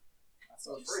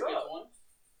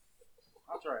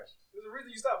 I'm trash. There's a reason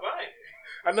you stopped buying it.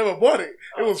 I never bought it.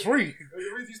 It was free. There's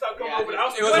a reason you stopped coming over the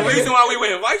house. It was the reason why we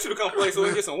would invite you to come play so we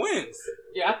can get some wins.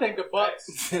 Yeah, I think the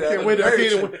Bucks. Can't wait.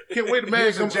 Can't wait to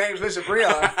man come. James Listen,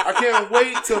 Breon. I can't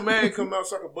wait till man come out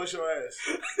so I can bust your ass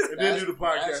and then do the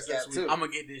podcast that's next cap week. too. I'm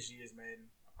gonna get this year's man.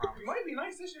 It might be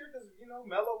nice this year because,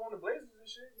 Melo on the Blazers and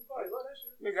shit. You probably love that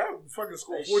shit. Nigga, I fucking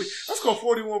scored 40. I scored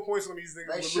 41 points on these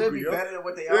niggas They with should Luka, be yo. better than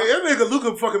what they Yeah, are. that nigga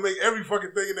Luka fucking make every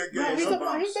fucking thing in that game. No, he's yo.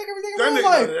 make everything in That real nigga,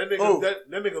 life. that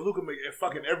Who? nigga Luka make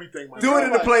fucking everything. Man. Do it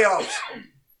in the playoffs.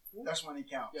 That's when he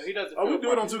counts. Yeah, he doesn't. Oh, we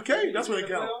do it on 2K. That's when it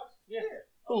counts. Yeah.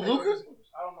 Who, Luka?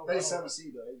 I don't know. They 7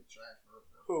 seed though. They trash for real.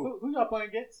 Who? Who y'all playing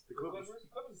against? The Clippers.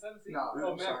 Clippers 17. No,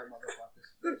 Oh, I'm man. sorry, motherfuckers.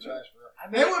 They trash for real.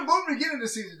 I They mean, went boom to get in the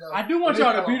season though. I do want But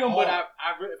y'all they to beat them, fell but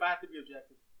hard. if I have to be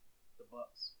objective, the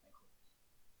Bucks and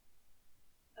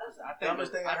Clippers. I think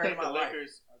Dumbest thing I heard in the my life.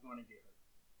 Lakers are going to get hurt.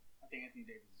 I think Anthony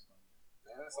Davis is going to get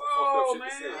hurt. That's some fucked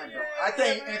up shit to say. I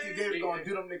think Anthony Davis gonna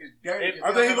do them niggas dirty. If-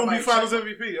 I think he's gonna be Finals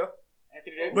MVP, yeah.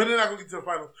 Anthony Davis. But they're not gonna get to the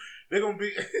finals. They're gonna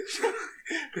be.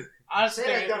 I Say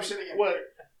that dumb shit again. What?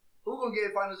 Who gonna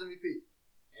get Finals MVP?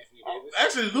 Anthony Davis.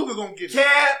 Actually, Luka gonna get it.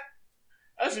 Cat.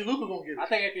 Actually, Luka gonna get I it.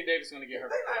 think Anthony Davis is going to get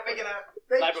hurt. They not making out.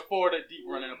 Like before the deep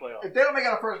run in the playoffs. If they don't make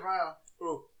it out the first round,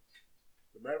 Who?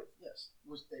 The Mavericks. yes,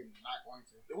 which they not going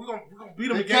to. We gonna beat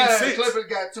them in game Because 6. the Clippers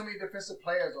got too many defensive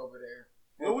players over there.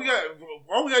 Well,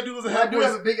 all we gotta do is I have do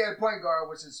have a big ass point guard,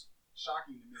 which is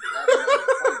shocking to me. I didn't know he was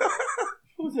a point guard.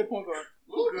 Who's that point guard?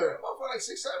 Luka, motherfucker, like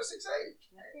 6'7",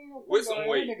 6'8". With some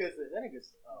weight. That nigga's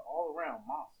all around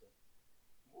monster.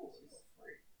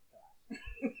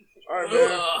 All right,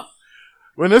 man.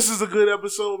 When this is a good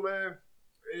episode, man.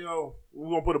 Hey, yo, we're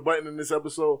gonna put a button in this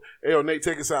episode. Hey, yo, Nate,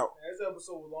 take us out. Man, this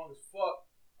episode was long as fuck.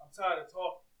 I'm tired of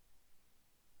talking.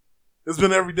 It's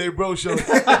been Everyday Bro Show.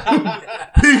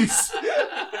 Peace.